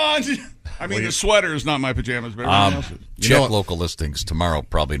tomorrow. Done. I mean, the sweater is not my pajamas, but everything else is. Check local listings tomorrow.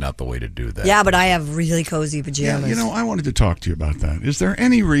 Probably not the way to do that. Yeah, but I have really cozy pajamas. Yeah, I wanted to talk to you about that. Is there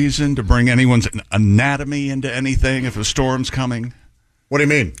any reason to bring anyone's anatomy into anything if a storm's coming? What do you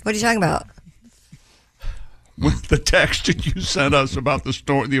mean? What are you talking about? With the text that you sent us about the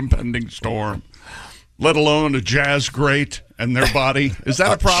storm, the impending storm, let alone a jazz great and their body. Is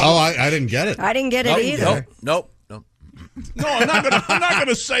that a problem? Oh, I didn't get it. I didn't get it either. Nope. No, I'm not going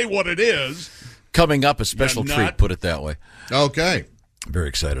to say what it is. Coming up, a special Yeah, treat, put it that way. Okay. Very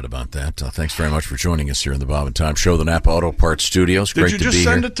excited about that. Thanks very much for joining us here in the Bob and Tom Show, the Napa Auto Parts Studios. Did Great you to just be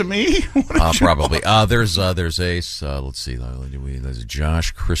send here. it to me? Probably. There's Ace. Let's see. There's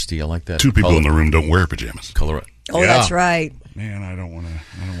Josh, Christy. I like that. Two people in the room don't wear pajamas. Color. Oh, that's right. Man, I don't want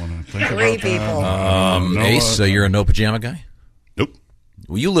to think Three about people. that. Ace, you're a no pajama guy? Nope.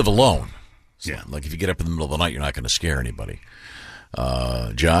 Well, you live alone. So, Yeah. like if you get up in the middle of the night, you're not going to scare anybody.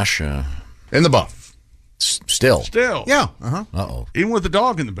 Josh? In the buff. Still? Still. Yeah. Uh-huh. Uh-oh. Even with the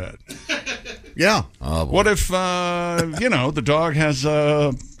dog in the bed. Yeah. What if the dog has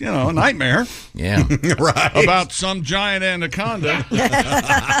a nightmare? Yeah. Right. About some giant anaconda.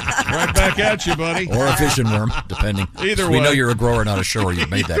 Right back at you, buddy. Or a fishing worm, depending. Either We way. know you're a grower, not a shower. You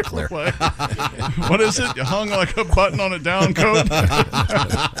made that Either clear. way. What is it? You hung like a button on a down coat?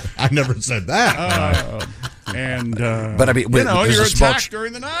 I never said that. But I mean, there's you're a small attacked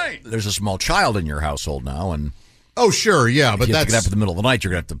during the night. There's a small child in your household now, and oh, sure, yeah, but if you have to that's get up in the middle of the night.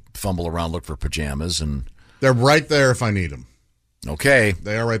 You're gonna have to fumble around, look for pajamas, and they're right there if I need them. Okay,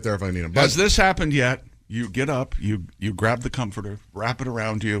 they are right there if I need them. Has this happened yet? You get up, you grab the comforter, wrap it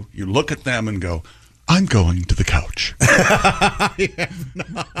around you, you look at them and go, I'm going to the couch.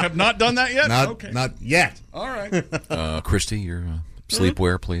 Have not done that yet? Not yet. All right. Christy, your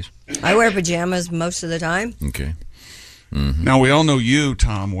sleepwear, please. I wear pajamas most of the time. Okay. Now we all know you,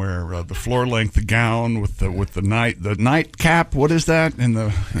 Tom, wear the floor length gown with the nightcap. What is that? In the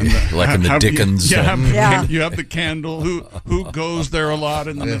Dickens. You have the candle. Who goes there a lot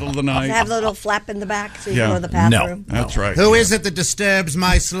in the middle of the night? Have the little flap in the back so you can go to the bathroom. No, that's right. Who is it that disturbs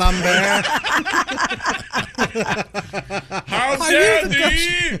my slumber? How dare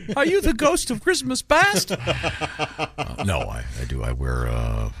thee! Are you the ghost of Christmas past? No, I do. I wear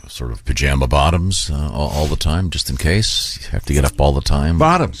sort of pajama bottoms all the time, just in case. You have to get up all the time.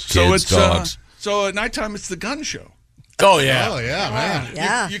 Bottoms. Kids, So it's dogs. so at nighttime it's the gun show. Oh yeah. Oh yeah, man.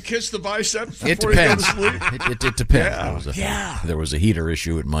 Yeah. You kiss the biceps It before you go to depends. sleep. It depends. There was a heater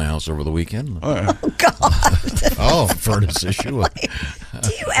issue at my house over the weekend. Oh furnace issue. Do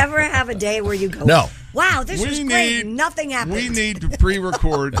you ever have a day where you go, No. wow, this was great, nothing happened? We need to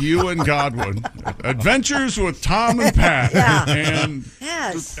pre-record you and Godwin. Adventures with Tom and Pat. Yeah. And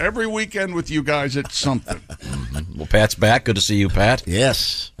Yes. every weekend with you guys it's something. Well, Pat's back. Good to see you, Pat.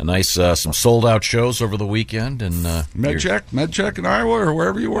 Yes. A nice some sold out shows over the weekend, and MedCheck in Iowa or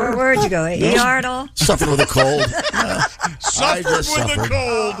wherever you were. Where'd you go? ER at all? Suffered with a cold.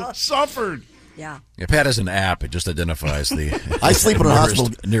 Suffered. Yeah. Yeah, Pat has an app. It just identifies the. I sleep in a hospital.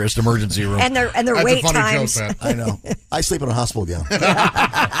 Nearest emergency room. And their That's wait a funny times. joke, Pat. I know. I sleep in a hospital gown.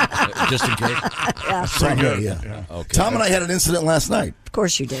 Just in case. Pretty good. Yeah. Okay. Tom and I had an incident last night. Of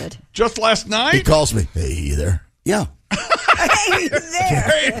course you did. Just last He night? calls me. Hey, you there? Yeah. Hey, there.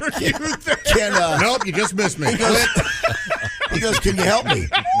 Hey, are you there? Nope, you just missed me. He goes, can you help me?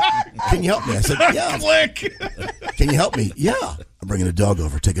 Can you help me? I said, yeah. Click. Can you help me? Yeah. I'm bringing a dog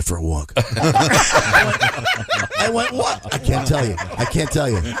over. Take it for a walk. I went, what? I can't tell you.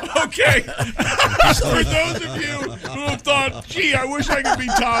 Okay. For those of you who have thought, gee, I wish I could be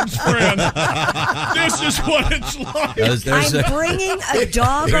Tom's friend, this is what it's like. I'm bringing a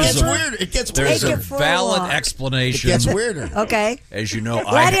dog It gets over. weird. It gets There's weirder. a valid explanation. It gets weirder. Okay. As you know,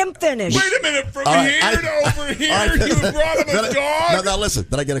 Let him finish. Wait a minute, from All right, here to over here, all right. you brought him a dog? Now listen.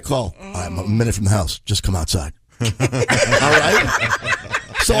 Then I get a call. I'm a minute from the house. Just come outside. All right.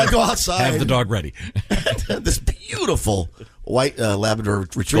 So I go outside. Have the dog ready. This beautiful white Labrador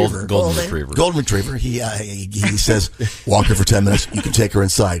retriever, Golden retriever. Golden retriever. He says, "Walk her for 10 minutes. You can take her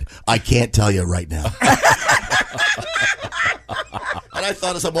inside." I can't tell you right now. And I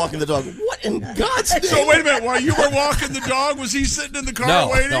thought as I'm walking the dog, what in God's name? So wait a minute, while you were walking the dog, was he sitting in the car No,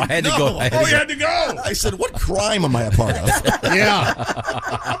 waiting? no, I had to go. I had to go. I said, what crime am I a part of?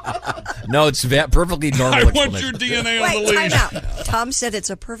 Yeah. No, it's perfectly normal. I want your DNA on the Wait, time leash. out. Tom said it's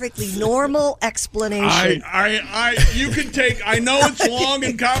a perfectly normal explanation. You can take. I know it's long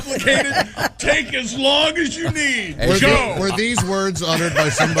and complicated. Take as long as you need. Were these words uttered by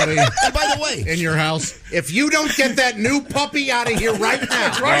somebody? And by the way, in your house, if you don't get that new puppy out of here right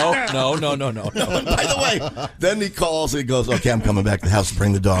now, No. And by the way, then he calls and he goes, "Okay, I'm coming back to the house to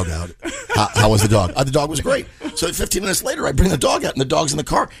bring the dog out." How was the dog? The dog was great. So 15 minutes later, I bring the dog out, and the dog's in the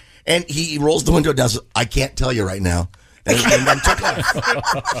car, and he rolls the window down. Says, "I can't tell you right now." And then took off.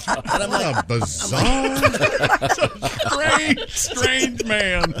 And I'm like, bizarre, strange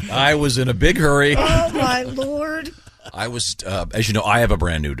man. I was in a big hurry. Oh my Lord! I was, as you know, I have a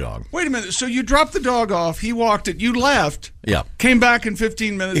brand new dog. Wait a minute. So you dropped the dog off. He walked it. You left. Yeah. Came back in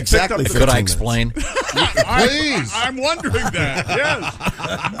 15 minutes. Exactly. Picked up Could I explain? Please. I'm wondering that. Yes.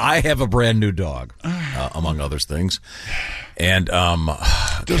 I have a brand new dog, among other things. And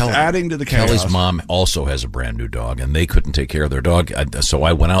Just adding to the chaos. Kelly's mom also has a brand new dog, and they couldn't take care of their dog. So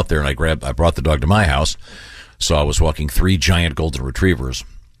I went out there and I brought the dog to my house. So I was walking 3 giant golden retrievers.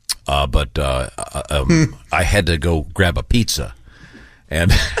 But I had to go grab a pizza,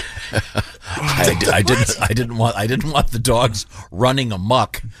 and I didn't want the dogs running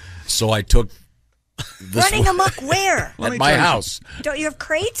amok, so I took Running amok where? at my house. Don't you have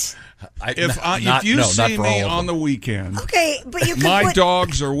crates? If you see me on the weekend, okay, but you my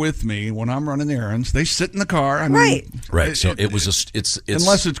dogs are with me when I'm running errands. They sit in the car. I mean, right. So it's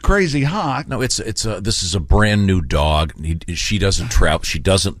unless it's crazy hot. No, this is a brand new dog. She doesn't travel. She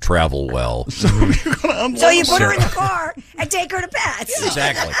doesn't travel well. So you put her in the car and take her to Pat's.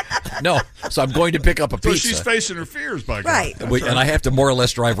 Exactly. No, so I'm going to pick up a pizza. So she's facing her fears, by God. Right. And I have to more or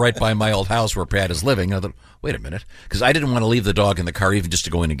less drive right by my old house where Pat is living. I thought, wait a minute, because I didn't want to leave the dog in the car even just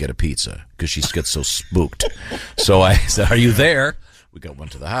to go in and get a pizza because she gets so spooked. So I said, "Are you there?"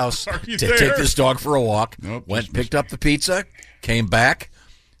 Went to the house to take this dog for a walk. Nope, picked up the pizza, came back,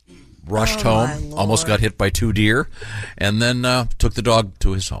 rushed home, almost got hit by 2 deer, and then took the dog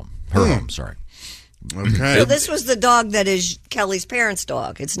to his home. Her home, sorry. Okay. So this was the dog that is Kelly's parents'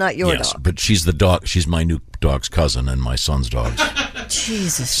 dog. It's not your yes, dog. but she's the dog. She's my new dog's cousin and my son's dog's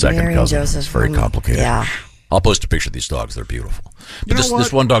Jesus, second Mary cousin. And Joseph. It's very complicated. Yeah. I'll post a picture of these dogs. They're beautiful. But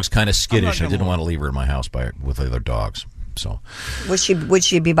this one dog's kind of skittish. I didn't want to leave her in my house with other dogs. So, would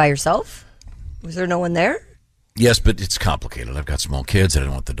she be by herself? Was there no one there? Yes, but it's complicated. I've got small kids. I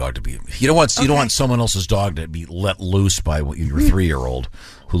don't want the dog to be. You don't want someone else's dog to be let loose by your 3-year-old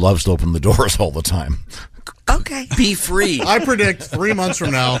who loves to open the doors all the time. Okay. Be free. I predict 3 months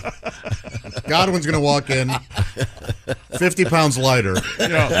from now, Godwin's going to walk in 50 pounds lighter.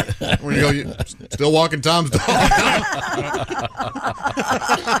 Yeah. When you go, still walking Tom's dog.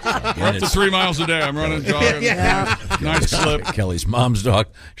 We're up to 3 miles a day. I'm running, jogging. Yeah. Nice slip. Kelly's mom's dog.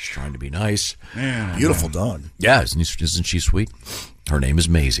 She's trying to be nice. Man, Beautiful dog. Yeah, isn't she sweet? Her name is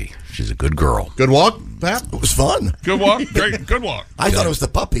Maisie. She's a good girl. Good walk, Pat? It was fun. Good walk. Great. Good walk. I thought it was the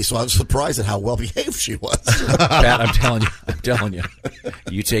puppy, so I was surprised at how well behaved she was. Pat, I'm telling you,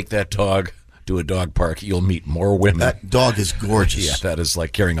 you take that dog to a dog park, you'll meet more women. That dog is gorgeous. Yeah, that is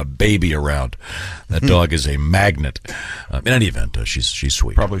like carrying a baby around. That dog is a magnet. In any event, she's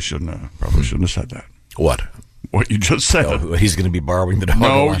sweet. Probably shouldn't have said that. What you just said? No, he's going to be borrowing the dog.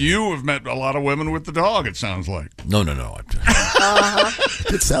 No, you have met a lot of women with the dog. It sounds like. No. It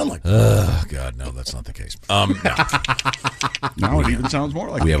did sound like. Oh God, no, that's not the case. No. Now it even sounds more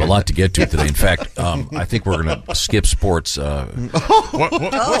like. We have a lot to get to today. In fact, I think we're going to skip sports. What's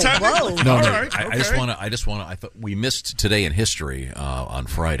happening? No, All right, I just want to. I thought we missed today in history on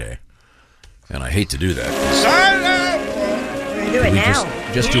Friday, and I hate to do that. Do it now.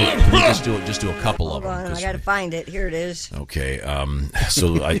 Just do a couple of them. Hold on, I got to find it. Here it is. Okay.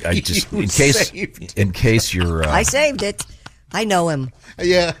 So I just in case you're. I saved it. I know him.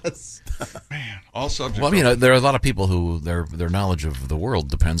 Yes. Man, all subjects. Well, there are a lot of people who their knowledge of the world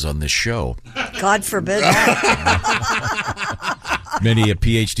depends on this show. God forbid that. Many a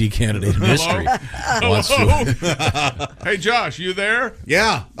PhD candidate in history wants to. Hey, Josh, you there?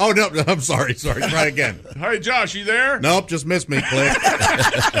 Yeah. Oh, no, I'm sorry. Try again. Hey, Josh, you there? Nope, just missed me. Click.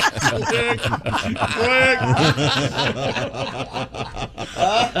 Click.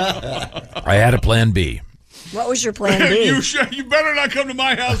 I had a plan B. What was your plan B? You better not come to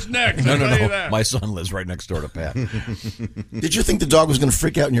my house next. No. My son lives right next door to Pat. Did you think the dog was going to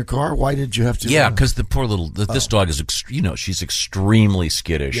freak out in your car? Why did you have to? Yeah, because the poor little this dog is she's extremely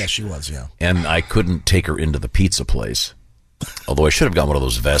skittish. Yeah, she was. Yeah, and I couldn't take her into the pizza place. Although I should have gotten one of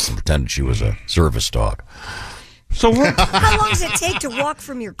those vests and pretended she was a service dog. So how long does it take to walk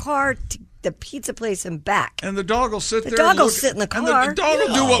from your car to the pizza place and back? And the dog will sit there. The dog will sit in the car. And the dog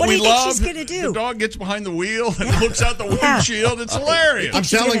will do what we do you love. think she's going to do? The dog gets behind the wheel and looks out the windshield. It's hilarious. I'm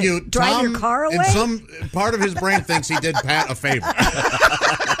telling you, drive Tom, your car away? in some part of his brain thinks he did Pat a favor.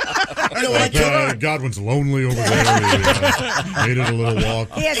 Godwin's lonely over there. He needed a little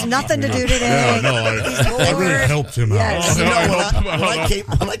walk. He has nothing to do today. Yeah, no, I really helped him out.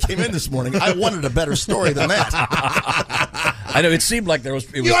 When I came in this morning, I wanted a better story than that. I know it seemed like there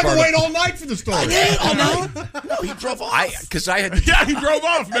was. You had to wait all night for the story. No, he drove off. Yeah, he drove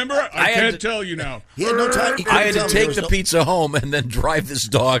off. Remember? I can't tell you now. He had no time. I had to take the pizza home and then drive this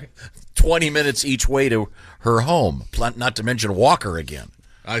dog 20 minutes each way to her home. Not to mention walk her again.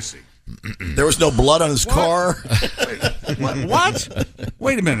 I see. There was no blood on his car. What?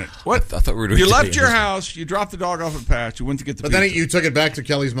 Wait a minute. What? I thought we were doing you left your house. You dropped the dog off at Pat's. You went to get the pizza. But then you took it back to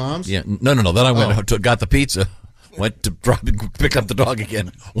Kelly's mom's? Yeah. No. Then I went got the pizza. Went to pick up the dog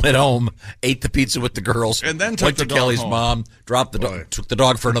again. Went home, ate the pizza with the girls, and then went to Kelly's mom. Dropped the dog. Took the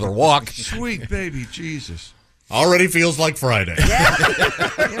dog for another walk. Sweet baby Jesus. Already feels like Friday. Yeah.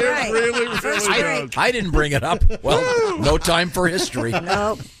 You're right. It really does. I didn't bring it up. Well, no time for history.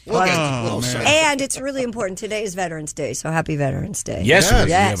 No. And it's really important. Today is Veterans Day, so happy Veterans Day. Yes.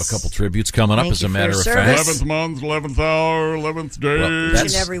 We have a couple tributes coming up, as a matter of fact. 11th month, 11th hour, 11th day. Well,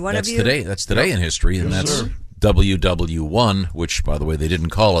 each and every one of you. That's today in history, and WW1, which, by the way, they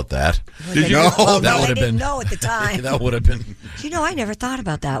didn't call it that. Did you? That would have been. No, at the time. That would have been. I never thought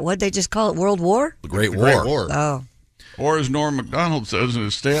about that. What, they just call it World War? The Great War. Oh. Or as Norm Macdonald says in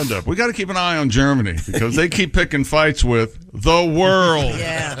his stand-up, we got to keep an eye on Germany because they keep picking fights with the world.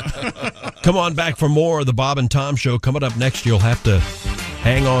 Yeah. Come on back for more of the Bob and Tom Show. Coming up next, you'll have to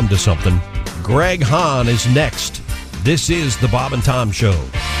hang on to something. Greg Hahn is next. This is the Bob and Tom Show.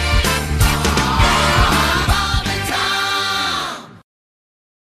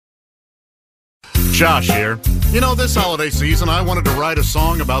 Josh here. This holiday season, I wanted to write a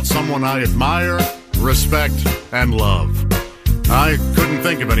song about someone I admire, respect, and love. I couldn't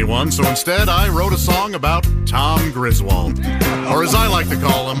think of anyone, so instead I wrote a song about Tom Griswold. Or as I like to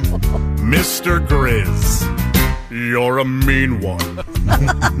call him, Mr. Grizz. You're a mean one,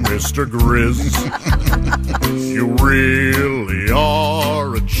 Mr. Grizz. You really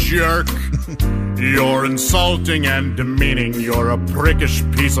are a jerk. You're insulting and demeaning. You're a prickish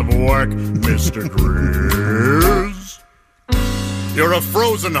piece of work, Mr. Grizz. You're a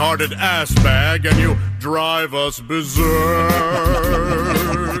frozen-hearted ass bag, and you drive us berserk.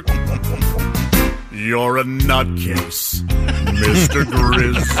 You're a nutcase, Mr.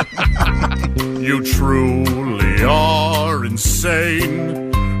 Grizz. You truly are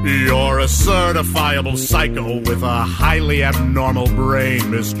insane. You're a certifiable psycho with a highly abnormal brain,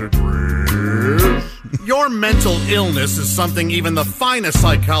 Mr. Grizz. Your mental illness is something even the finest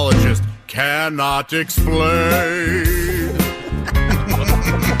psychologist cannot explain.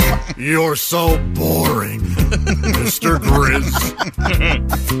 You're so boring, Mr. Grizz.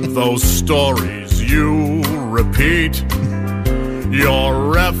 Those stories you repeat.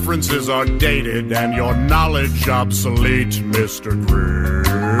 Your references are dated and your knowledge obsolete, Mr.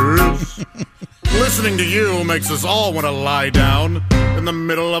 Grizz. Listening to you makes us all want to lie down in the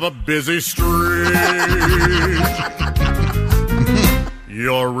middle of a busy street.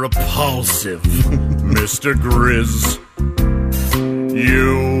 You're repulsive, Mr. Grizz.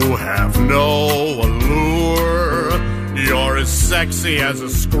 You have no allure. You're as sexy as a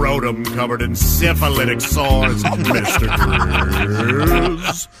scrotum covered in syphilitic sores, Mr.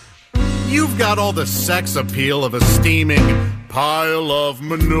 Grizz. You've got all the sex appeal of a steaming pile of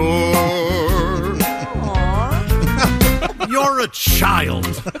manure. You're a child,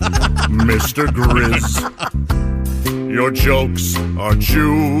 Mr. Grizz. Your jokes are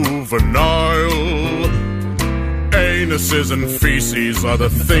juvenile. Anuses and feces are the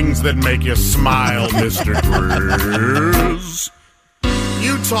things that make you smile, Mr. Grizz.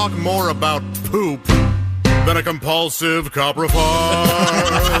 You talk more about poop than a compulsive coprophile.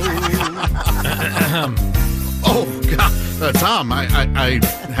 Oh, God. Tom, I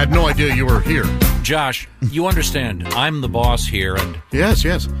had no idea you were here. Josh, you understand, I'm the boss here, and...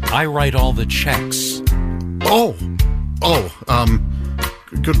 Yes. I write all the checks.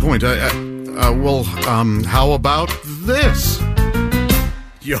 Good point. How about this?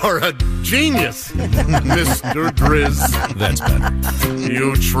 You're a genius, Mr. Grizz. That's better.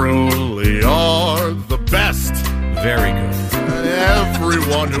 You truly are the best. Very good.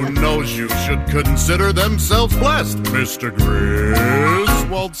 Everyone who knows you should consider themselves blessed, Mr.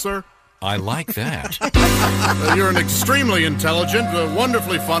 Griswold, sir. I like that. You're an extremely intelligent,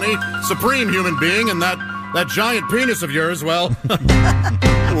 wonderfully funny, supreme human being, and that giant penis of yours, well,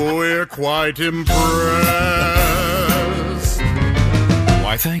 we're quite impressed.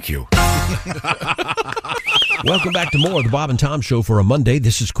 Why, thank you. Welcome back to more of the Bob and Tom Show for a Monday.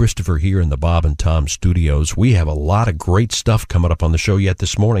 This is Christopher here in the Bob and Tom studios. We have a lot of great stuff coming up on the show yet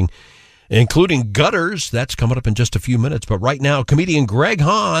this morning, including Gutters. That's coming up in just a few minutes. But right now, comedian Greg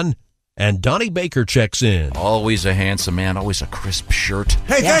Hahn and Donnie Baker checks in. Always a handsome man, always a crisp shirt.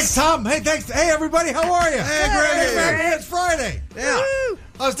 Hey, yes. Thanks, Tom. Hey, thanks. Hey, everybody, how are you? Hey, Greg. Hey, it's Friday. Yeah. Woo.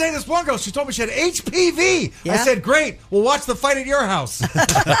 I was dating this one girl. She told me she had HPV. Yeah. I said, great. We'll watch the fight at your house. Hey!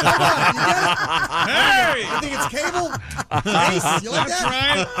 I think it's cable. Nice. You like That's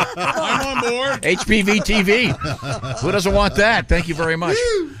that? right. I'm on board. HPV TV. Who doesn't want that? Thank you very much.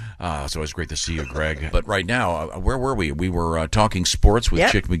 It's always great to see you, Greg. But right now, where were we? We were talking sports with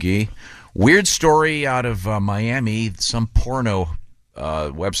Chick McGee. Weird story out of Miami. Some porno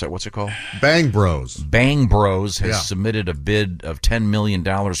website. What's it called? Bang Bros. Bang Bros has submitted a bid of $10 million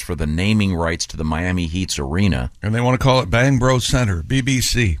for the naming rights to the Miami Heat's arena. And they want to call it Bang Bros Center,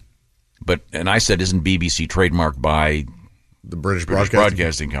 BBC. And I said, isn't BBC trademarked by the British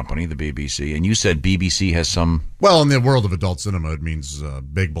Broadcasting Company, the BBC? And you said BBC has some... Well, in the world of adult cinema, it means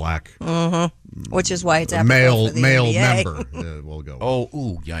big black. Mm-hmm. Which is why it's male for the male NBA. member. We'll go. Oh,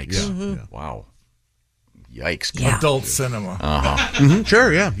 ooh, yikes. Yeah. Wow. Yikes. Yeah. Adult cinema. Mm-hmm.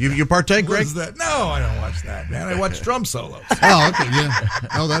 Sure, yeah. You partake, What Greg? is that? No, I don't watch that, man. I watch drum solos. Oh, okay, yeah.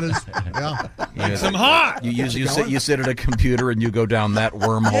 Oh, that is, yeah. Yeah, Some hot. You sit at a computer and you go down that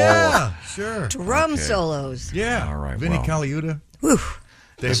wormhole. Yeah, sure. Drum solos. Yeah. All right. Vinny well, Colaiuta. Whew.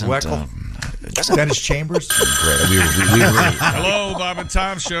 Dave Weckl. Dennis Chambers. Great. Hello, Bob and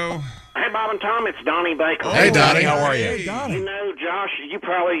Tom Show. Hey, Bob and Tom, it's Donnie Baker. Hey, Donnie. How are you? Hey, Donnie. You know, Josh, you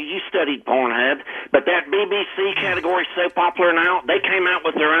studied Pornhub, but that BBC category is so popular now, they came out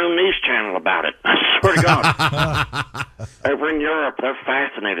with their own news channel about it. I swear to God. Over in Europe, they're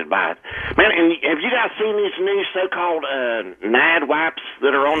fascinated by it. Man, and have you guys seen these new so-called NAD wipes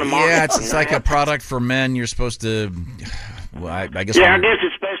that are on the market? Yeah, it's like a product for men. You're supposed to... Well, I guess. Yeah, I guess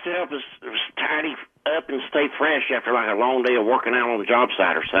it's supposed to help us tidy up and stay fresh after like a long day of working out on the job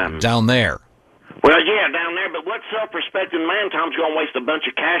site or something. Down there. Well, yeah, down there. But what self-respecting man, Tom's going to waste a bunch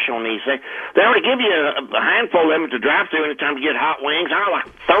of cash on these? They already give you a handful of them to drive through anytime you get hot wings. I have like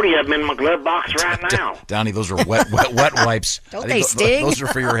 30 of them in my glove box right now. Donnie, those are wet wipes. Don't they sting? Those are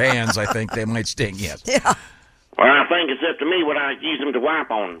for your hands. I think they might sting. Yes. Yeah. Well, I think it's up to me what I use them to wipe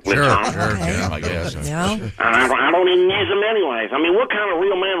on. With, Tom. Yeah, I guess. Yeah. And I don't even use them anyways. I mean, what kind of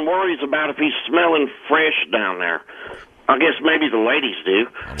real man worries about if he's smelling fresh down there? I guess maybe the ladies do.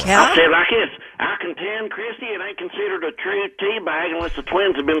 Yeah. I said like this. I contend, Christy, it ain't considered a true tea bag unless the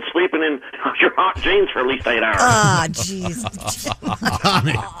twins have been sleeping in your hot jeans for at least 8 hours. Ah, jeez.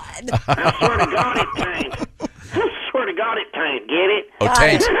 I swear to God it tain't. I swear to God it tain't. Get it? Oh,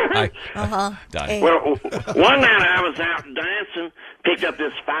 taint. Well, one night I was out dancing, picked up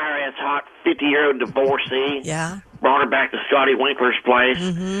this fire-ass hot 50-year-old divorcee. Yeah. Brought her back to Scotty Winkler's place.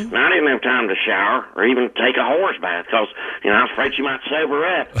 And I didn't have time to shower or even take a horse bath because, I was afraid she might sober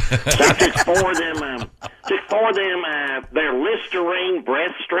up. So I took four of them, their Listerine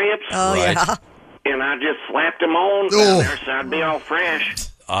breath strips. Oh, Right. yeah. And I just slapped them on down there so I'd be all fresh.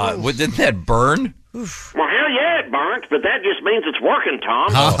 Didn't that burn? Well, hell yeah, it burnt, but that just means it's working, Tom.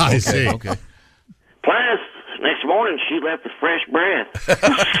 Oh, I see. Okay. Plus, next morning she left with fresh breath.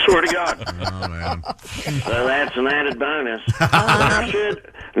 Swear to God. Oh, man. So that's an added bonus. But I should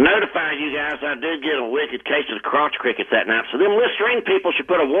notify you guys I did get a wicked case of the crotch crickets that night. So them Listerine people should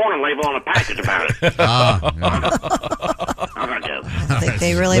put a warning label on a package about it. I don't think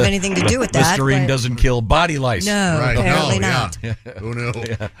they really have anything to do with that. Listerine but- doesn't kill body lice. No, Right. apparently No, not. yeah. Who knew?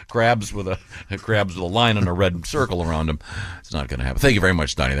 Yeah. Crabs with a line and a red circle around them. It's not going to happen. Thank you very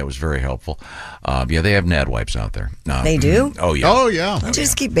much, Donnie. That was very helpful. Yeah, they have NAD wipes out there. They do? Oh, yeah. Oh, yeah. Don't you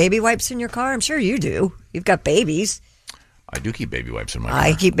just keep baby wipes in your car? I'm sure you do. You've got babies. I do keep baby wipes in my car.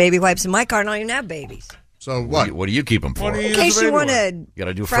 I keep baby wipes in my car, and I don't even have babies. So what? What do you keep them for? In case you want to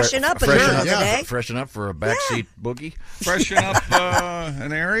Gotta do freshen up a little today. Freshen up for a backseat boogie. Freshen up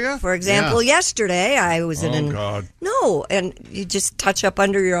an area. For example, yesterday I was in Oh, God. No, and you just touch up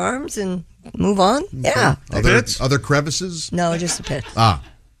under your arms and move on. Yeah. Other crevices? No, just a pit. Ah.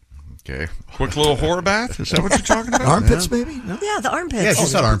 Okay. Quick little whore bath? Is that what you're talking about? Armpits, maybe? No? Yeah, the armpits. Yeah, she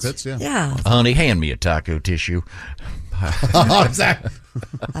said armpits, yeah. Yeah. Honey, hand me a taco tissue. Oh, is that?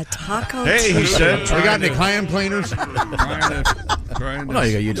 A taco Hey, he said. We got any clam cleaners? Well, no,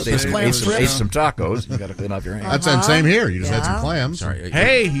 you just ate some tacos. You got to clean off your hands. That's the same here. You just had some clams. Sorry.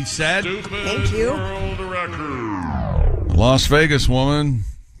 Hey, he said. Thank you. A Las Vegas woman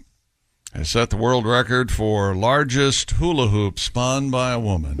has set the world record for largest hula hoop spun by a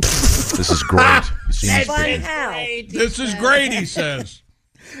woman. This is great. This is great, he says.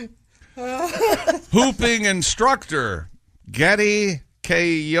 Hooping instructor Getty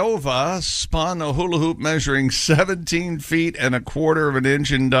Kayova spun a hula hoop measuring 17 feet and 1/4 of an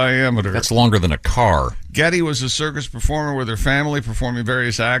inch in diameter. That's longer than a car. Getty was a circus performer with her family, performing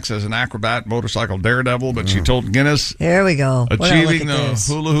various acts as an acrobat, motorcycle daredevil, but she told Guinness There we go. achieving the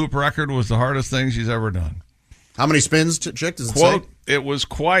hula hoop record was the hardest thing she's ever done. How many spins, Chick? Does it Quote, say? it was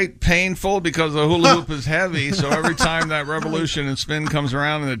quite painful because the hula hoop is heavy, so every time that revolution and spin comes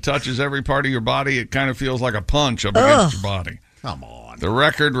around and it touches every part of your body, it kind of feels like a punch up against your body. Come on. The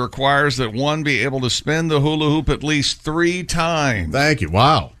record requires that one be able to spin the hula hoop at least 3 times. Thank you.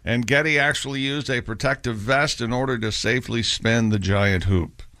 Wow. And Getty actually used a protective vest in order to safely spin the giant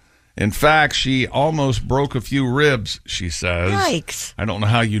hoop. In fact, she almost broke a few ribs, she says. Yikes. I don't know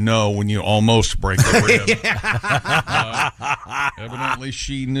how you know when you almost break a rib. Evidently,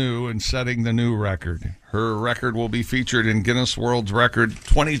 she knew in setting the new record. Her record will be featured in Guinness World Record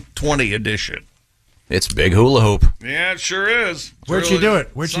 2020 edition. It's big hula hoop. Yeah, it sure is. Where'd she do it?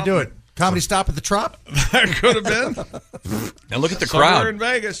 Where'd she do it? Comedy Stop at the Trop? That could have been. And look at the Somewhere crowd. in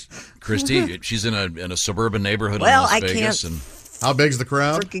Vegas. Christy, she's in a suburban neighborhood Well, in Las I Vegas. can't And How big's the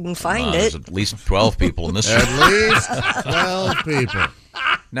crowd? Freaking find it. There's at least 12 people in this. At least 12 people.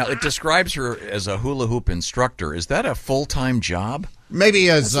 Now, it describes her as a hula hoop instructor. Is that a full-time job? Maybe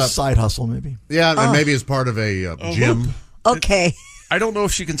as That's a side hustle, maybe. Yeah, and maybe as part of a gym. Okay. I don't know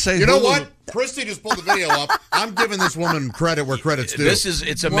if she can say. You know what? Christy just pulled the video up. I'm giving this woman credit where credit's due.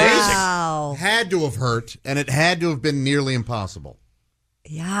 It's amazing. Wow. Had to have hurt, and it had to have been nearly impossible.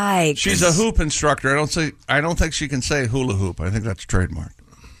 Yikes. She's a hoop instructor. I don't think she can say hula hoop. I think that's trademark.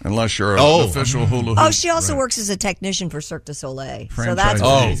 Unless you're an official hula hoop. Oh, she also works as a technician for Cirque du Soleil. So Franchise. that's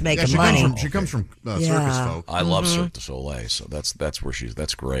where she's making she money. She comes from circus folk. I love Cirque du Soleil, so that's where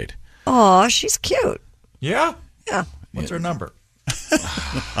that's great. Oh, she's cute. Yeah? Yeah. What's her number?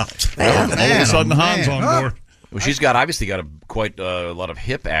 All of a sudden, Han's on board. Well, she's obviously got quite a lot of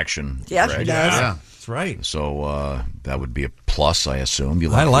hip action. Yeah, Greg. she does. Yeah. That's right. So that would be a plus, I assume.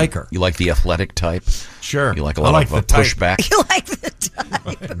 I like her. You like the athletic type? Sure. You like a lot of type. pushback? You like the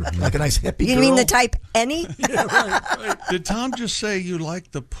type. Like a nice hippie You girl. mean the type any? Did Tom just say you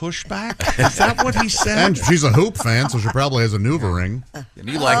like the pushback? Is that what he said? And she's a hoop fan, so she probably has a Nuva ring. And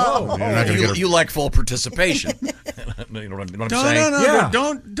you like You're not gonna get her- you like full participation. You know what I'm saying?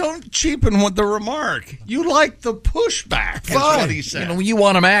 No, don't cheapen with the remark. You like the pushback. That's what he said. You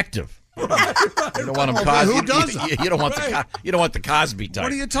want them active. You don't want them Cosby. Who doesn't? You don't want the Cosby type.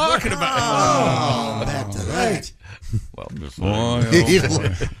 What are you talking about? Back to that. Well, just,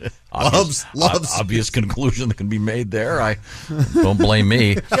 Loves. obvious conclusion that can be made there. I don't blame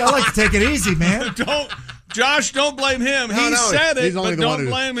me. I like to take it easy, man. Josh, don't blame him. No, He said it, he's only but the one don't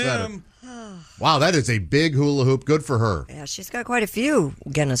who blame said him. Wow, that is a big hula hoop. Good for her. Yeah, she's got quite a few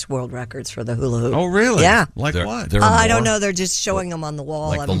Guinness World Records for the hula hoop. Oh, really? Yeah. Like what? There are I don't more? know. They're just showing them on the wall.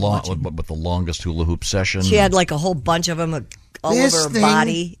 Like I'm watching. with the longest hula hoop session. She had like a whole bunch of them all This over her thing-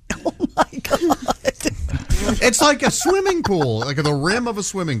 body. Oh my god! It's like a swimming pool, like the rim of a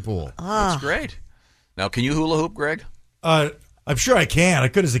swimming pool. That's great. Now, can you hula hoop, Greg? I'm sure I can. I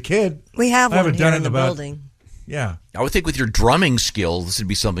could as a kid. We have I haven't one done here it in the about- building. Yeah. I would think with your drumming skills, this would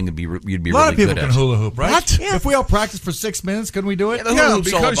be something you'd be A really lot of people good can at. hula hoop, right? What? Yeah. If we all practice for 6 minutes, couldn't we do it? Yeah, the hula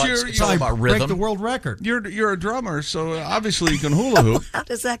hoop's all because about, you're- it's all about break the rhythm. world record. You're a drummer, so obviously you can hula hoop. How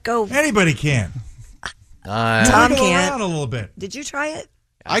does that go? Anybody can. Tom Wiggle can't. around a little bit. Did you try it?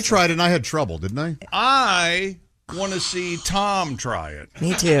 I tried it and I had trouble, didn't I? I want to see Tom try it.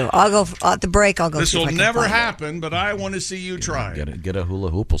 Me too. I'll go at the break. I'll go. This see if will I can never find it. happen, but I want to see you try it. Get a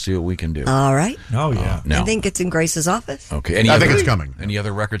hula hoop. We'll see what we can do. All right. Oh, yeah. Now, I think it's in Grace's office. okay. I think it's coming. Any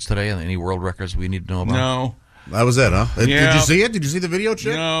other records today? Any world records we need to know about? No. That was it, huh? Did Yeah. you see it? Did you see the video,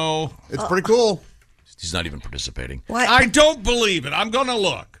 Chick? No. It's pretty cool. He's not even participating. What? I don't believe it. I'm going to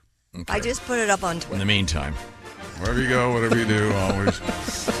look. I just put it up on In Twitter. the meantime, Wherever you go, whatever you do, always.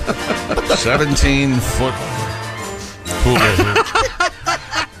 17-foot hula hoop.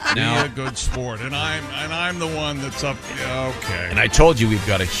 Now- Be a good sport, and I'm the one that's up. Yeah, okay. and I told you we've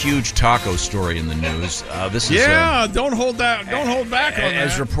got a huge taco story in the news. This is don't hold that. Don't hold back on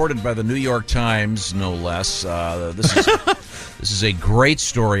as that. reported by the New York Times, no less. This is a great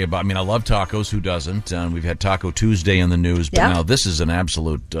story about. I mean, I love tacos. Who doesn't? And we've had Taco Tuesday in the news, but Yeah. now this is an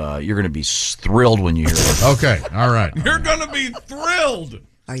absolute. You're going to be thrilled when you hear it. Okay, all right. You're gonna be thrilled.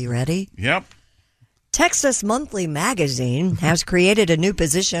 Are you ready? Yep. Texas Monthly Magazine has created a new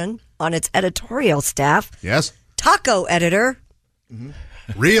position on its editorial staff. Yes? Taco editor.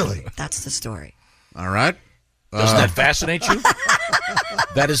 Really? That's the story. All right. Doesn't that fascinate you?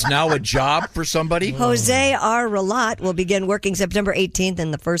 That is now a job for somebody? Jose R. Relat will begin working September 18th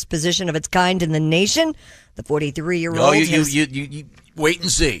in the first position of its kind in the nation. The 43-year-old Oh, you wait and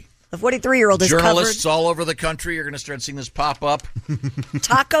see. The 43-year-old has covered Journalists all over the country are going to start seeing this pop up.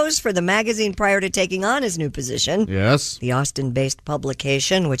 tacos for the magazine prior to taking on his new position. Yes. The Austin-based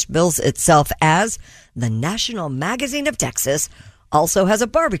publication, which bills itself as the National Magazine of Texas, also has a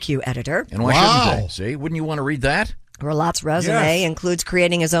barbecue editor. And why shouldn't they? See, wouldn't you want to read that? Relat's resume includes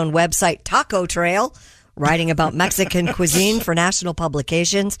creating his own website, Taco Trail, writing about Mexican cuisine for national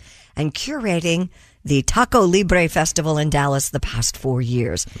publications, and curating the Taco Libre Festival in Dallas the past 4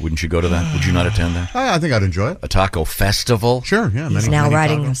 years. Wouldn't you go to that? Would you not attend that? I think I'd enjoy it. A taco festival? Sure, yeah. He's now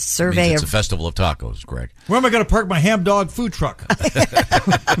writing a survey It's a of... festival of tacos, Greg. Where am I going to park my ham dog food truck?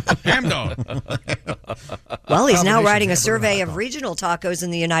 Ham dog. Well, he's now Combination writing a hamburger survey of regional tacos in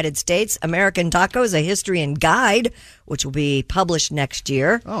the United States. American Tacos, a history and guide, which will be published next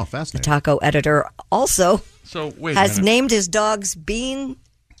year. Oh, The fascinating. taco editor also So wait a has minute. named his dogs Beans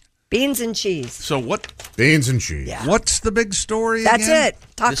and Cheese. So what? Beans and cheese. Yeah. What's the big story? That's again? it.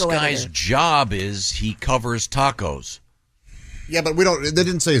 Taco This guy's editor. job is he covers tacos. Yeah, but we don't. They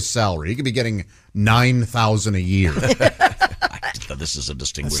didn't say his salary. He could be getting $9,000 a year. This is a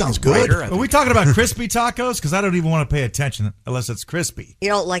distinguished That sounds good. writer. Are we talking about crispy tacos? Because I don't even want to pay attention unless it's crispy. You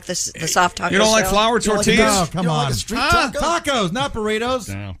don't like the soft tacos? You don't like Joe? flour tortillas? No, come on. Like a street taco? Tacos, not burritos.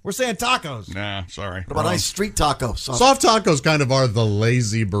 No. We're saying tacos. Nah, sorry. What about nice street taco? Soft tacos kind of are the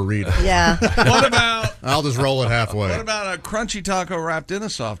lazy burrito. Yeah. What about I'll just roll it halfway. what about a crunchy taco wrapped in a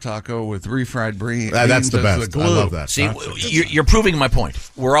soft taco with refried beans? That's the as best. I glue? love that. See, you're proving my point.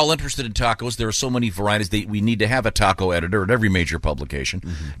 We're all interested in tacos. There are so many varieties that we need to have a taco editor at every major publication.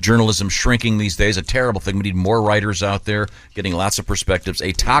 Journalism shrinking these days, a terrible thing. We need more writers out there getting lots of perspectives.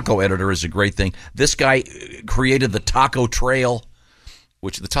 A taco editor is a great thing. This guy created the Taco Trail,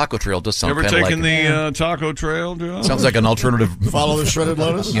 which the Taco Trail does sound You ever kind of taken like the taco trail, Joe? sounds like an alternative. Follow the shredded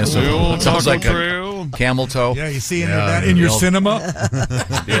lettuce? Yes, The old sounds taco like trail. a camel toe. Yeah, you see any of that in your cinema?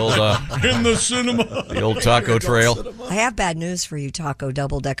 The old, in the cinema. the old Taco Trail. I have bad news for you, taco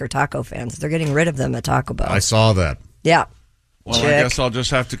double-decker taco fans. They're getting rid of them at Taco Bell. I saw that. Yeah. Well, I guess I'll just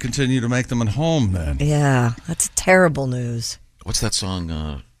have to continue to make them at home then. Yeah, that's terrible news. What's that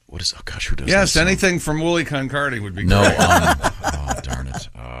song? What is? Oh gosh, who does? Yes, that song? anything from Wooly Concardi would be No. great. Oh darn it.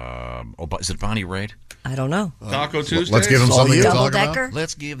 Is it Bonnie Raitt? I don't know. Taco Tuesday. Let's give them something to talk Double-decker? about.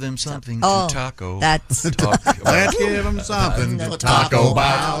 Let's give them something Oh, to taco. that's Let's give them something to taco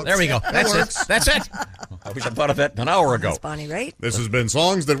about. There we go. That's it. That's it. I wish I thought of that an hour ago. That's Bonnie Raitt. This has been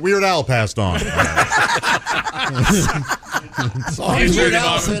songs that Weird Al passed on.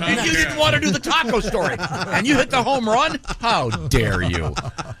 You didn't want to do the taco story, and you hit the home run. How dare you?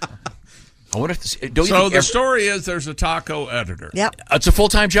 I wonder if this, don't you So think the story is there's a taco editor. Yep. it's a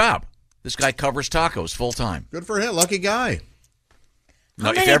full-time job. This guy covers tacos full-time. Good for him. Lucky guy.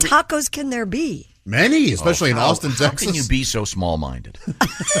 How many tacos can there be? Many, especially in Austin, How Texas. can you be so small-minded?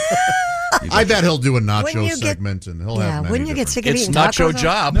 I bet he'll do a Wouldn't nacho you get- segment, and he'll Yeah, have many wouldn't you get different- sick of It's eating nacho tacos?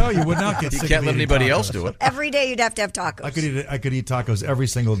 job. No, you would not get You sick can't of let eating anybody tacos. else do it. Every day you'd have to have tacos. I could eat tacos every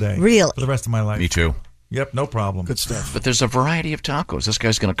single day. Really? For the rest of my life. Me too. Yep, no problem. Good stuff. But there's a variety of tacos. This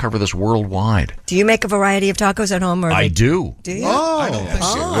guy's going to cover this worldwide. Do you make a variety of tacos at home? Or I do. Do you? I don't think so.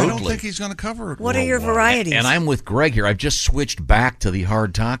 I don't Absolutely. think he's going to cover it. What are your worldwide. varieties? And I'm with Greg here. I've just switched back to the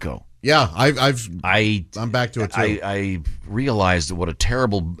hard taco. Yeah, I'm back to it too. I realized what a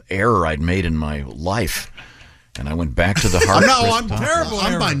terrible error I'd made in my life, and I went back to the hard. I'm taco. terrible.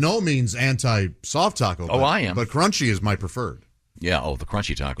 I'm by no means anti-soft taco. Oh, I am. But crunchy is my preferred. Yeah. Oh, the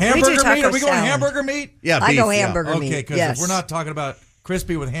crunchy taco. We do Hamburger taco meat? Are we going salad. hamburger meat? Yeah, I beef, go yeah. hamburger meat. Okay, because yes. if we're not talking about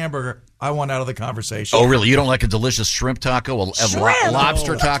crispy with hamburger, I want out of the conversation. Oh, really? You don't like a delicious shrimp taco, a Shrimp?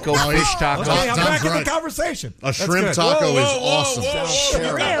 lobster taco, fish taco? Okay, I'm Tom's back in right. the conversation. A shrimp taco is awesome.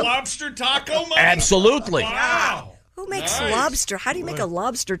 You got lobster taco, money? Absolutely. Wow. Who makes lobster? How do you make a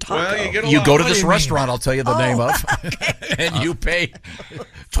lobster taco? Well, you get a You go to lot- this restaurant, I'll tell you the name of, and you pay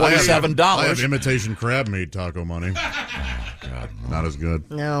 $27. I have imitation crab meat taco money. Not as good.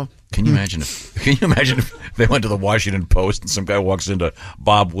 No. Can you imagine if they went to the Washington Post and some guy walks into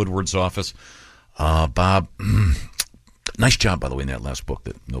Bob Woodward's office? Bob, nice job, by the way, in that last book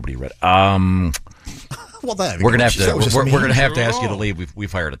that nobody read. Well, We're gonna have That was to. just We're me. gonna have to ask you to leave.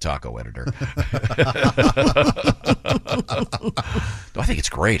 We've hired a taco editor. I think it's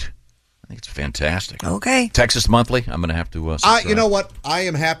great. I think it's fantastic. Okay. Texas Monthly. I'm gonna have to. You subscribe. know what? I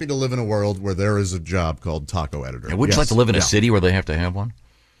am happy to live in a world where there is a job called taco editor. Yeah, wouldn't you like to live in a city where they have to have one?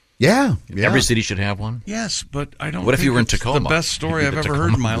 Yeah. Every city should have one. Yes, but I don't. What if think you were in it's Tacoma? The best story I've The ever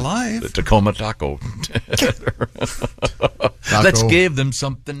heard in my life. The Tacoma taco. Let's give them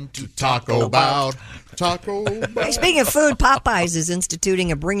something to Taco about. Taco Hey, about. speaking of food, Popeyes is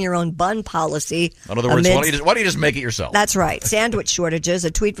instituting a bring your own bun policy. In other words, amidst- why don't you just make it yourself? That's right. Sandwich shortages.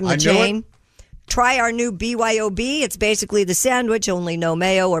 A tweet from the I knew chain. Try our new BYOB. It's basically the sandwich, only no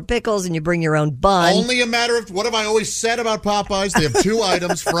mayo or pickles, and you bring your own bun. Only a matter of what have I always said about Popeyes? They have two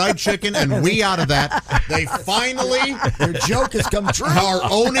items, fried chicken and we out of that. They finally Their joke has come true. are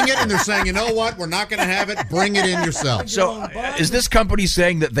owning it, and they're saying, you know what? We're not going to have it. Bring it in yourself. So, is this company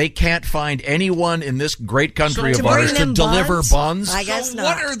saying that they can't find anyone in this great country To of bring ours to them deliver buns? I guess So not.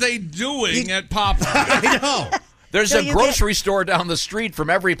 what are they doing at Popeyes? I know. There's So a you grocery store down the street from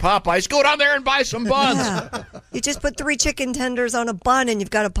every Popeyes. Go down there and buy some buns. Yeah. You just put 3 chicken tenders on a bun, and you've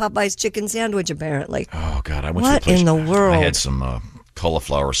got a Popeyes chicken sandwich, apparently. Oh, God. I went What to a place. in the world? I had some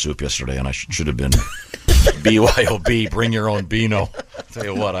cauliflower soup yesterday, and I should have been BYOB, bring your own Beano. Tell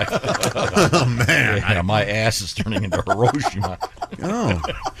you what, Oh, man. Yeah, my ass is turning into Hiroshima. Oh.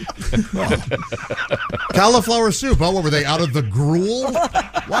 Cauliflower soup. Oh, what were they, out of the gruel?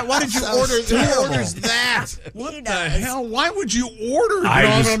 Why did you order? Who orders that? What the hell? Why would you order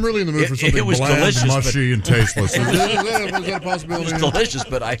that? I'm really in the mood for something bland, mushy, and tasteless. Was that a possibility? It was delicious,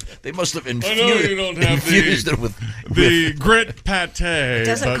 but they must have I know you don't have infused it with the grit pate.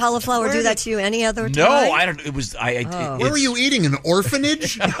 Doesn't cauliflower do that to you any other time? No, I don't. It was. Where were you eating? An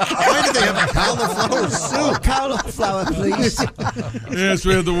orphanage? Why do they have cauliflower soup? Cauliflower, please. Yes,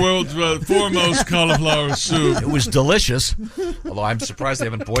 we have the world's foremost cauliflower soup. It was delicious. Although I'm surprised they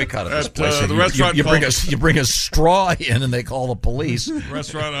haven't boycotted this place. The restaurant you bring a straw in and they call the police.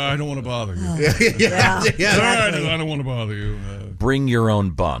 Restaurant, I don't want to bother you. Yeah. Sorry, I don't want to bother you. Bring your own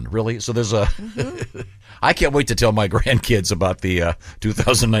bun. Really? So there's a... I can't wait to tell my grandkids about the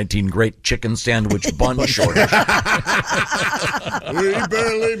 2019 Great Chicken Sandwich Bun Shortage. We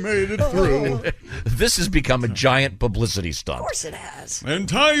barely made it through. This has become a giant publicity stunt. Of course it has. And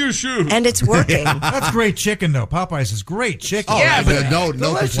tie your shoes. And it's working. That's great chicken, though. Popeyes is great chicken. Oh, yeah, but no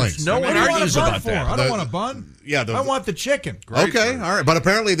complaints. No one argues about that. I don't want a bun. Yeah, I want the chicken. Okay, all right. But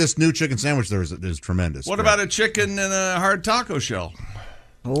apparently this new chicken sandwich there is tremendous. What about a chicken in a hard taco shell?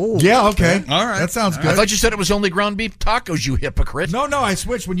 Oh, yeah, okay. All right. That sounds good. I thought you said it was only ground beef tacos, you hypocrite. No, I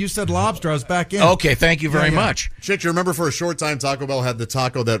switched. When you said lobster, I was back in. Okay, thank you very much. Chick, you remember for a short time Taco Bell had the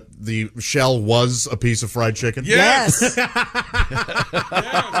taco that the shell was a piece of fried chicken? Yes. Loved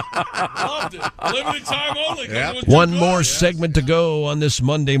it. Limited time only. Yep. One more segment to go on this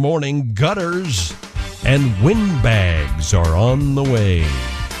Monday morning. Gutters and windbags are on the way.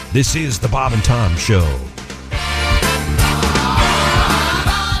 This is the Bob and Tom Show.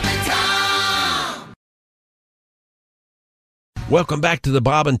 Welcome back to the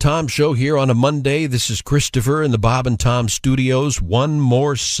Bob and Tom Show here on a Monday. This is Christopher in the Bob and Tom studios. One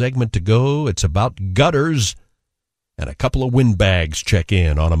more segment to go. It's about gutters and a couple of windbags check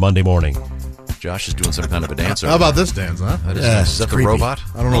in on a Monday morning. Josh is doing some kind of a dance. How about this dance, huh? Is that the robot?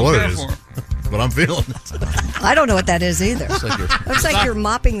 I don't know what it is, but I'm feeling it. I don't know what that is either. Looks like you're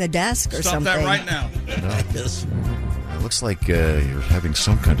mopping the desk or Stop something. that right now. It looks like you're having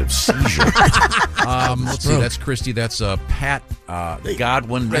some kind of seizure. Let's see. That's Christy. That's Pat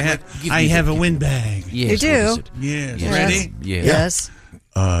Godwin. I have a windbag. Yes, You do? what is it? Yes. Yes. Ready? Yes.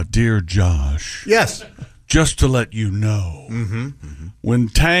 Dear Josh. Yes. Just to let you know, when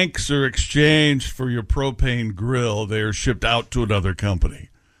tanks are exchanged for your propane grill, they are shipped out to another company.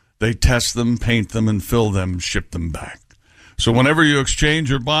 They test them, paint them, and fill them, ship them back. So whenever you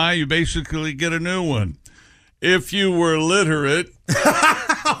exchange or buy, you basically get a new one. If you were literate, you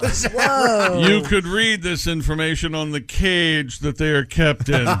could read this information on the cage that they are kept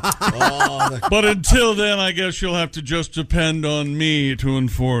in. But until then, I guess you'll have to just depend on me to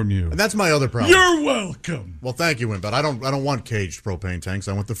inform you. And that's my other problem. You're welcome. Well, thank you, Win, but I don't want caged propane tanks.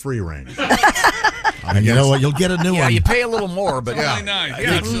 I want the free range. And you know what? You'll get a new Yeah, one. you pay a little more, but Really nice.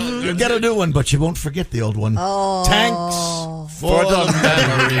 Yeah, You'll get a new one, but you won't forget the old one. Oh. Tanks for the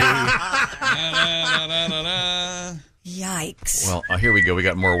Yikes. Well, here we go. We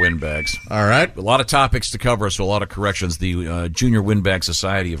got more windbags. All right. A lot of topics to cover, so a lot of corrections. The Junior Windbag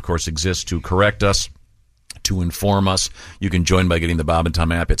Society, of course, exists to correct us, to inform us. You can join by getting the Bob and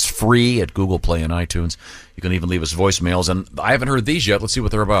Tom app. It's free at Google Play and iTunes. You can even leave us voicemails, and I haven't heard these yet. Let's see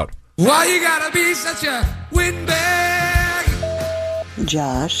what they're about. Why you gotta be such a windbag?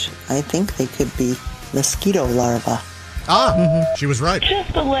 Josh, I think they could be mosquito larvae. She was right.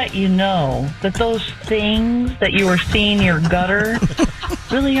 Just to let you know that those things that you are seeing in your gutter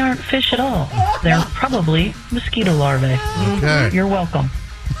really aren't fish at all. They're probably mosquito larvae. Okay. You're welcome.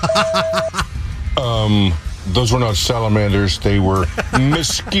 Those were not salamanders. They were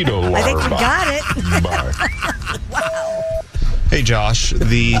mosquito larvae. I think we got it. Bye. Wow. Hey, Josh,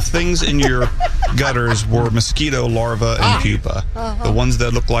 the things in your gutters were mosquito larvae and pupa. The ones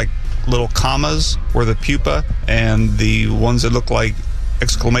that look like little commas were the pupa, and the ones that look like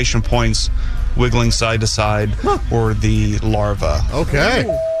exclamation points wiggling side to side were the larvae. Okay.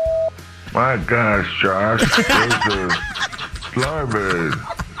 My gosh, Josh, those are larvae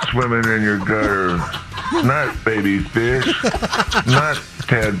swimming in your gutter. Not baby fish, not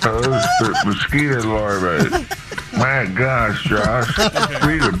tadpoles, but mosquito larvae. My gosh, Josh,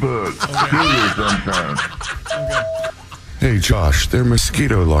 read a book. Do this sometime. Hey, Josh, they're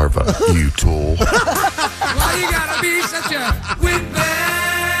mosquito larvae, you tool. Why you gotta be such a windbag?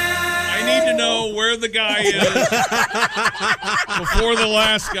 I need to know where the guy is before the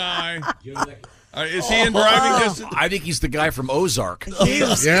last guy. Is he in driving distance? I think he's the guy from Ozark. He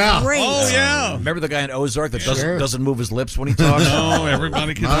was great. Oh, yeah. Remember the guy in Ozark that doesn't move his lips when he talks? No,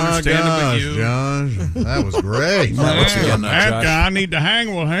 everybody can understand him but you. Josh, that was great. Once again, that Josh, guy, I need to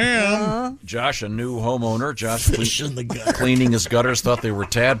hang with him. Josh, a new homeowner. Josh cleaning his gutters, thought they were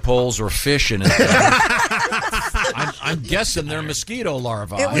tadpoles or fish in his gutter. I'm guessing they're mosquito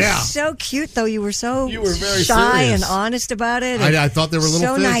larvae. It was so cute, though. You were very shy serious. and honest about it. I thought they were little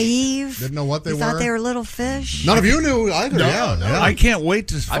so fish. naive. Didn't know what they you were. Thought they were little fish. None of you knew either. Yeah. I can't wait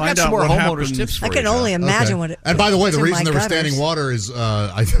to find got some out more what homeowners happens. tips for I can you, only John. imagine what it. And by the way, the what's in reason my there was gutters. standing water is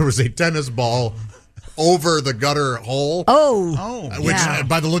there was a tennis ball over the gutter hole. Which,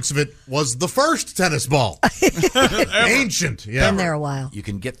 by the looks of it, was the first tennis ball. Ancient. Yeah. Been there a while. You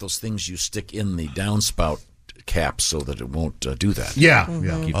can get those things you stick in the downspout cap so that it won't do that. Yeah.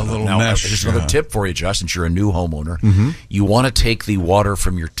 Keep A it little now, mesh, Here's another yeah. tip for you, Josh, since you're a new homeowner. You want to take the water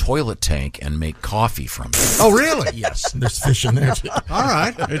from your toilet tank and make coffee from it. Oh, really? Yes. There's fish in there, too. All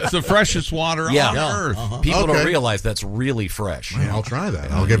right. It's the freshest water on earth. People Okay. don't realize that's really fresh. I'll try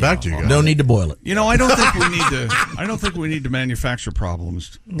that. I'll get back to you guys. No need to boil it. You know, I don't think we need to. I don't think we need to manufacture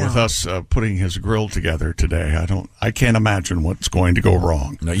problems with us putting his grill together today. I can't imagine what's going to go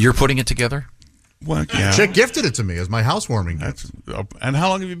wrong. No, you're putting it together? Well, yeah. Chick gifted it to me as my housewarming gift. And how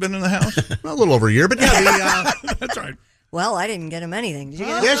long have you been in the house? A little over a year, but yeah, that's right. Well, I didn't get him anything. Did you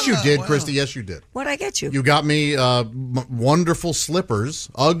get him? Yes, you did, Christy. Yes, you did. What'd I get you? You got me wonderful slippers,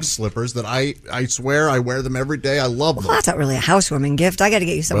 UGG slippers that I swear I wear them every day. I love them. Well, that's not really a housewarming gift. I got to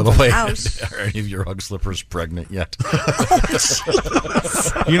get you By something the for way, the house. are any of your UGG slippers pregnant yet?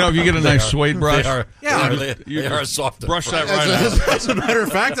 You know, if you get a nice suede brush, they are soft. brush that right out. As a matter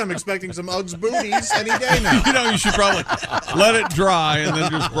of fact, I'm expecting some UGGs booties any day now. You know, you should probably let it dry and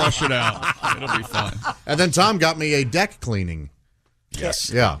then just brush it out. It'll be fine. And then Tom got me a deck cleaning.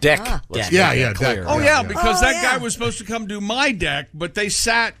 Yes. Yeah. Deck. Yeah, Clear. deck. Oh, yeah, because that guy was supposed to come do my deck, but they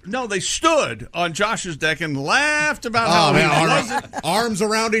stood on Josh's deck and laughed about how he wasn't. Arms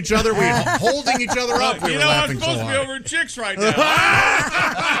around each other, we holding each other up. We You were know, I'm laughing supposed so to be hard. over at Chicks right now.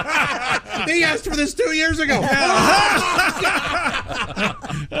 He asked for this 2 years ago.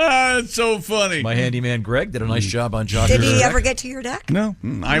 It's so funny. My handyman Greg did a nice job on Josh's Did he deck. ever get to your deck? No,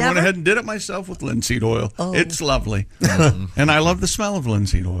 I went ahead and did it myself with linseed oil. It's lovely, and I love the smell of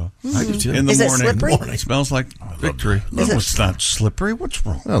linseed oil. I do too. In the Is it morning, slippery? it smells like victory. No, it's not slippery. What's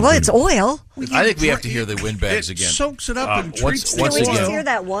wrong? Well, it's oil. I think we have to hear the windbags It again. soaks it up and treats Can the we just oil. hear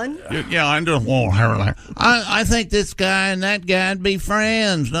that one? Yeah, I don't want her. I think this guy and that guy'd be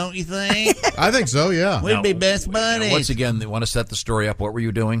friends, don't you think? I think so, yeah. We'd be best buddies. Once again, they want to set the story up. What were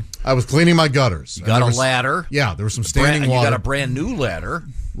you doing? I was cleaning my gutters. You got a ladder. Yeah, there was some standing You water. got a brand new ladder.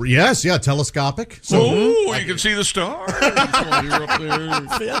 Yes, telescopic. So you can see the stars. You're up there.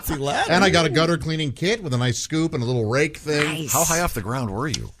 Fancy ladder. And I got a gutter cleaning kit with a nice scoop and a little rake thing. How high off the ground were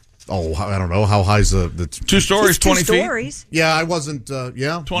you? Oh, I don't know. How high's the 2 stories, 20 feet? Stories. Yeah, I wasn't,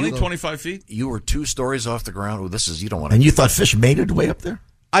 20, 25 feet? You were 2 stories off the ground. Oh, you don't want to. And you thought fish mated way up there?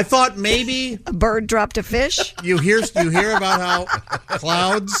 I thought maybe A bird dropped a fish. you hear about how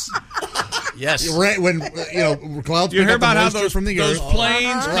clouds Yes. when clouds You pick hear up the about how moisture those from the those earth.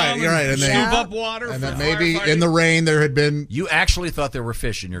 planes come Right, you're right, and and they- scoop up water And for that maybe firefighting? in the rain there had been. You actually thought there were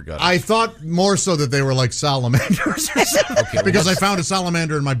fish in your gutter. I thought more so that they were like salamanders, because I found a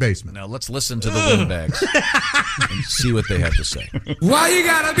salamander in my basement. Now let's listen to the windbags and see what they have to say. Why you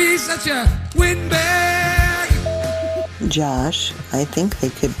gotta be such a windbag? Josh, I think they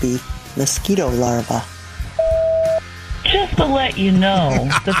could be mosquito larvae. Just to let you know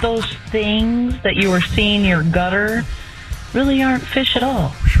that those things that you are seeing in your gutter really aren't fish at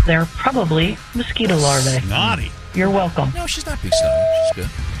all. They're probably mosquito larvae. Naughty. You're welcome. No, she's not being snotty.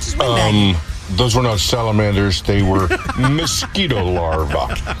 She's good. Those were not salamanders. They were mosquito larvae.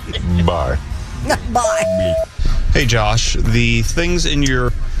 Bye. Bye. Hey, Josh, the things in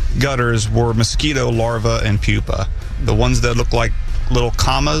your gutters were mosquito larvae and pupa. The ones that look like little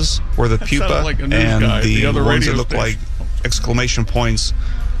commas were the pupa, sounded like a news and guy at the the other ones radio that look station. like exclamation points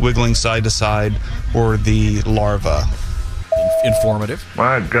wiggling side to side were the larvae. Informative.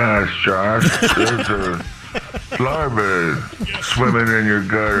 My gosh, Josh, there's a larvae swimming in your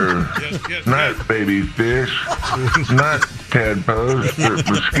gutter. Not baby fish, not tadpoles, but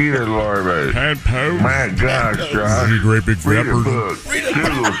mosquito larvae. Tadpoles? My gosh, Josh. You great big Read a flapper. book.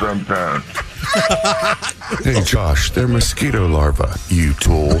 Google sometime. Hey, Josh, they're mosquito larvae, you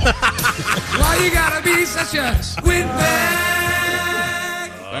tool. Why you gotta be such a windbag?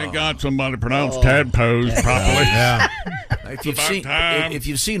 Thank God somebody pronounced tadpoles properly. Yeah. If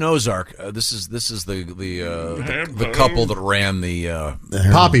you've seen Ozark, this is the couple that ran the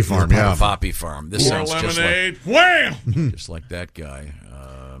Poppy Farm. The Poppy Farm. This More sounds lemonade. just like that guy.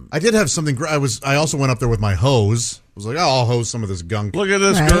 I did have something. I also went up there with my hose. I was like, I'll hose some of this gunk. Look at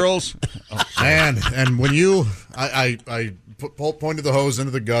this, girls. And when I pointed the hose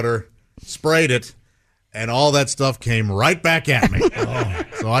into the gutter, sprayed it, and all that stuff came right back at me.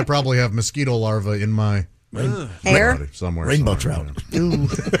 So I probably have mosquito larvae in my hair somewhere. Rainbow trout.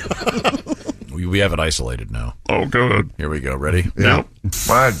 We have it isolated now. Oh, good. Here we go. Ready? Yeah.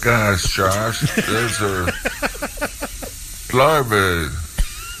 My gosh, Josh, those are larvae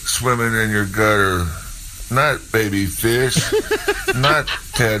swimming in your gutter. Not baby fish, not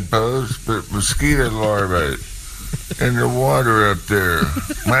tadpoles, but mosquito larvae in the water up there.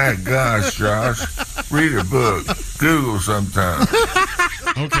 My gosh, Josh, read a book, Google sometime.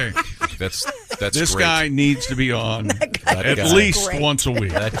 Okay. That's this great. guy needs to be on at least once a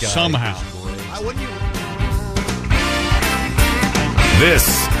week somehow.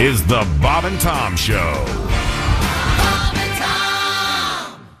 This is the Bob and Tom Show.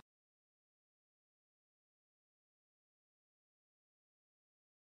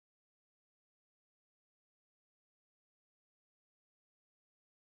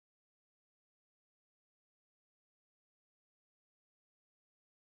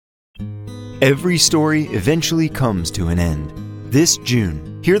 Every story eventually comes to an end. This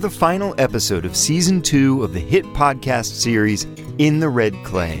June, hear the final episode of Season 2 of the hit podcast series In the Red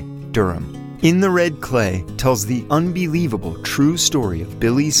Clay, Durham. In the Red Clay tells the unbelievable true story of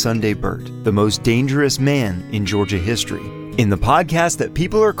Billy Sunday Burt, the most dangerous man in Georgia history. In the podcast that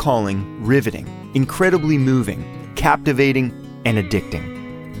people are calling riveting, incredibly moving, captivating, and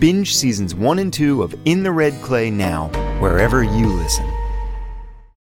addicting. Binge Seasons 1 and 2 of In the Red Clay now, wherever you listen.